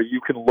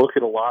 you can look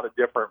at a lot of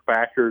different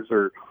factors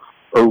or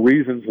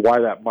reasons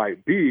why that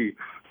might be.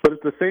 But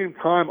at the same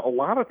time, a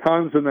lot of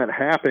times when that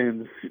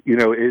happens,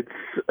 it's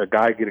a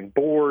guy getting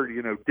bored,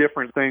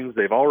 different things.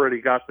 They've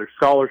already got their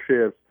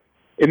scholarships,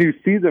 and you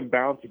see them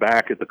bounce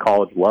back at the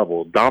college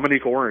level.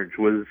 Dominique Orange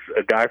was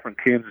a guy from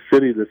Kansas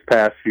City this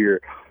past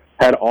year,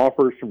 had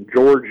offers from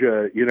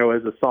Georgia,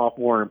 as a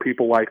sophomore and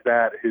people like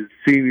that. His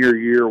senior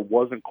year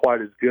wasn't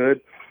quite as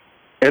good.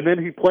 And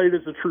then he played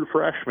as a true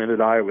freshman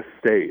at Iowa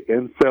State.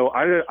 And so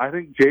I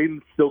think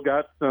Jaden's still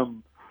got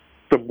some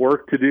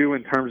work to do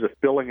in terms of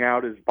filling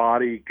out his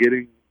body,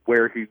 getting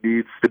where he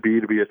needs to be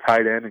a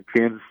tight end in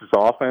Kansas's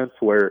offense,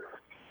 where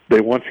they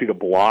want you to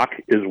block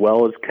as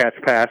well as catch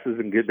passes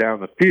and get down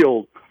the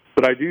field.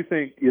 But I do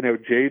think,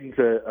 Jaden's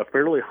a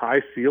fairly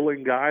high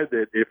ceiling guy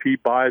that if he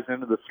buys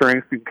into the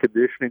strength and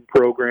conditioning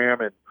program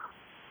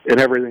and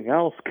everything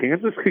else,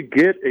 Kansas could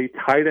get a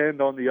tight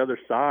end on the other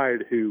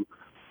side who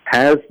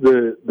has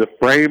the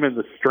frame and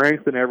the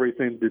strength and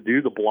everything to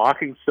do the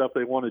blocking stuff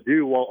they want to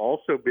do while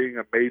also being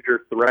a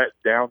major threat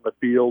down the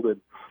field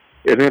and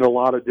in a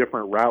lot of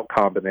different route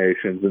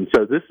combinations. And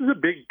so this is a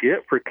big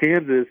get for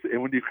Kansas.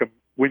 And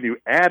when you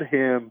add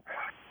him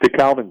to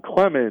Calvin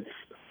Clements,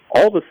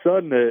 all of a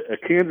sudden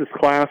a Kansas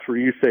class where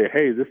you say,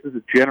 hey, this is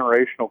a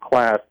generational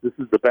class. This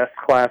is the best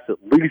class at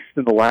least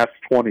in the last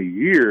 20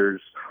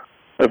 years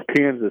of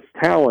Kansas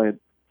talent.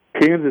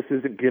 Kansas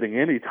isn't getting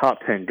any top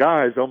 10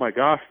 guys. Oh, my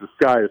gosh, the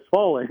sky is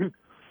falling.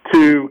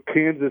 To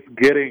Kansas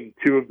getting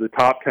two of the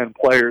top 10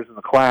 players in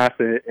the class,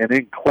 and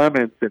in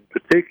Clements in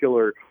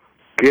particular,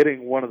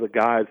 getting one of the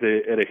guys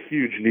at a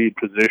huge need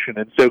position.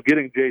 And so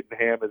getting Jaden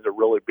Ham is a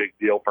really big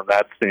deal from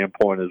that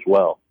standpoint as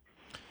well.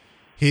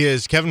 He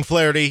is Kevin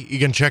Flaherty. You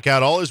can check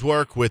out all his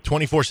work with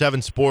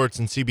 24/7 Sports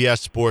and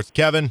CBS Sports.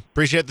 Kevin,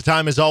 appreciate the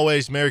time as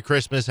always. Merry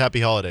Christmas. Happy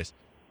holidays.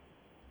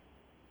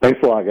 Thanks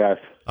a lot, guys.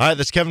 All right,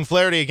 that's Kevin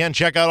Flaherty. Again,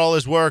 check out all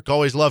his work.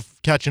 Always love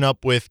catching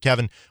up with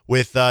Kevin.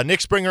 With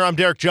Nick Springer, I'm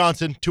Derek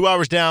Johnson. 2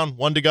 hours down,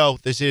 1 to go.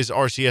 This is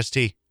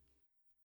RCST.